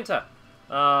 Oh, there's Pinta!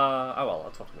 Oh well,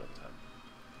 I'll talk to him another time.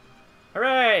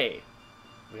 Hooray!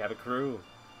 We have a crew.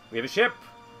 We have a ship!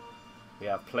 We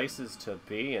have places to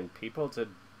be and people to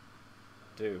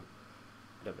do.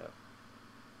 I don't know.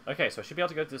 Okay, so I should be able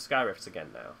to go to the Sky Rifts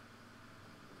again now.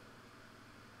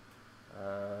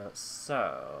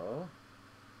 So...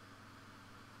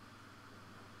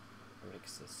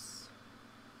 Rixus.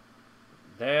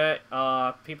 There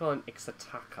are people in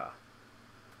Ixataka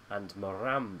and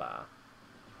Moramba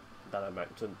that I'm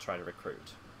trying to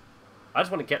recruit. I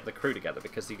just want to get the crew together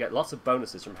because you get lots of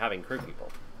bonuses from having crew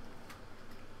people.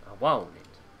 I want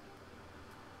it.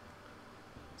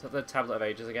 Is that the Tablet of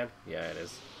Ages again? Yeah, it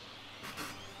is.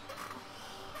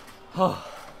 Oh.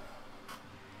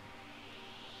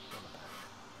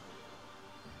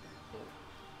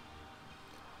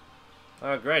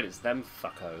 Oh great, it's them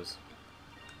fuckos.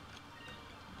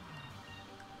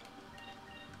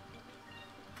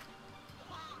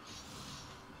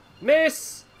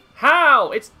 Miss!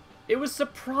 How? It was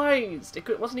surprised.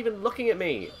 It wasn't even looking at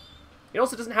me. It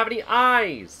also doesn't have any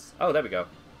eyes. Oh, there we go.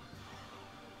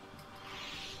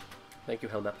 Thank you,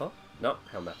 Helmeppo. No,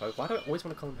 Helmeppo. Why do I always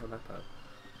want to call him Helmeppo?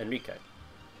 Enrique.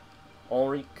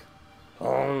 Enrique.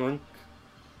 Enrique.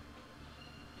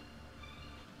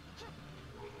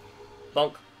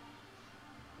 Bonk.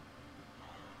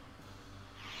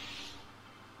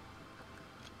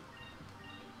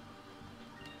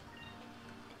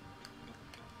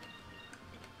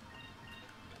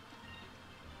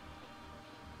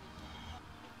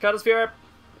 Countersphere.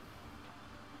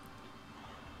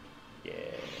 Yes.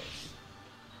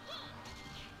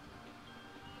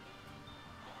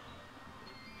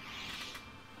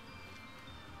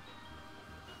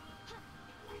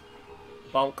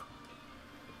 Bonk.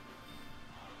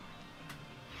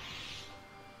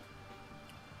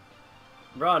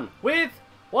 Run. With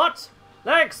what?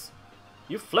 Legs!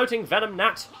 You floating venom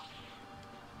gnat.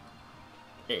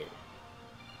 Eh.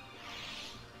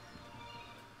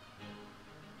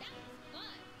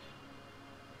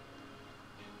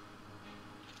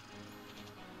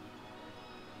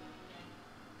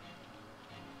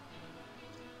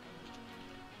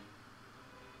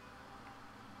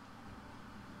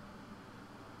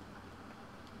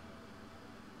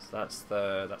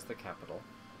 So that's the capital.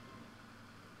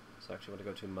 So I actually want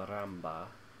to go to Maramba.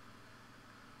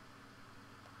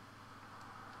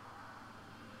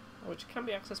 Oh, which can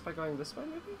be accessed by going this way,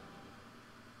 maybe?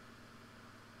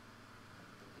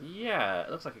 Yeah,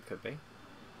 it looks like it could be.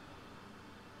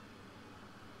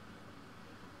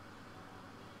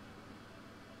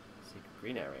 Secret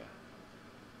green area.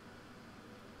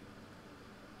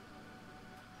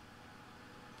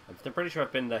 I'm pretty sure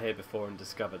I've been here before and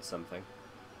discovered something.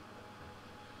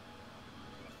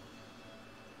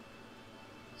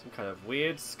 Some kind of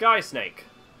weird sky snake.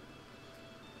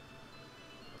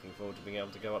 Looking forward to being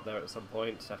able to go up there at some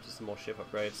point after some more ship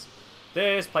upgrades.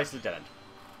 This place is a dead end.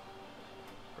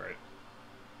 Great.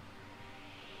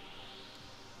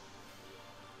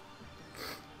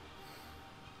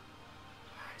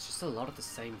 It's just a lot of the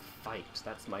same fight.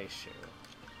 That's my issue.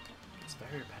 It's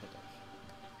very repetitive.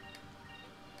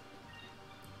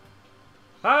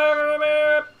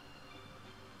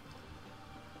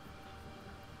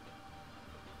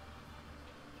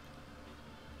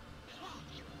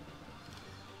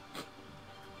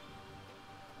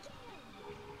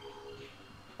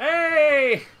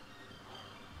 Hey!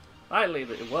 Finally,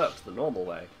 it worked the normal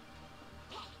way.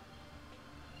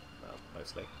 Well,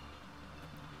 mostly.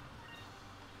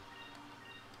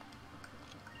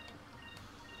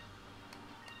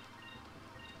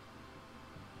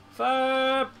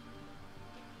 Fab!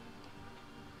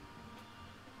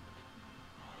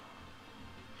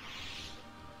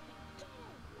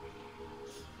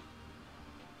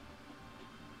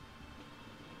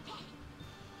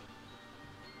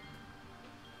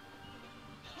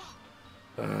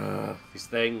 These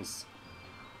things.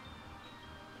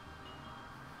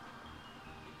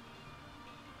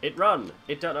 It run.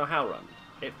 It don't know how run.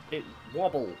 It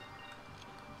wobble.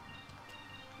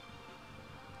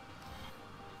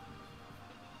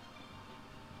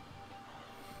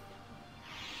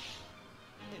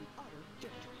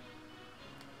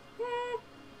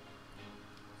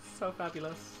 so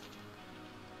fabulous.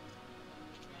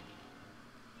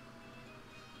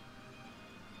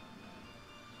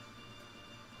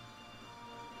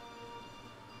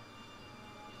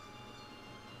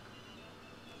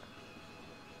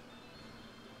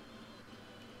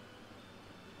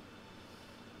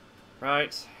 Right.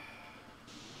 Just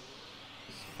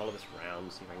follow this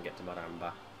round, see if I can get to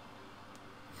Maramba.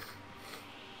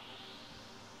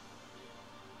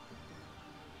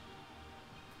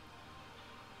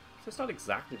 So it's not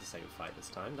exactly the same fight this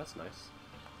time, that's nice.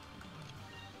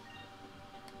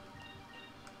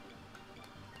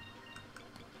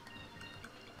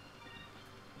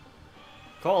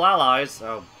 Call allies!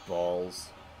 Oh, balls.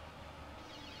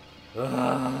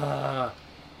 Ugh.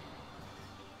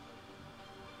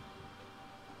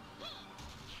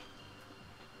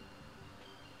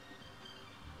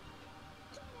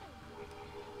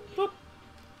 Boop.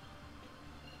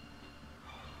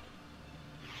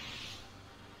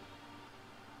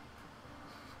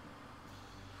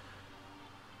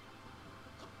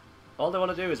 All they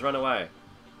want to do is run away.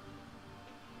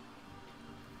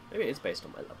 Maybe it is based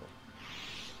on my level.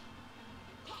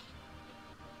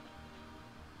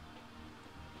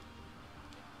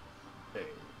 Hey.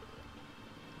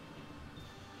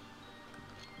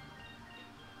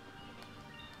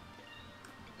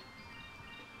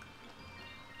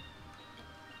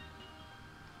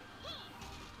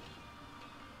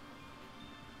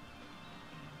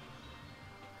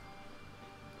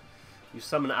 You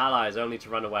summon allies only to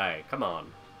run away. Come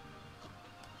on.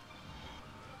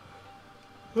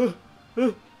 Here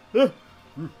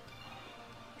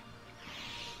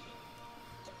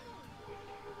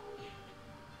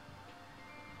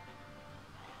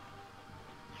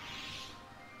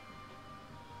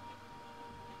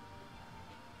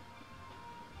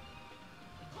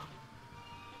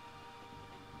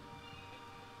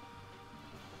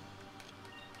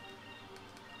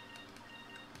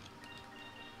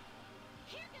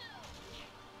goes.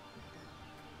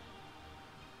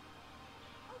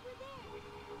 Over there.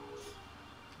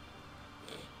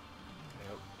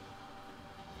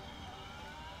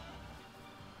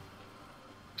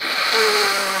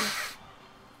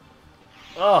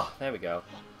 Oh, there we go.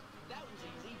 That was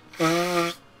easy.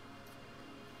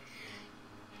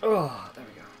 Oh, there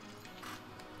we go.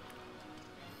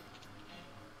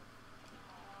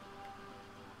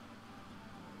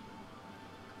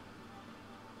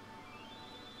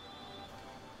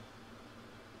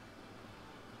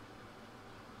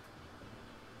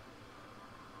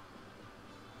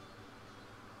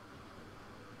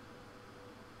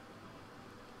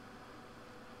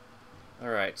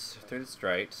 Alright, through the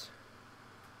strait.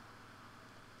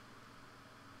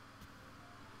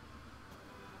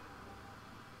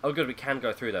 Oh good, we can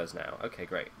go through those now. Okay,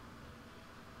 great.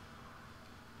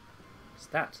 What's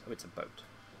that? Oh, it's a boat.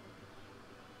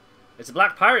 It's a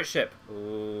black pirate ship!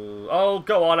 Ooh. Oh,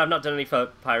 go on, I've not done any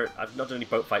I've not done any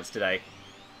boat fights today.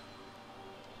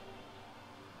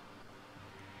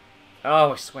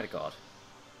 Oh, I swear to God.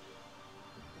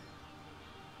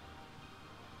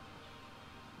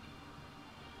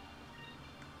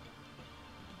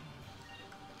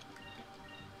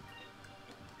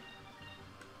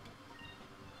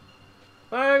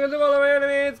 I'm gonna follow my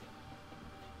enemies!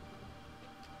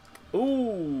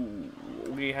 Ooh,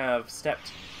 we have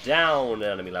stepped down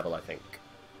enemy level, I think.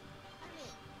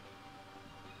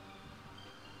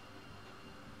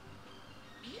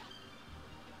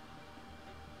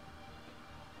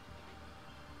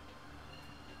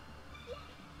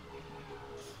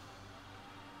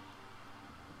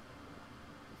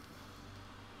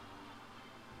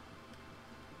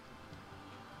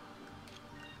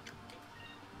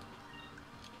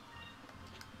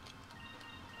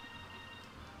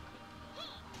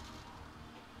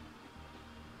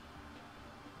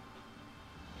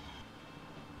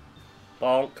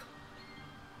 Bonk.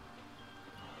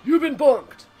 You've been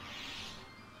bonked!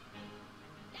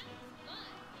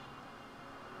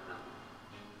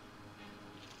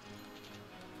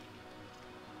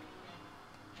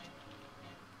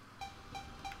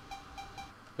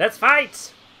 Let's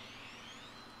fight!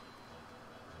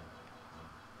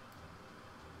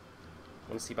 I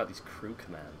want to see about these crew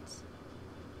commands.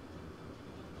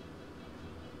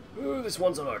 Oh, this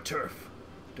one's on our turf.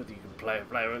 Don't think you can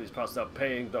fly around these parts without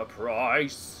paying the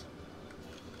price.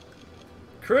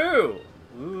 Crew!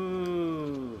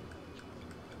 Ooh.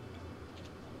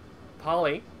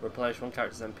 Polly, replenish one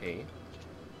character's MP.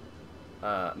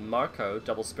 Marco,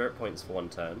 double spirit points for one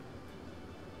turn.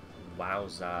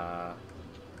 Wowza.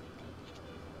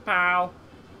 Pow!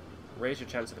 Raise your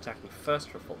chance of attacking first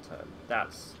for a full turn.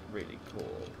 That's really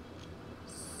cool.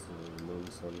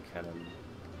 Moonstone Cannon.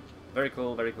 Very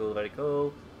cool, very cool, very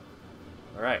cool.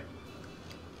 Alright.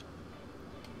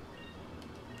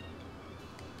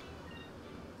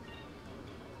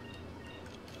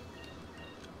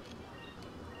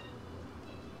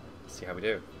 See how we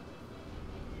do.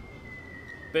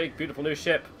 Big, beautiful new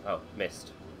ship. Oh,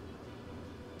 missed.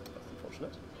 That's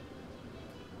unfortunate.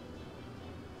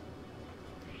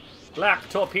 Black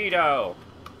torpedo!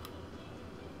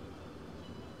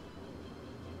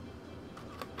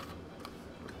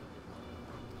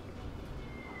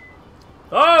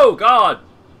 Oh, God!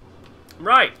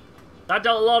 Right. That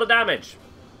dealt a lot of damage.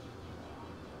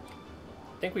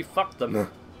 I think we fucked them.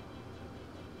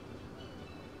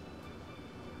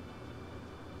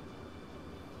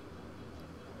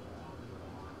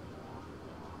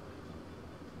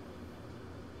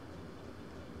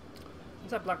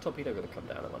 When's that black torpedo going to come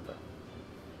down, I wonder?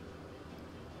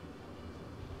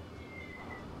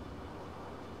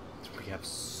 We have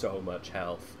so much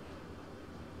health.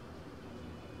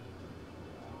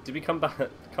 Did we come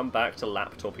back to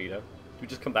lap torpedo? Did we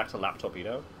just come back to lap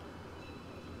torpedo?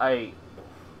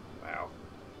 Wow.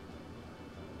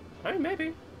 I mean,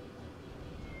 maybe.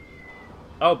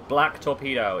 Oh, black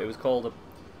torpedo. It was called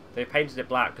they painted it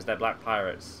black because they're black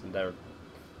pirates and they're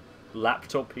lap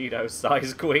torpedo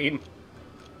size queen.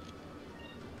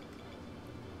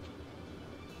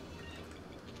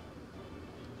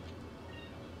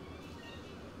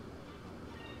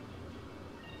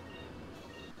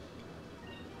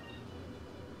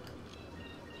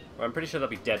 I'm pretty sure they'll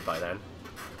be dead by then.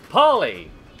 Polly!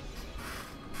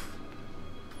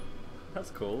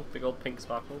 That's cool. Big old pink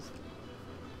sparkles.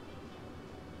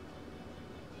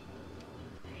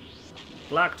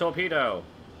 Black torpedo!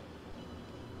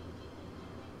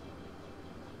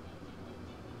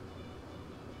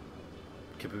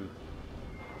 Kaboo.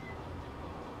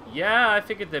 Yeah, I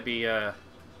figured there'd be,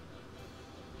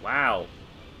 Wow.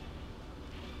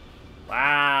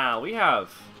 Wow,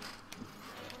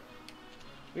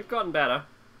 We've gotten better.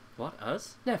 What,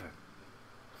 us? Never.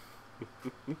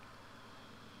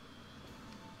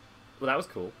 Well, that was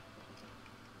cool.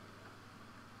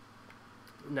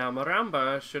 Now,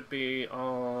 Maramba should be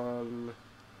on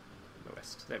the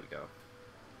west. There we go.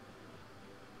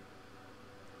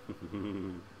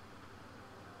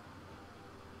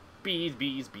 Bees,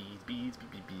 bees, bees, bees, bees,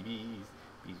 bees, bees,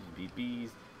 bees, bees,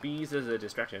 bees, bees is a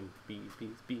distraction. Bees,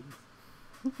 bees, bees.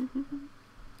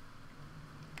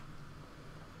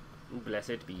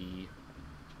 Blessed be.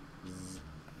 Zzz.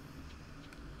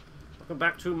 Welcome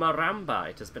back to Maramba.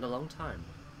 It has been a long time.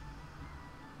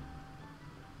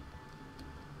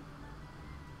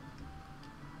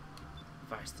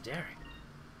 Vice the Daring.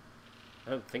 I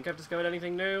don't think I've discovered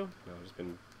anything new. No, I've just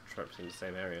been traipsing the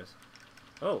same areas.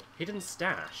 Oh, hidden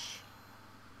stash.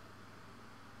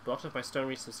 Blocked off by stone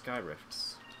reefs and sky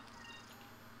rifts.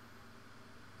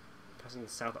 Passing the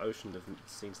South Ocean, I've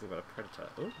seen something about a predator.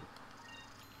 Ooh.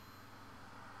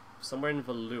 Somewhere in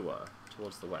Valua,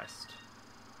 towards the west.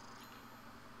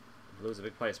 Valua's a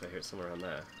big place, but I hear it's somewhere around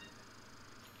there.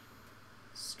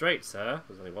 Straight, sir.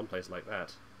 There's only one place like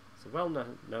that. It's a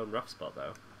well-known rough spot,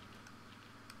 though.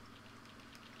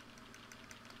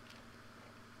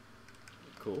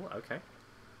 Cool, okay.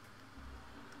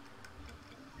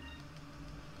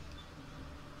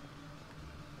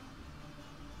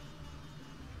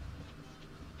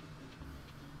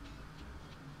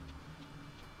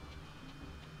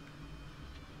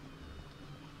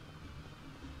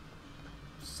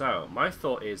 So, my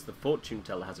thought is the fortune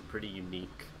teller has a pretty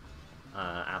unique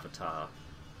avatar.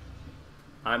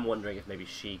 I'm wondering if maybe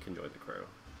she can join the crew.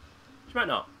 She might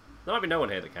not. There might be no one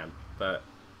here that can, but...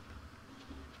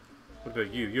 What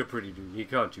about you? You're pretty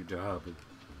unique, aren't you, Darby?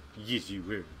 Yes, you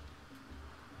will.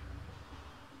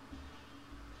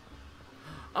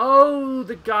 Oh,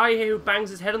 the guy here who bangs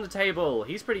his head on the table.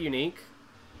 He's pretty unique.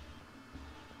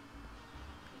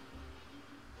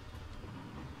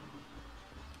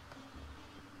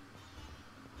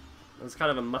 There's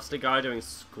kind of a mustard guy doing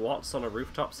squats on a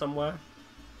rooftop somewhere.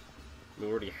 We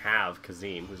already have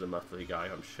Kazim, who's a muscly guy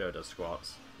who I'm sure does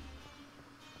squats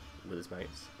with his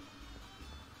mates.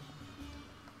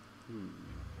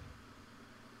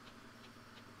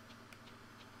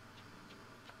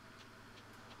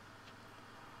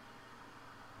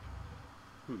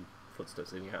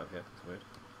 Footsteps leading out of here. That's weird.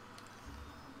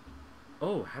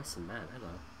 Oh, handsome man. Hello.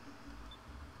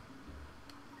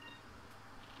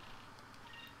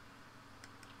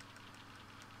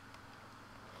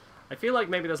 I feel like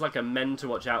maybe there's like a men to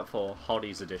watch out for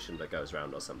hotties edition that goes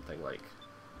around or something, like...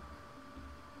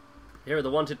 Here are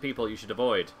the wanted people you should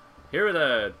avoid. Here are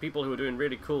the people who are doing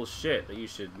really cool shit that you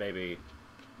should maybe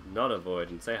not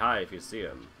avoid and say hi if you see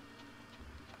them.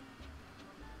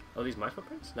 Oh, these my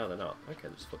footprints? No, they're not. Okay,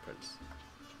 they're just footprints.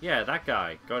 Yeah, that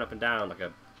guy going up and down like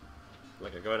a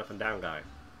going up and down guy.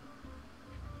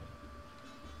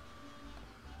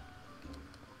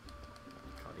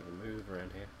 Can't even move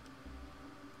around here.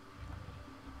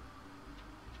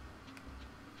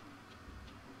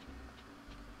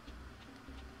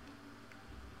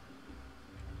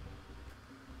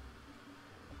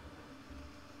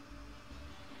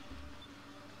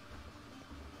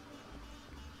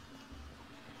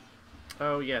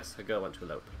 Oh yes, a girl went to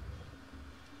elope.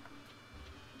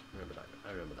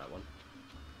 I remember that one.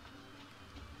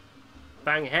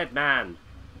 Bang head man!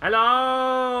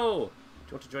 Hello! Do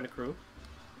you want to join a crew?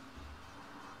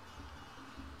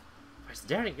 Where's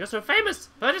Daring? You're so famous!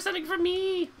 Bird is something from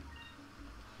me!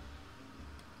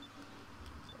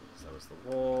 So that was the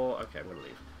war. Okay, I'm gonna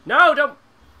leave. No, don't!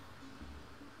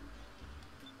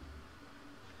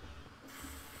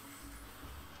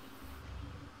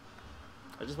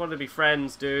 I just wanted to be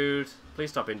friends, dude.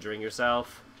 Please stop injuring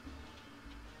yourself.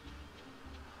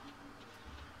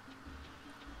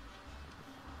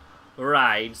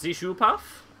 Ride the shoe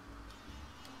puff.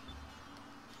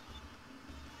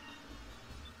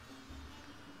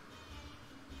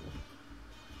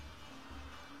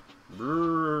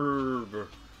 Brrr.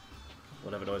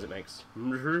 Whatever noise it makes.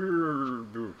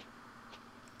 Brrr.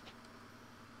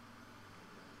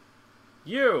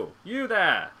 You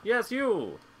there. Yes,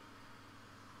 you.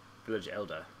 Village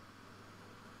Elder.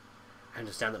 I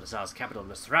understand that the Tsar's capital,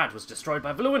 Nosrad, was destroyed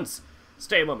by Valuans.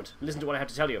 Stay a moment and listen to what I have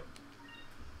to tell you.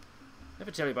 Never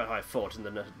tell you about how I fought in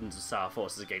the Tsar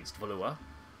forces against Valua.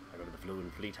 I remember the Valuan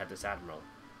fleet had this admiral.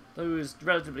 Though he was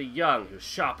relatively young, he was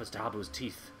sharp as Tahabu's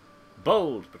teeth.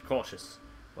 Bold, but cautious.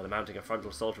 Whether mounting a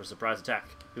frontal assault or a surprise attack,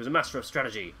 he was a master of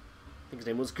strategy. I think his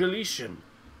name was Galician.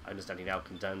 I understand he now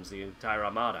commands the entire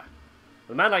armada.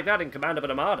 With a man like that in command of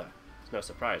an armada, it's no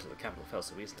surprise that the capital fell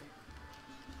so easily.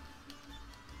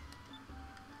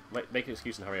 Make an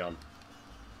excuse and hurry on.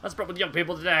 That's the problem with young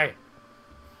people today.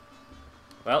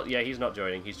 Well, yeah, he's not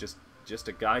joining. He's just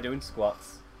a guy doing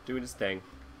squats, doing his thing.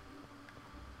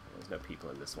 There's no people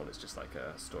in this one. It's just like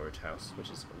a storage house, which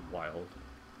is wild.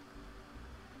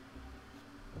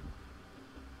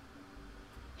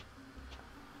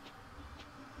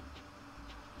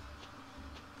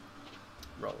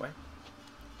 Roll away.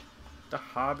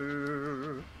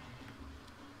 Tahabu.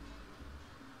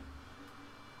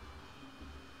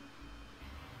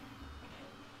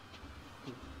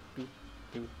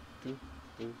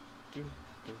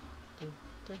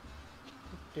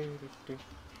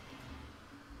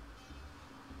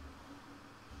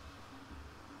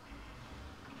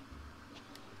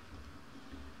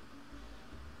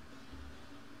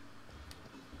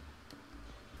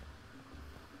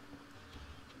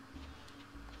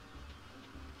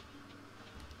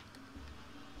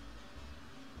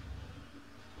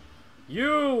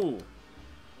 You!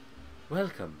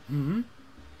 Welcome. Hmm?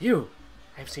 You!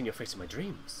 I have seen your face in my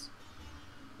dreams.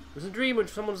 It was a dream when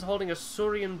someone was holding a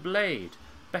Saurian blade,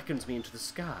 beckons me into the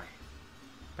sky.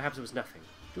 Perhaps it was nothing. Do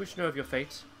you wish to know of your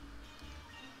fate?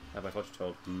 Have my fortune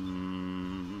told?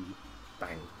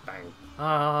 Bang, bang.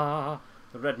 Ah!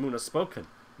 The red moon has spoken.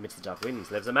 Amidst the dark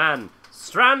winds lives a man,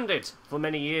 stranded for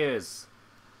many years.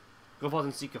 Go forth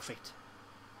and seek your fate.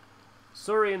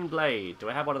 Saurian blade. Do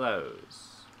I have one of those?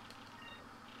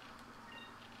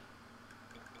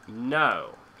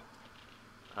 No.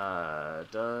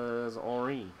 Does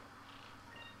Henri?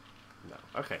 No.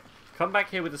 Okay. Come back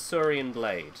here with the Saurian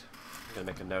blade. I'm going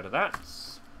to make a note of that.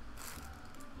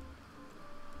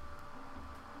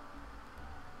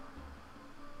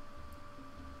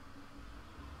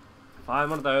 Find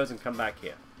one of those and come back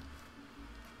here.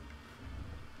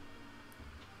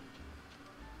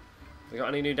 We got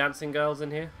any new dancing girls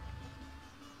in here?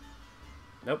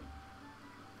 Nope.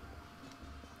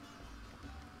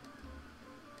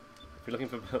 If you're looking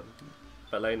for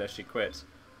Belena, she quit.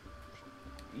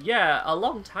 Yeah, a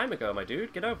long time ago, my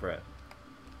dude. Get over it.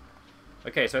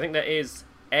 Okay, so I think there is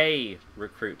a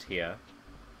recruit here.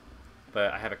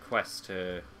 But I have a quest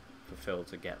to fulfill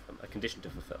to get them. A condition to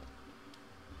fulfill.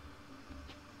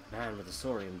 Man with a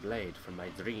Saurian blade from my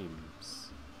dreams.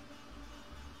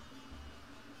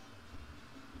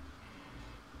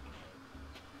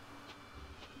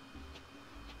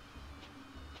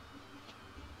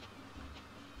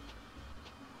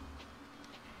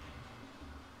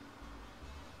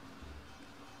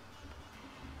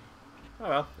 Oh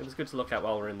well, it was good to look at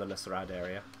while we're in the Nosrad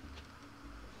area.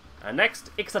 Next,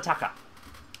 Ixataka.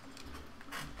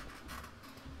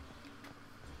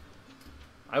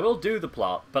 I will do the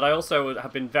plot, but I also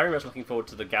have been very much looking forward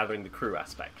to the gathering the crew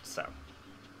aspect, so...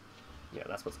 yeah,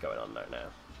 that's what's going on now.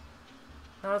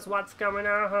 That's what's going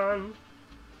on.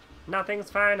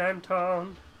 Nothing's fine, I'm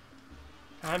torn.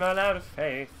 I'm all out of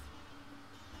faith.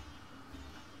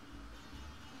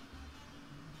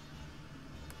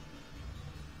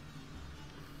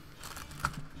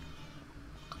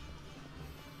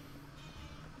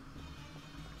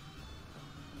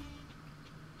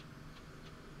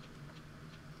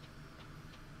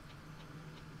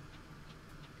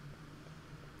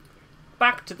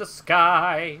 Back to the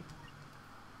sky.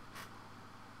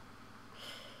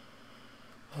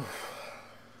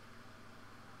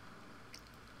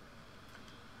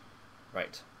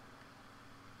 Right.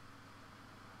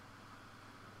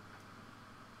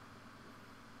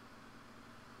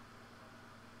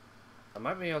 I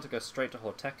might be able to go straight to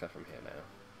Horteca from here now.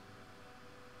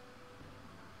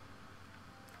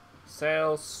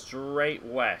 Sail straight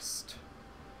west.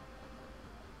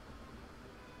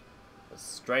 As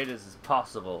straight as is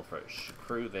possible for a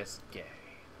crew this gay.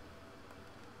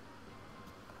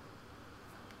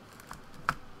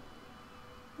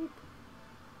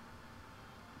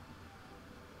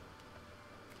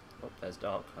 Oh, there's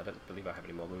Dark. I don't believe I have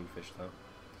any more moonfish though.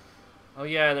 Oh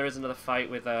yeah, there is another fight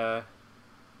with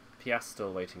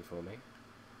Piastel waiting for me.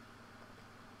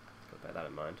 Gotta bear that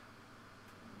in mind.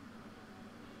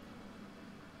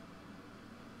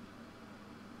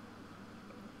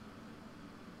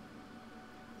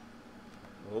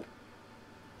 Oh.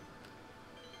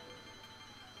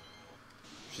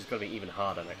 She's gonna be even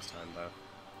harder next time though.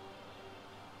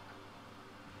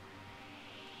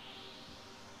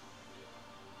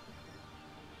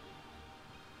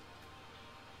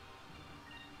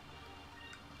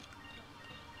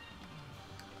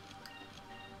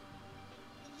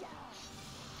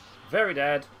 Very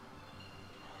dead.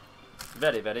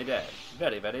 Very, very dead.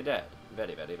 Very, very dead.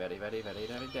 Very, very, very, very, very,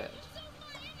 very dead.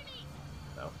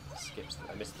 No, skips.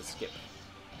 I missed the skip.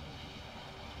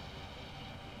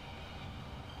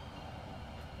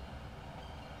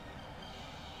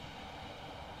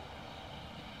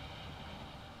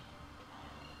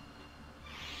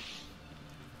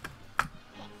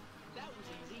 That was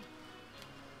easy.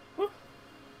 Woo.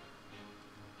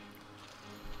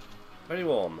 Very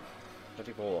warm.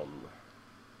 Very warm.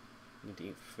 Need to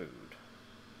eat food.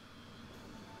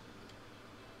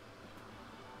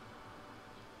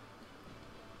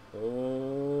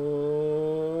 Oh.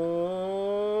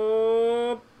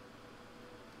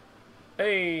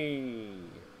 Hey.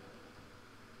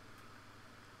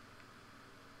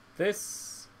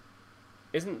 This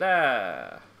isn't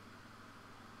there.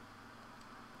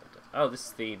 Oh, this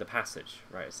is the passage.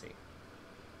 Right, I see.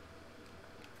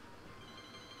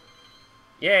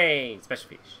 Yay! Special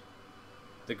fish.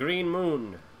 The Green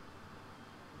Moon.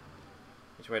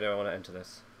 Which way do I want to enter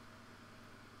this?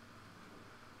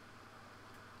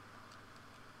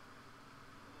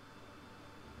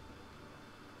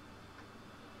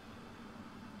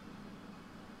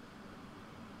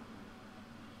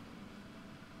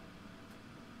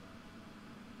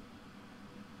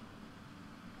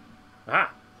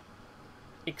 Aha!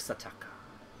 Ixataka.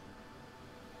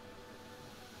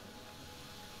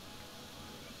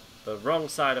 The wrong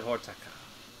side of Horteca.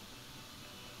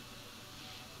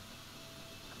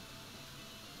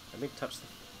 Let me touch the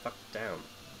fuck down.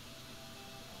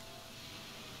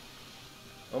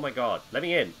 Oh my god, let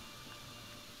me in!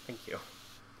 Thank you.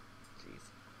 Jeez.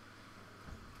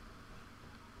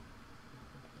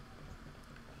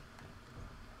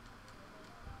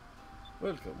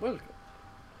 Welcome, welcome.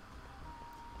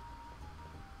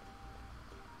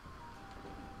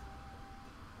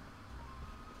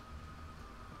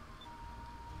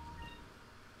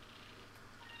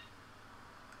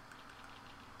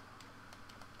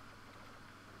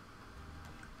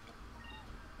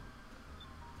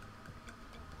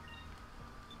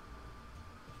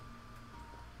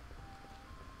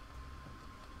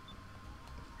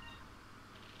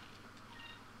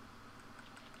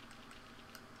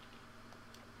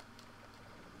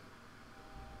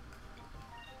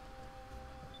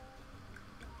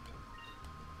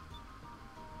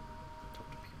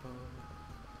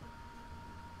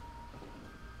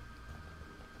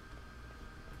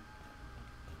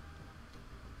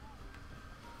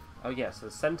 Oh yeah, so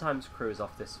the Centime's crew is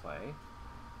off this way.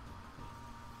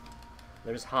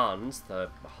 There's Hans, the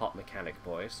hot mechanic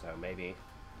boy, so maybe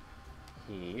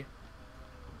he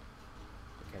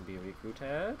can be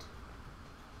recruited.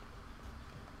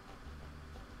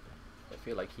 I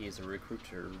feel like he is a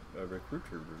recruiter.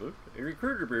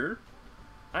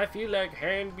 I feel like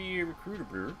Han be a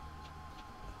recruiter.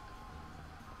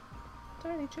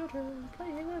 Tiny children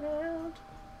playing around.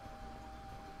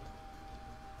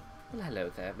 Well,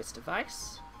 hello there, Mr.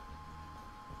 Weiss.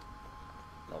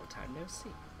 Long time no see.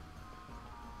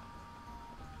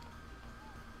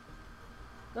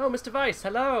 Oh, Mr. Vice,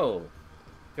 hello!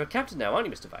 You're a captain now, aren't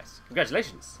you, Mr. Vice?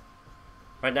 Congratulations!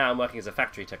 Right now I'm working as a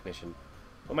factory technician.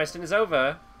 When my stint is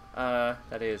over,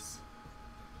 that is...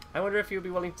 I wonder if you'd be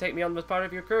willing to take me on as part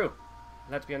of your crew.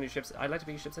 I'd like to be on your ship's... I'd like to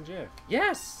be your ship's engineer.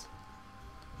 Yes!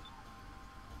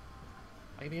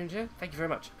 I can be your engineer? Thank you very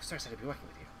much. I'm so excited to be working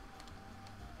with you.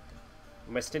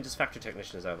 When my stint as factory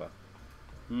technician is over.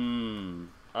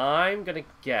 I'm gonna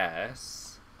guess...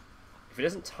 If it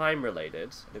isn't time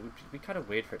related, it would be kind of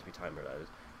weird for it to be time related.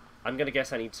 I'm gonna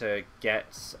guess I need to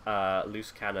get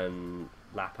loose cannon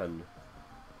Lappen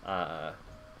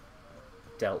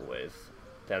dealt with.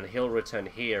 Then he'll return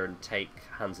here and take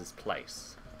Hans's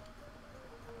place.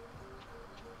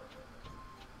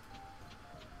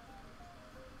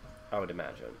 I would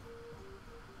imagine.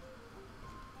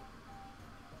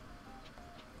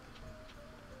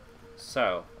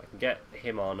 So, I can get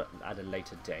him on at a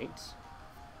later date.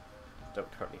 Don't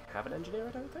currently have an engineer,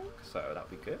 I don't think, so that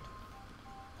would be good.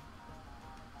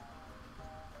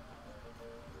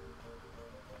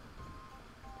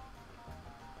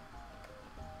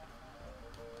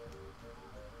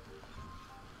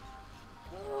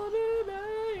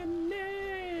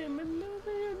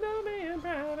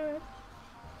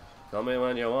 Call me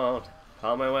when you want,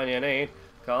 call me when you need,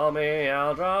 call me,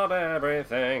 I'll drop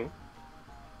everything.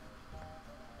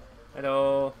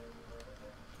 Hello.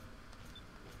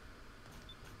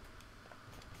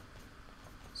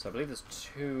 So I believe there's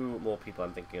 2 more people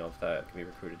I'm thinking of that can be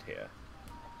recruited here.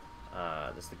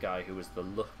 There's the guy who was the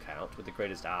lookout with the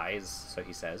greatest eyes, so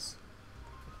he says.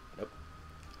 Nope.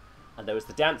 And there was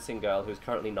the dancing girl who's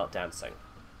currently not dancing.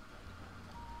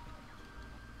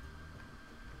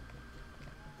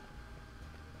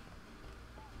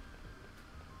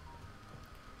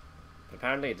 But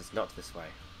apparently it is not this way.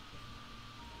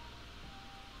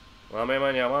 Well, me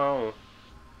when you want.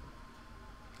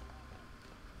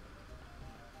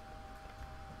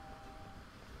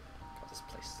 God, this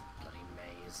place is a bloody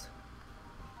maze.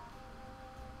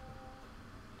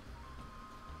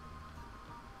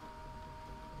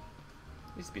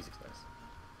 At least the music's nice.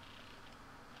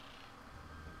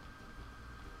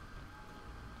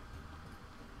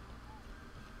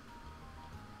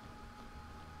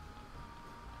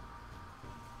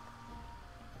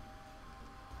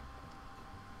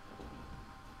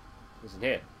 Who's in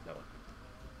here? No one.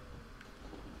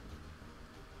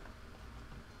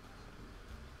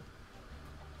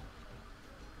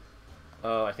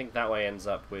 Oh, I think that way ends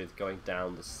up with going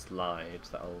down the slide.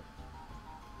 That'll...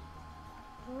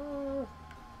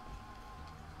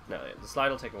 No, the slide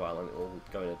will take a while and it will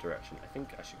go in a direction. I think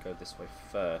I should go this way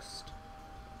first.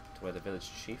 To where the village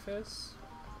chief is?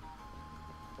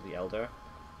 Or the elder?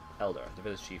 Elder. The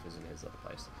village chief is in his other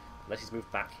place. Unless he's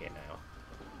moved back here now.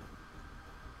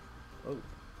 Oh.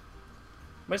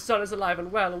 My son is alive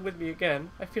and well and with me again.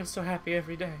 I feel so happy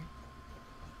every day.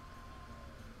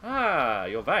 Ah,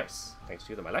 you're Vice. Thanks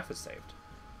to you that my life was saved.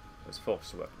 I was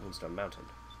forced to work at Moonstone Mountain.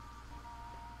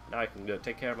 Now I can go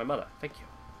take care of my mother. Thank you.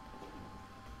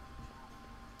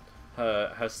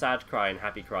 Her sad cry and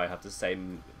happy cry have the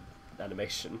same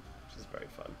animation, which is very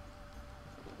fun.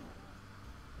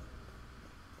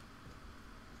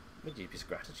 My deepest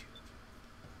gratitude.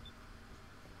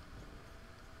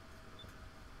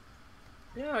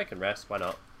 Yeah, I can rest. Why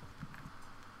not?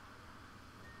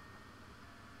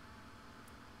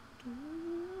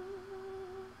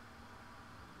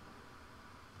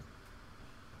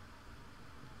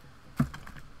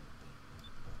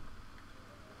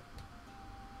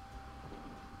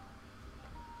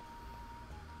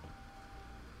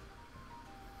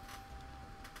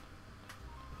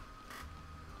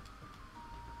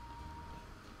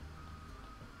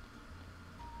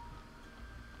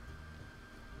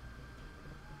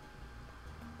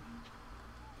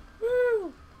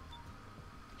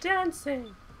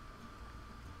 Dancing!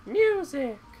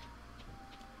 Music!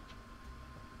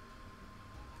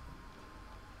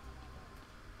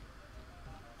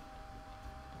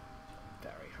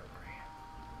 Very hungry.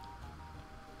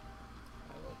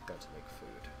 I will go to make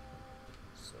food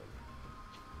soon.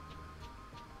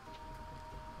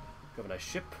 You have a nice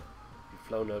ship. You've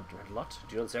flown a lot.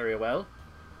 Do you know this area well?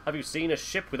 Have you seen a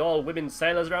ship with all women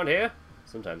sailors around here?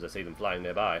 Sometimes I see them flying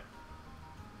nearby.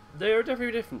 They are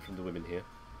very different from the women here.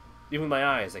 Even with my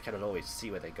eyes, I cannot always see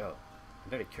where they go. I'm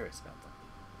very curious about them.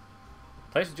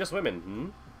 Place with just women, hmm?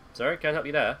 Sorry, can't help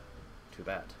you there. Too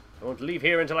bad. I won't leave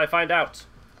here until I find out.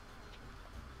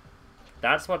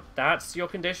 That's your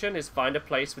condition, is find a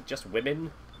place with just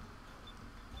women?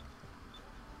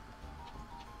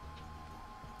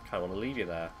 Kinda wanna leave you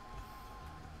there.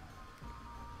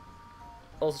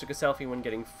 Also took a selfie when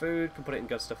getting food, can put it in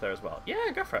gov stuff there as well.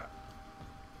 Yeah, go for it.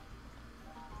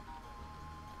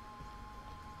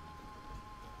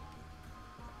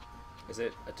 Is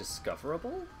it a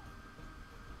discoverable?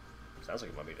 Sounds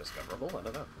like it might be discoverable, I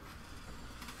don't know.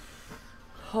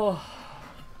 Oh.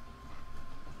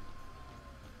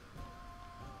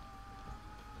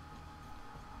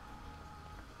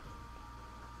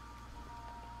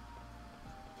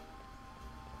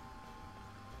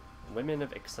 Women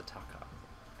of Ixataka.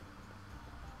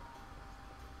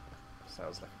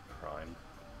 Sounds like a crime.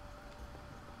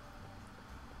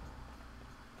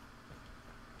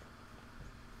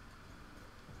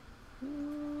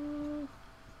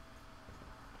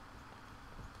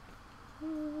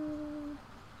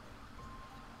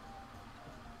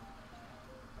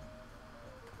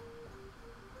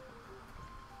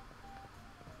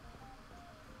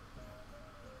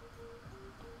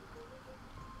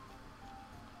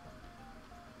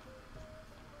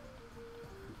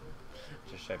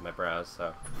 Just shaved my brows,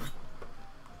 so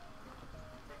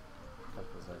that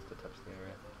feels nice to touch the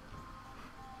area.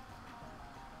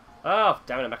 Oh,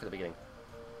 damn it! I'm back at the beginning.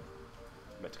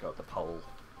 I meant to go up the pole.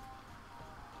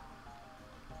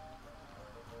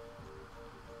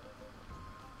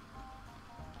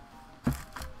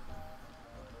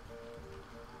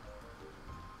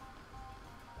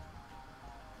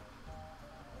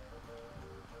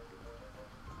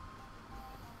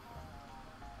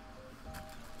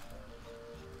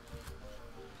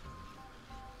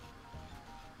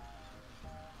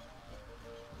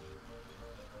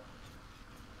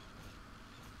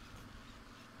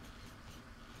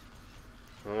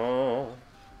 Oh,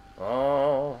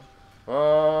 oh, oh,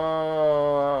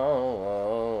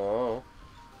 oh.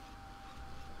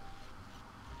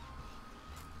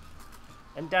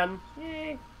 And done.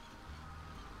 Yay.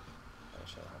 I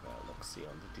shall have a look-see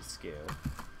on the skill.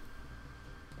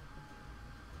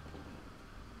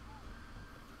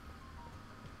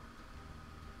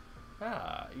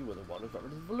 Ah, you were the one who got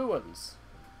rid of the Valuans.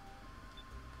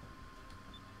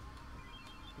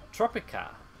 Tropica.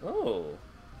 Oh,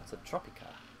 that's a Tropica.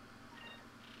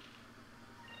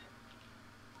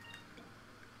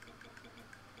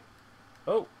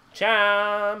 Oh,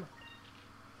 Cham!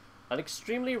 An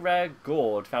extremely rare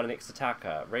gourd found in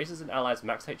Ixataka raises an ally's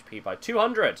max HP by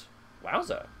 200.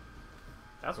 Wowzer.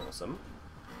 That's awesome.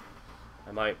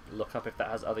 I might look up if that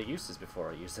has other uses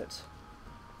before I use it.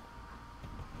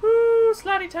 Woo!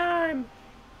 Slutty time!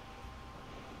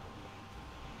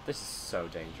 This is so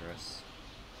dangerous.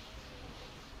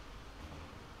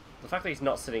 The fact that he's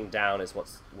not sitting down is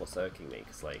what's irking me,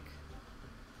 because, like,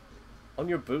 on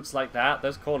your boots like that,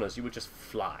 those corners, you would just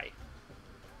fly.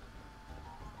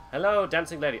 Hello,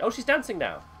 dancing lady. Oh, she's dancing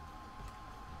now.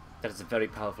 That is a very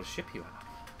powerful ship you have.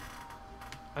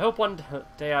 I hope one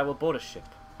day I will board a ship.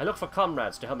 I look for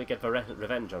comrades to help me get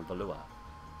revenge on Valua.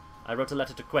 I wrote a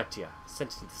letter to Quetia,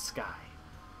 sent it to the sky.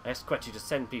 I asked Quetia to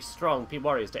send me strong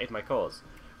warriors to aid my cause,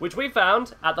 which we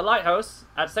found at the lighthouse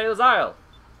at Sailor's Isle.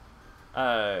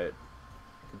 Did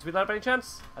we that by any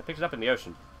chance? I picked it up in the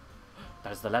ocean.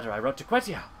 That is the letter I wrote to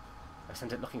Quetia. I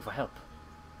sent it looking for help.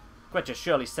 Quetia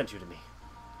surely sent you to me.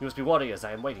 You must be warriors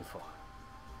I am waiting for.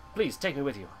 Please take me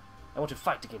with you. I want to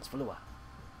fight against Valua.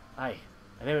 I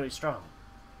am very strong,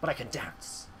 but I can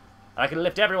dance. And I can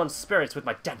lift everyone's spirits with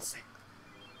my dancing.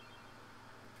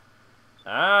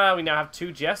 Ah, we now have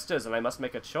 2 jesters, and I must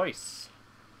make a choice.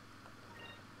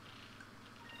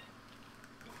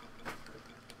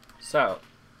 So,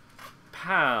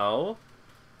 Pow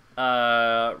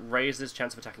raises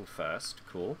chance of attacking first.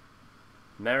 Cool.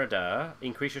 Merida,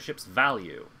 increase your ship's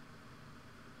value.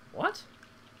 What?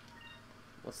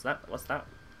 What's that? What's that?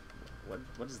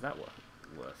 What is that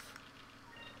worth?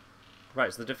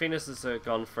 Right, so the Delphinus has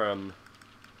gone from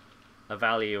a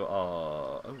value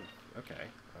of... Oh, okay.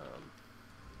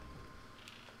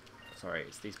 Sorry,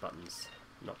 it's these buttons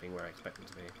not being where I expect them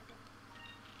to be.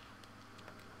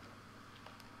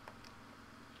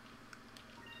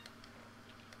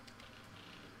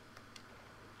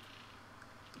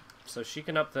 So she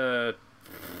can up the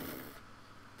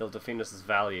Delphinus'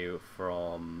 value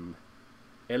from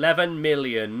 11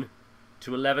 million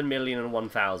to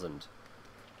 11,001,000.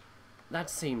 That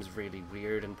seems really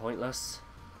weird and pointless.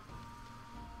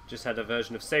 Just had a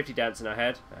version of Safety Dance in our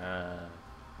head.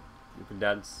 You can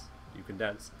dance. You can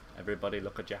dance. Everybody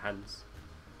look at your hands.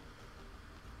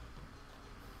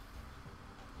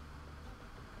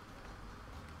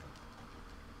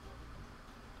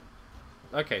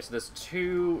 Okay, so there's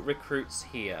 2 recruits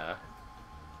here.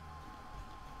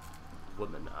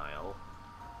 Woman Isle.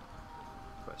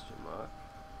 Question mark.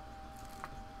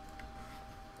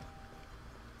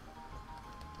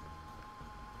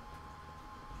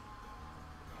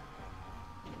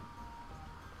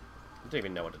 I don't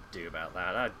even know what to do about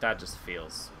that. That just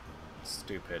feels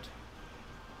stupid.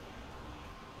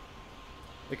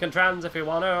 We can trans if we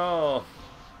want to.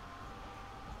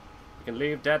 We can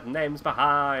leave dead names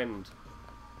behind.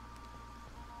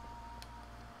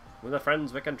 With our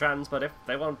friends we can trans, but if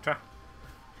they won't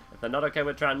if they're not okay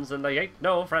with trans, then they ain't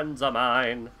no friends of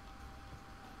mine.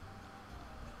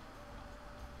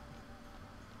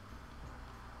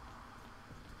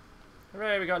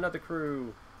 Hooray, we got another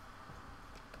crew.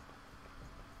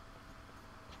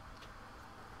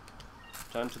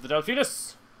 Turn to the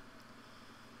Delphinus.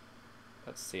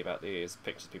 Let's see about these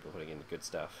pictures people putting in good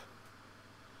stuff.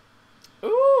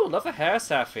 Ooh, another hair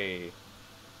Safi.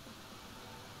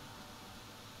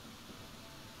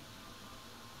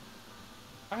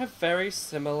 I have very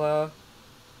similar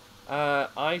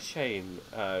eye chain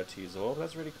to you, Zorb.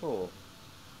 That's really cool.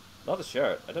 Love the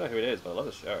shirt. I don't know who it is, but I love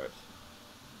the shirt.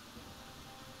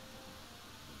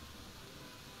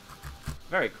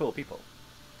 Very cool people.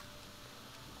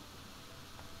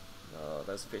 Oh,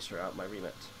 those fish are out my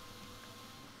remit.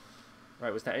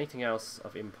 Right, was there anything else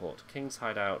of import? King's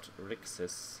Hideout,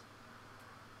 Rixis,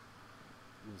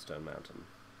 Moonstone Mountain.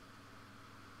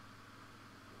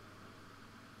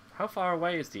 How far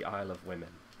away is the Isle of Women?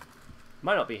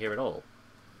 Might not be here at all,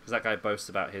 because that guy boasts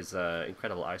about his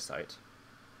incredible eyesight.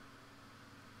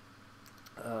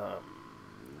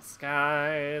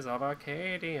 Skies of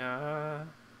Arcadia.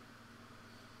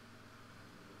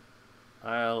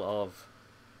 Isle of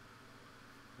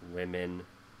Women.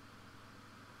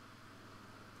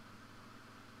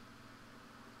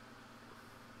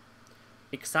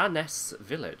 Ixanes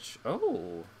Village.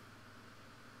 Oh.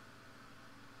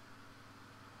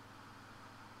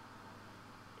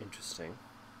 Interesting.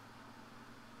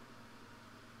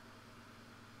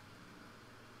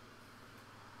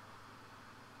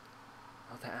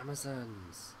 Oh, the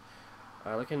Amazons.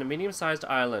 Looking at a medium-sized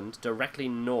island directly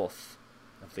north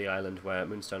of the island where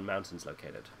Moonstone Mountain's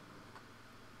located.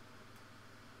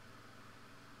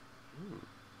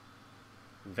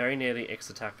 Very near the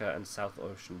Ixataka and South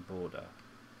Ocean border.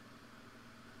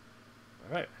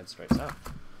 Alright, head straight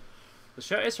south. The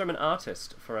shirt is from an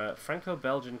artist for a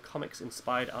Franco-Belgian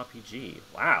comics-inspired RPG.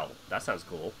 Wow, that sounds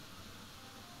cool.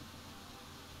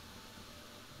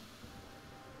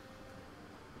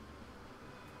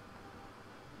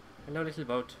 Hello, little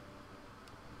boat.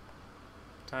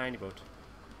 Tiny boat.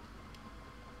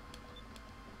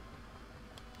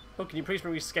 Oh, can you please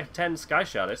bring me 10 sky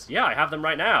shards? Yeah, I have them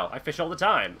right now. I fish all the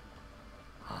time.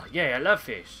 Oh, yeah, I love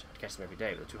fish. I catch them every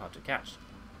day, but they're too hard to catch.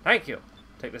 Thank you.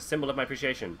 Take this symbol of my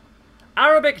appreciation.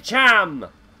 Arabic cham!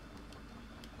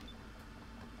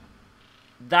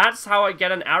 That's how I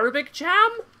get an Arabic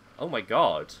cham? Oh my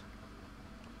god.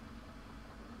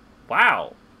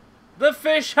 Wow. The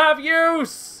fish have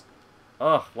use!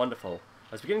 Oh, wonderful.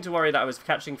 I was beginning to worry that I was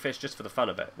catching fish just for the fun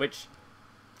of it, which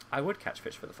I would catch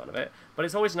fish for the fun of it, but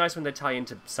it's always nice when they tie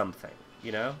into something,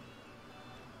 you know?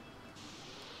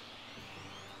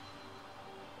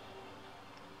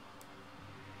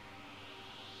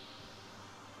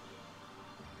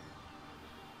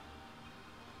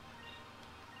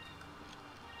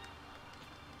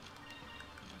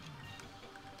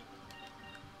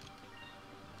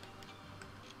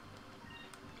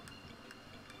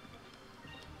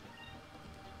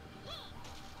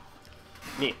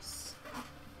 Miss.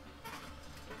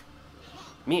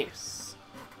 Miss.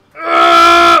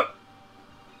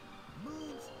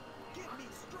 Moons, get me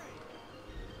straight.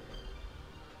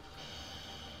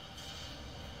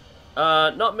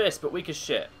 Not miss, but weak as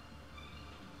shit.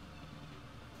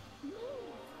 Move!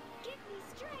 Give me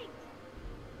strength!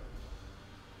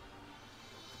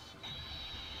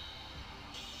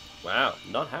 Wow,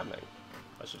 not happening.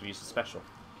 I should have used a special.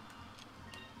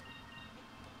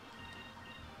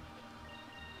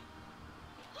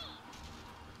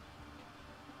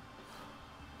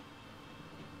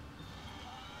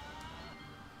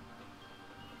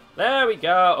 There we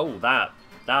go. Oh, that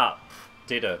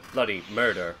did a bloody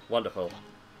murder. Wonderful.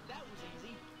 That was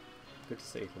easy. Good to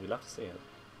see. We love to see it.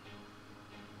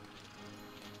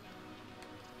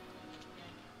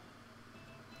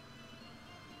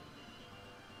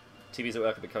 TVs at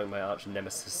work are becoming my arch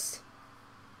nemesis.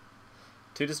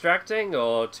 Too distracting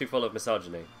or too full of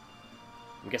misogyny?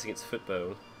 I'm guessing it's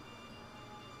football.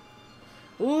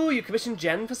 Ooh, you commissioned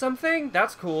Jen for something?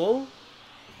 That's cool.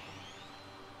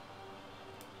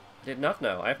 I did not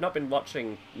know. I have not been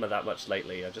watching that much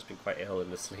lately. I've just been quite ill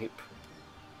in the sleep.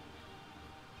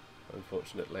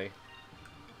 Unfortunately.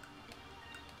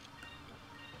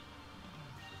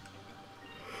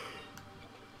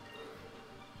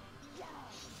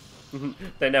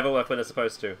 They never work when they're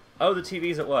supposed to. Oh, the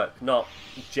TV's at work, not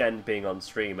Jen being on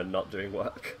stream and not doing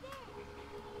work.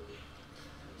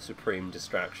 Supreme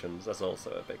distractions, that's also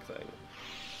a big thing.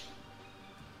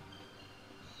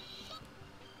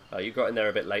 Oh, you got in there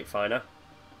a bit late, Finer.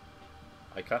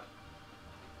 Ica.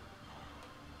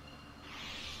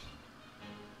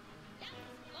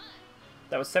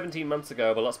 That was 17 months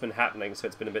ago, but lots been happening, so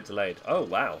it's been a bit delayed. Oh,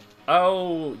 wow.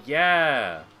 Oh,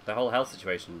 yeah. The whole health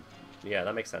situation. Yeah,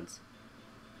 that makes sense.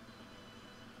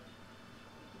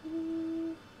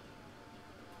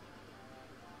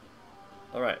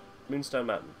 Alright, Moonstone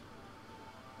Mountain.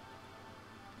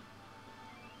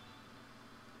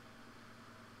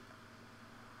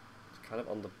 It's kind of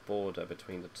on the border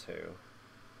between the two.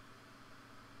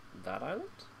 That island?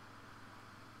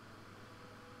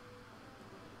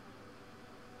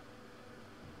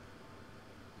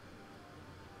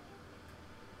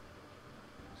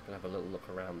 Just gonna have a little look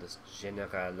around this general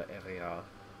area.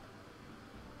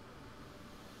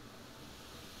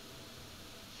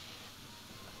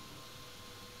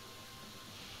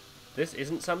 This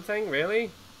isn't something,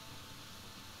 really?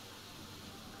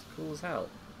 It's cool as hell.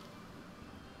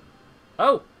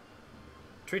 Oh!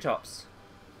 Treetops.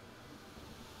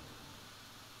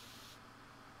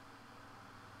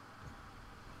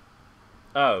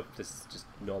 Oh, this is just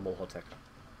normal Horteca.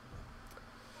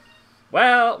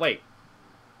 Well, wait.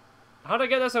 How'd I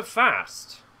get there so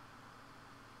fast?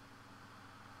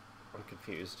 I'm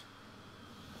confused.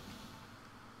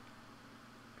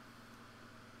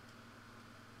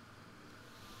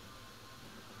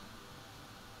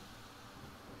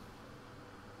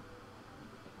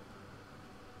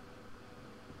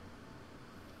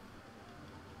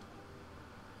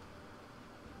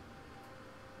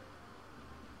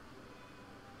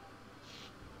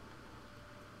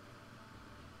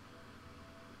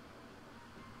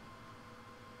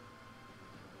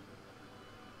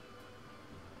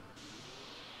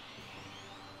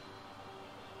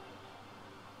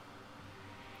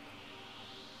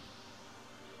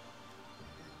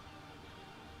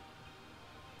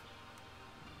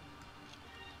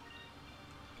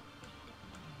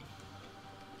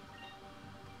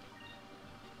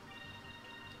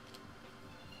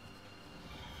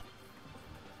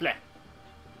 Bleh.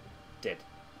 Dead.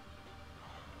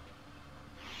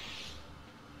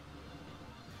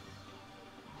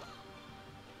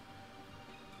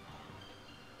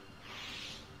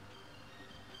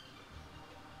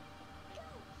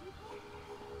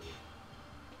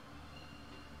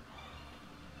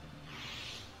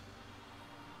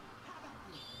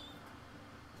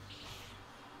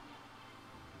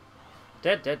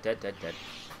 Dead, dead, dead, dead, dead.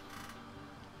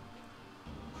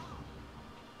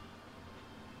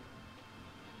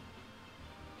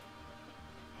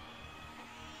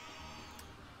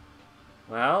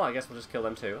 Well, I guess we'll just kill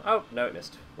them too. Oh, no, it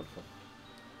missed. Wonderful.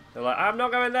 They're like, I'm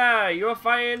not going there! You're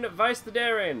fighting Vice the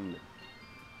Daring!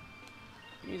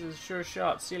 He's a sure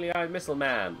shot, steely-eyed missile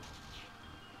man.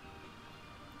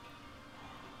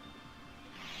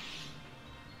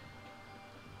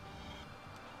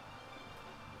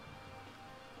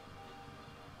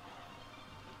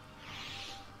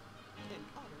 In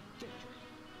utter victory.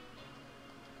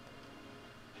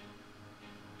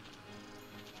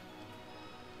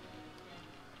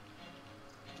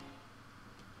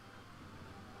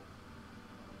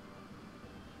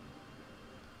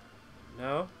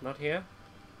 No, not here.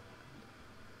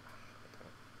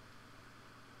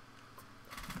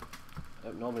 I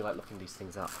don't normally like looking these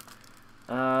things up.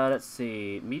 Let's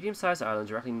see. Medium-sized island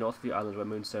directly north of the island where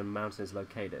Moonstone Mountain is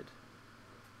located.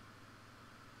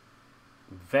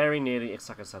 Very near the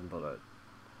Ixaca-san bullet.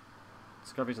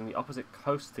 Discoveries on the opposite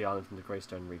coast of the island from the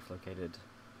Greystone Reef, located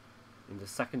in the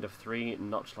second of 3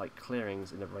 notch-like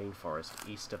clearings in the rainforest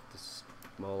east of the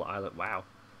small island. Wow.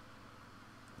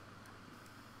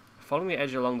 Following the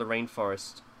edge along the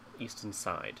rainforest eastern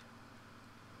side.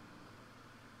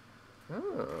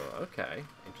 Oh, okay.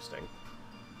 Interesting.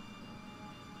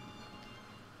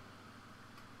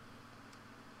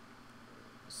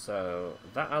 So,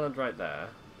 that island right there,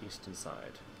 eastern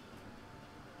side.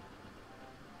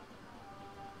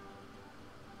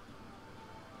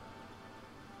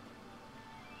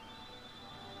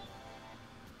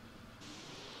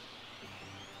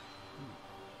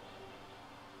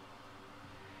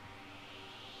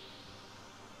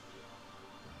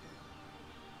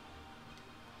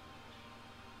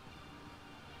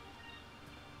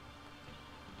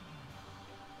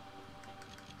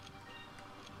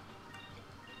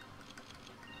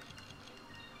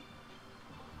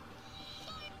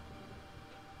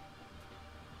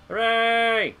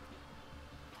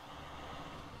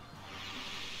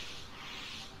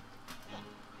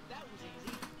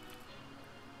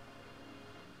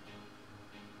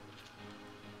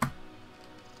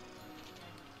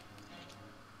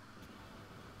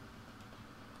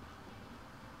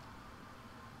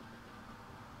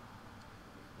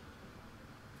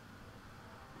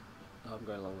 Oh, I'm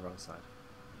going along the wrong side.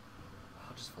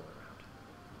 I'll just follow around.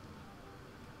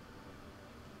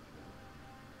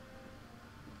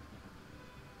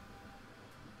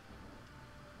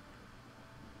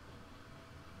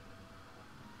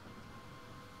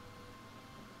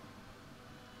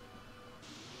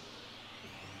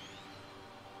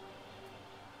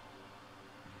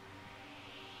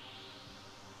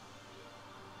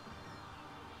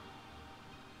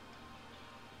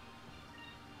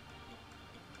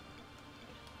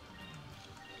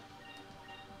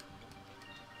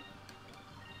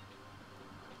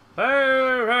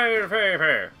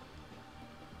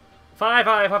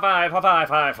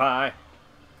 Fi.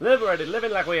 Liberated,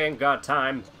 living like we ain't got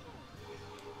time.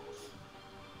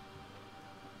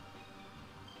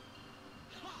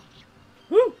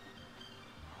 Woo!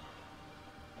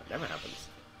 That never happens.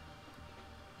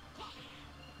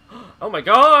 Oh my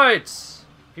god!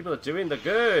 People are doing the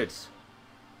good.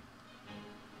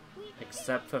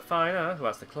 Except for Fina, who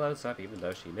has the close-up even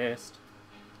though she missed.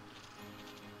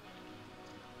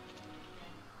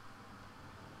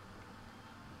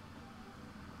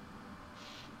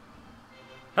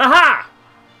 Aha!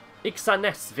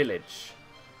 Ixanes village.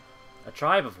 A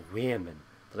tribe of women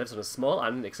that lives on a small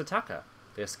island in Ixataka.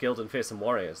 They are skilled and fearsome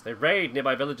warriors. They raid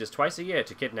nearby villages twice a year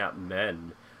to kidnap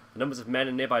men. The numbers of men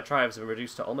in nearby tribes have been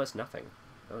reduced to almost nothing.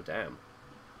 Oh, damn.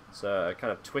 So, a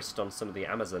kind of twist on some of the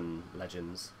Amazon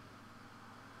legends.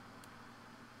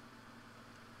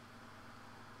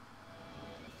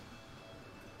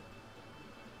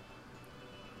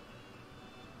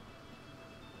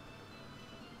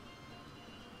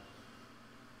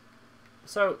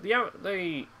 So the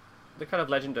kind of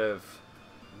legend of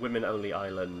women-only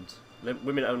island,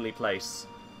 women-only place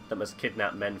that must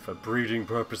kidnap men for breeding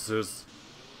purposes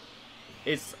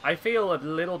is, I feel, a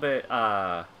little bit,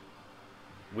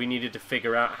 we needed to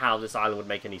figure out how this island would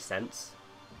make any sense.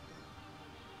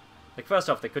 Like, first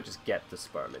off, they could just get the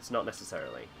sperm. It's not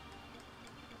necessarily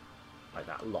like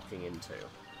that locking into.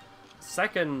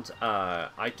 Second,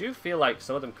 I do feel like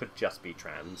some of them could just be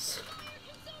trans.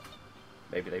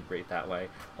 Maybe they breed that way.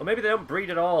 Or maybe they don't breed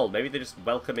at all. Maybe they just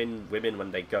welcome in women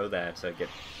when they go there to get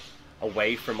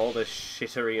away from all the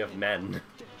shittery of men.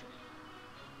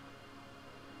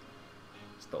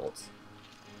 Just thoughts.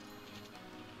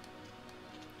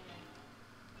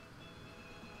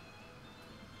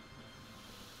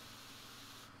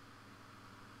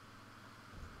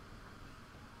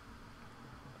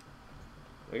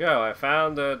 There we go. I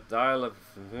found the dial of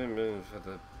for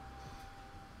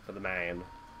the man.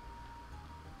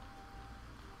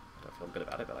 Don't feel good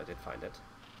about it, but I did find it.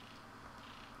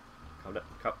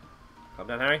 Calm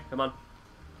down, Harry. Come on.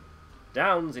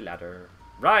 Down the ladder.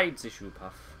 Ride the shoe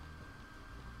puff.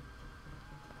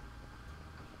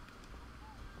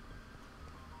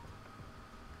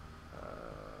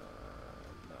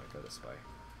 No, I go this way.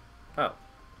 Oh.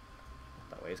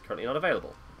 That way is currently not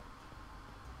available.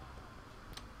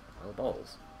 Well,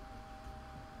 balls.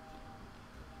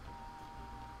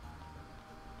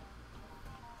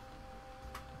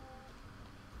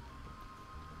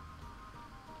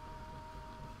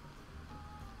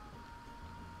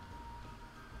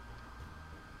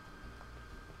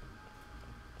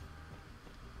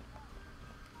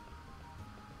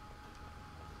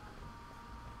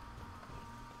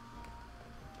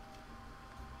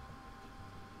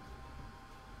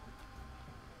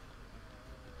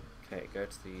 Okay, go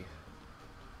to the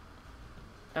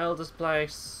Elder's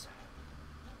place.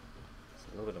 It's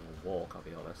a little bit of a walk, I'll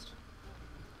be honest.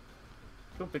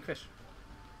 Cool, big fish.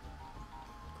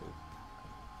 Cool.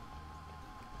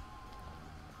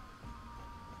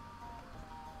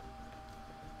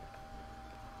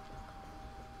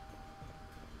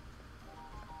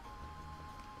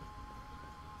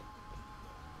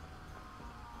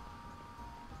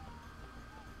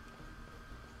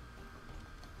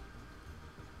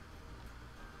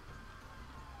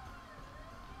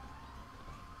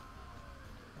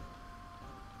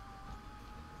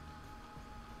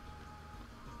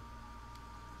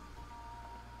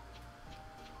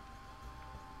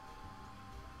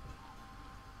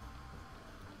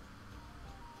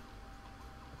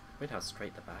 Weird how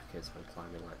straight the back is when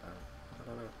climbing like that. I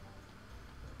don't know.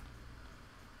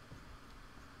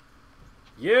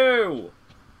 You!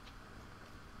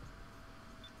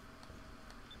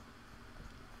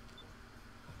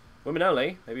 Women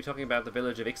only? Maybe talking about the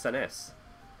village of Ixanes.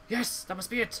 Yes, that must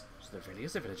be it! So there really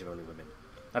is a village of only women.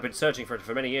 I've been searching for it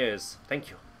for many years. Thank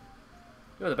you.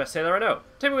 You're the best sailor I know.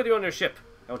 Take me with you on your ship.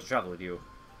 I want to travel with you.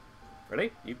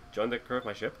 Really? You joined the crew of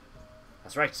my ship?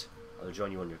 That's right. I'll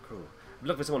join you on your crew. I'm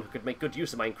looking for someone who could make good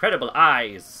use of my incredible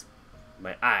eyes.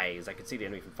 My eyes. I can see the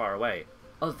enemy from far away.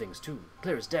 Other things too.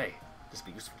 Clear as day. this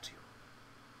be useful to you.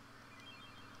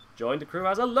 Join the crew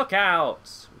as a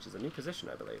lookout, which is a new position,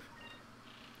 I believe.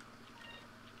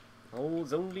 Oh,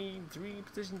 there's only 3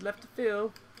 positions left to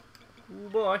fill. Oh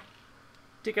boy.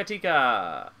 Tika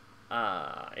tika.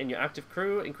 In your active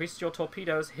crew, increases your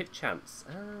torpedoes hit chance.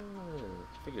 Oh,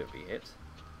 figured it would be hit.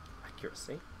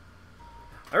 Accuracy.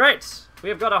 Alright, we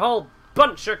have got a whole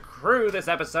bunch of crew this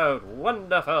episode.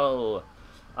 Wonderful.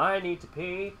 I need to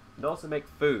pee and also make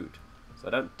food, so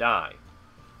I don't die.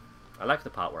 I like the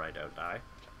part where I don't die.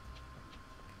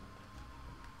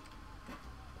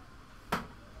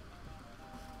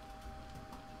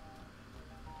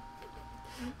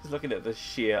 Just looking at the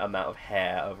sheer amount of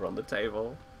hair over on the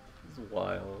table. It's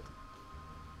wild.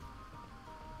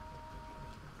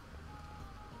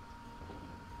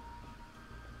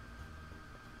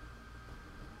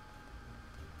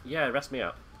 Yeah, rest me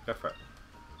up. Go for it.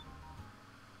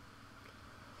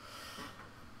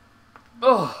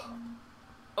 Oh!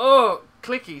 Oh!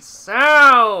 Clicky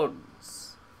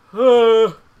sounds!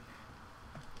 God,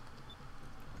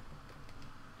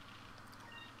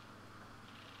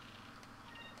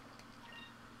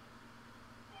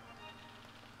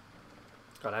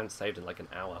 I haven't saved in like an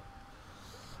hour.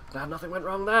 Glad nothing went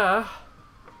wrong there.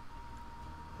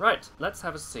 Right, let's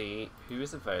have a see who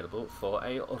is available for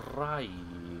a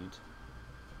ride.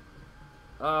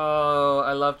 Oh,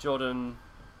 I love Jordan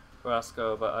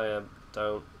Rasco, but I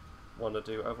don't want to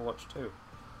do Overwatch 2.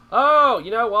 Oh,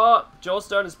 you know what?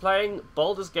 Jawstone is playing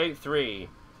Baldur's Gate 3.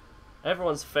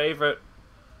 Everyone's favourite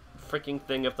freaking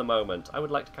thing of the moment. I would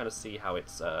like to kind of see how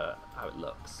it's how it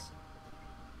looks.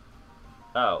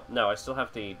 Oh, no, I still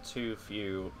have the too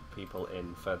few people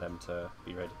in for them to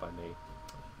be rated by me.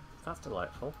 That's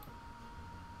delightful.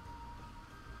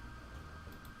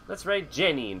 Let's raid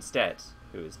Jenny instead,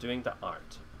 who is doing the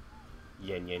art.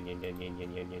 Yen, yen, yen, yen, yen,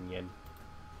 yen, yen, yen, yen.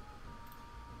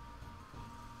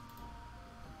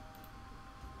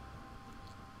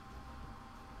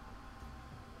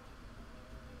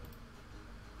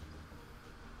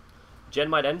 Gen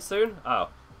might end soon? Oh.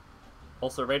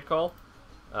 Also raid call?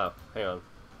 Oh, hang on.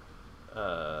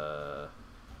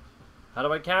 How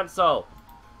do I cancel?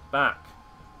 Back.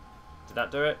 Did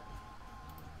that do it?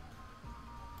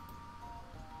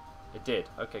 It did.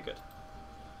 Okay, good.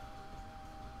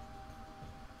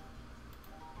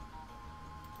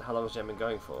 How long has Jen been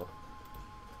going for?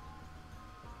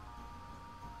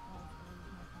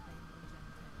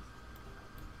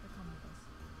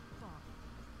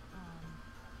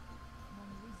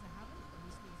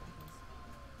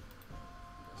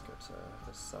 Let's go to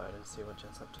this side and see what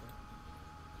Jen's up to.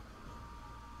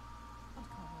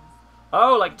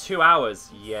 Oh, like 2 hours.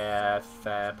 Yeah,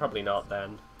 fair. Probably not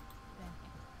then.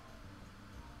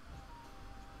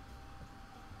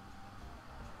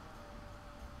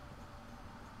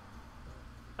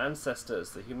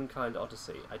 Ancestors, the Humankind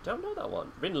Odyssey. I don't know that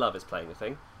one. Rinlove is playing the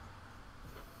thing.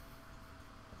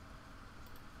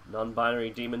 Non-binary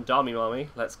demon Dommy Mommy.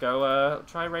 Let's go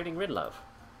try raiding Rinlove.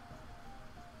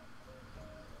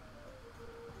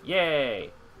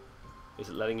 Yay! Is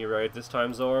it letting you raid this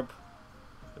time, Zorb?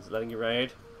 Is it letting you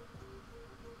raid?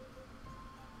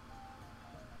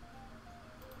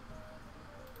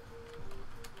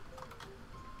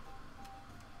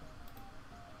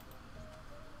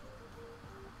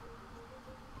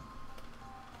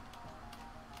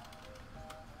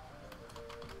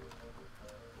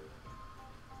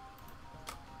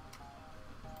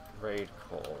 Raid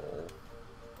call.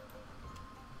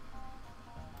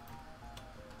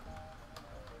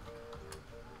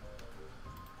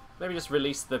 Maybe just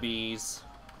release the bees.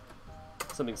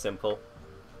 Something simple.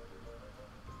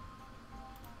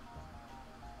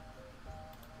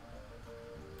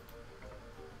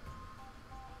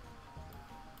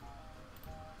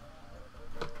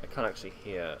 I can't actually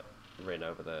hear Rin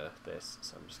over this,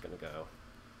 so I'm just gonna go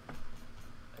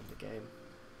end the game.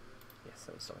 Yes,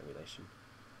 that was start emulation.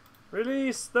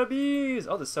 Release the bees!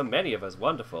 Oh, there's so many of us.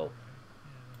 Wonderful.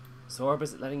 Zorb,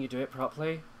 is it letting you do it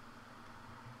properly?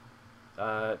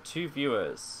 2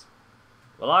 viewers.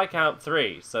 Well, I count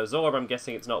 3, so Zorb I'm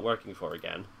guessing it's not working for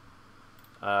again.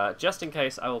 Just in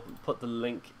case, I will put the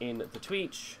link in the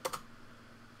Twitch.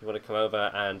 If you want to come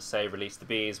over and say release the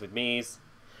bees with me's.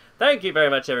 Thank you very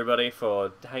much, everybody,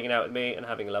 for hanging out with me and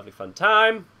having a lovely fun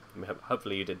time. I mean,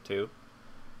 hopefully you did too.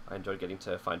 I enjoyed getting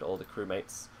to find all the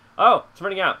crewmates. Oh, it's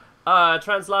running out.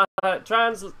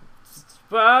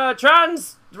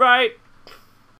 Right.